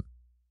attachment to them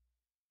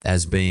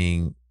as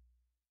being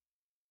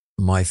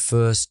my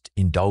first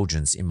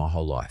indulgence in my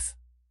whole life.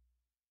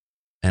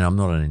 And I'm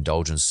not an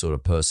indulgence sort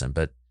of person,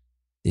 but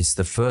it's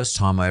the first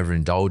time I ever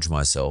indulged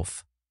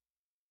myself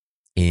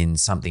in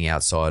something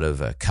outside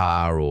of a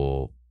car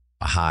or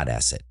a hard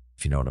asset,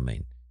 if you know what I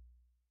mean.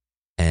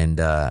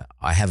 And I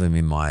have them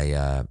in my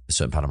a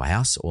certain part of my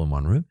house, all in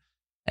one room,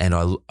 and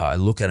I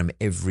look at them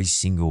every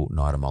single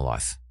night of my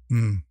life.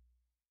 And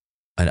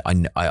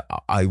I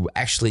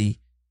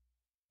actually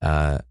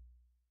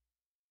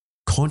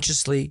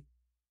consciously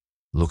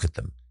look at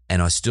them,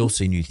 and I still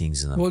see new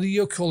things in them. Well,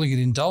 you're calling it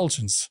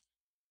indulgence.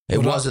 It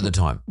was at the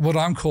time. What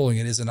I'm calling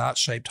it is an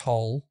art-shaped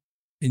hole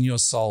in your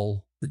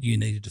soul that you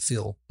needed to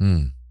fill.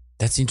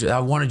 That's interesting. I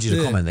wanted you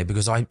to comment there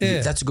because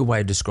that's a good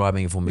way of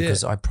describing it for me,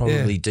 because I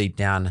probably deep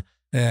down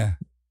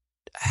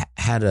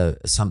had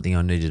something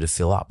I needed to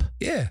fill up.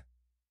 Yeah.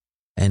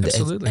 And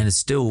absolutely. And it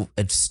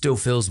still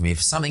fills me.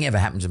 If something ever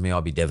happened to me,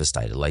 I'd be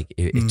devastated.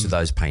 To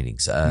those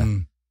paintings.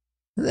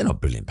 They're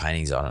not brilliant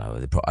paintings. I don't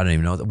know. I don't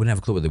even know. I wouldn't have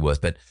a clue what they're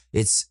worth. But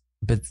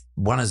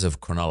one is of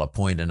Cronulla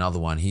Point. Another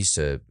one,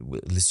 Lister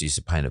used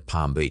to paint at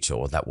Palm Beach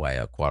or that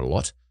way quite a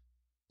lot.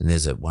 And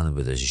there's one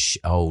with an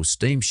old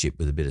steamship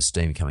with a bit of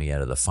steam coming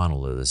out of the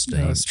funnel of the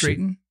steam.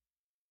 Streeton?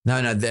 No.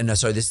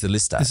 Sorry, this is the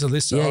Lister. This is a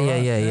Lister.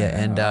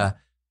 Yeah.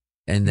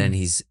 And then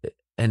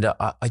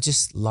I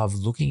just love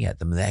looking at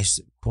them. They're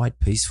actually quite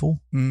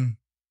peaceful.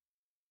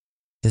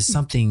 There's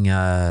something,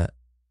 and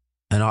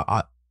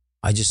I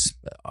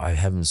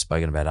haven't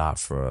spoken about art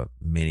for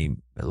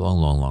a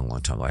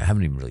long time. I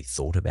haven't even really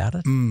thought about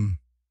it.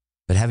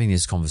 But having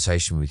this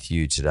conversation with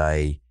you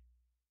today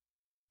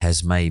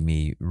has made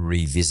me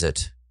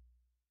revisit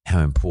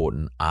how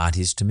important art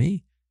is to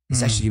me.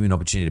 It's actually given me an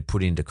opportunity to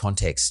put into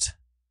context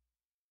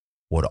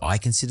what I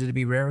consider to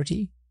be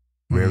rarity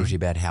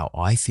about how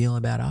I feel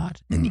about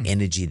art and the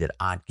energy that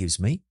art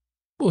gives me.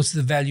 Well, it's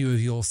the value of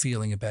your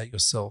feeling about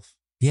yourself.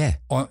 Yeah.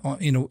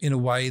 In a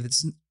way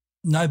that's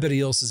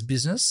nobody else's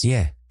business.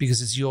 Yeah.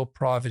 Because it's your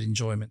private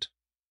enjoyment.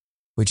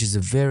 Which is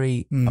I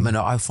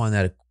find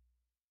that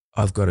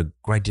I've got a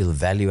great deal of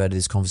value out of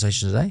this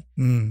conversation today.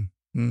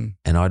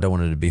 And I don't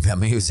want it to be about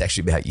me. It was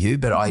actually about you.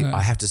 But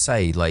I have to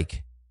say,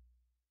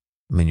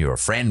 you're a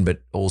friend,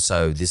 but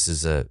also this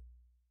is an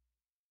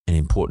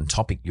important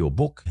topic, your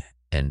book,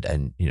 and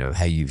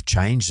how you've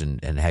changed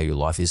and how your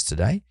life is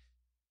today.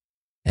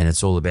 And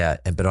it's all about,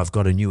 but I've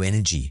got a new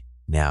energy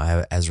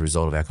now as a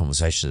result of our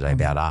conversation today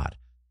about art.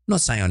 I'm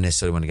not saying I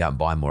necessarily want to go out and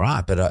buy more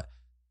art, but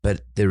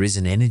there is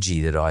an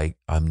energy that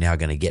I'm now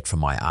going to get from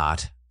my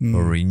art,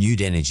 or a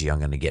renewed energy I'm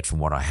going to get from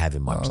what I have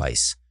in my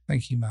place.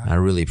 Thank you, Mark. And I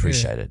really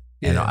appreciate it.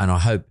 Yeah. And I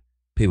hope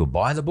people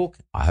buy the book.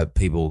 I hope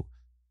people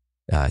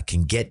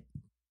can get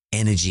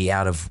energy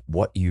out of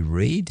what you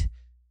read,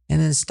 and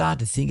then start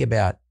to think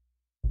about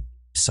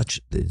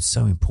they're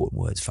so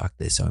important words.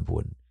 They're so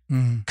important.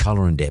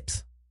 Colour and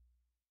depth.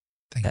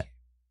 Thank you.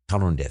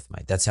 Colour and depth,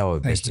 mate. That's how I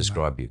best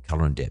describe you.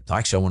 Colour and depth.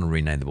 Actually, I want to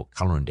rename the book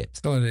Colour and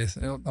Depth. Colour and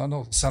Depth. I'm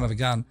not son of a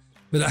gun.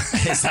 But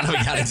son of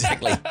a gun,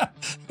 exactly.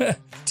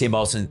 Tim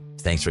Olsen,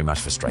 thanks very much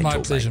for Straight Talk.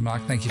 My pleasure, mate.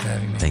 Mark. Thank you for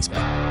having me. Thanks, mate.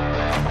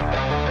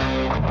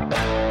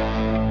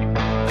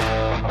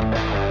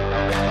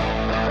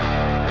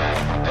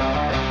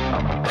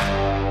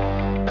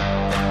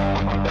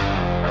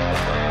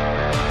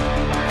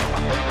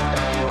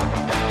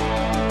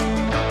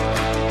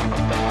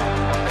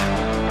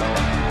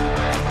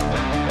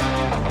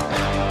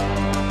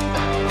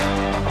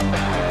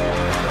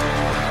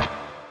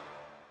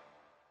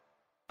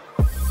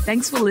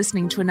 Thanks for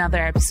listening to another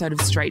episode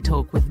of Straight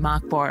Talk with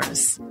Mark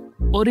Boris.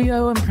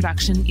 Audio and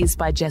production is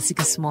by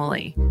Jessica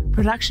Smalley.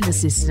 Production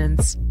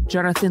assistance,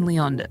 Jonathan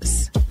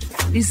Leondis.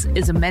 This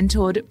is a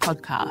mentored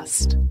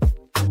podcast.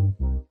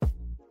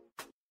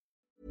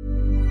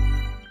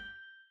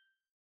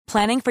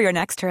 Planning for your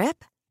next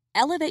trip?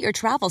 Elevate your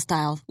travel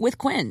style with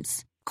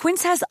Quince.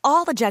 Quince has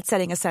all the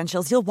jet-setting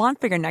essentials you'll want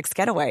for your next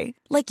getaway,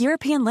 like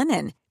European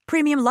linen,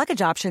 premium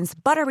luggage options,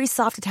 buttery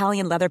soft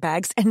Italian leather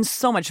bags, and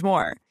so much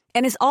more.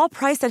 And is all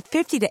priced at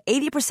 50 to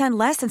 80%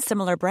 less than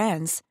similar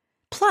brands.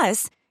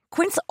 Plus,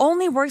 Quince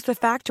only works with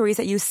factories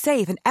that use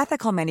safe and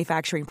ethical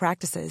manufacturing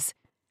practices.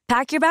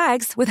 Pack your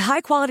bags with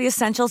high-quality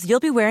essentials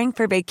you'll be wearing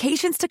for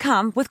vacations to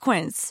come with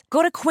Quince.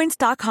 Go to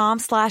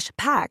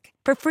quince.com/pack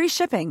for free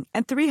shipping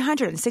and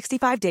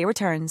 365-day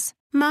returns.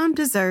 Mom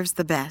deserves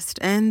the best,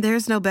 and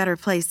there's no better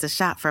place to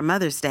shop for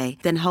Mother's Day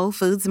than Whole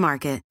Foods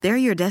Market. They're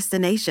your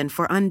destination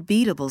for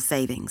unbeatable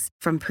savings,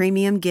 from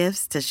premium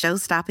gifts to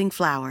show-stopping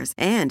flowers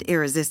and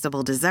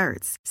irresistible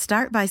desserts.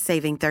 Start by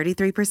saving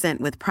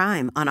 33% with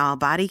Prime on all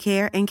body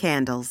care and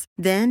candles.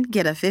 Then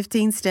get a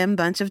 15-stem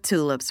bunch of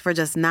tulips for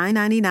just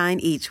 $9.99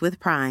 each with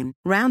Prime.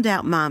 Round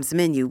out Mom's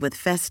menu with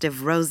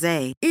festive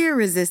rosé,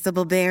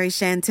 irresistible berry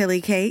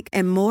chantilly cake,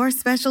 and more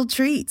special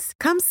treats.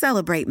 Come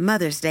celebrate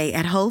Mother's Day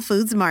at Whole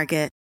Foods Market.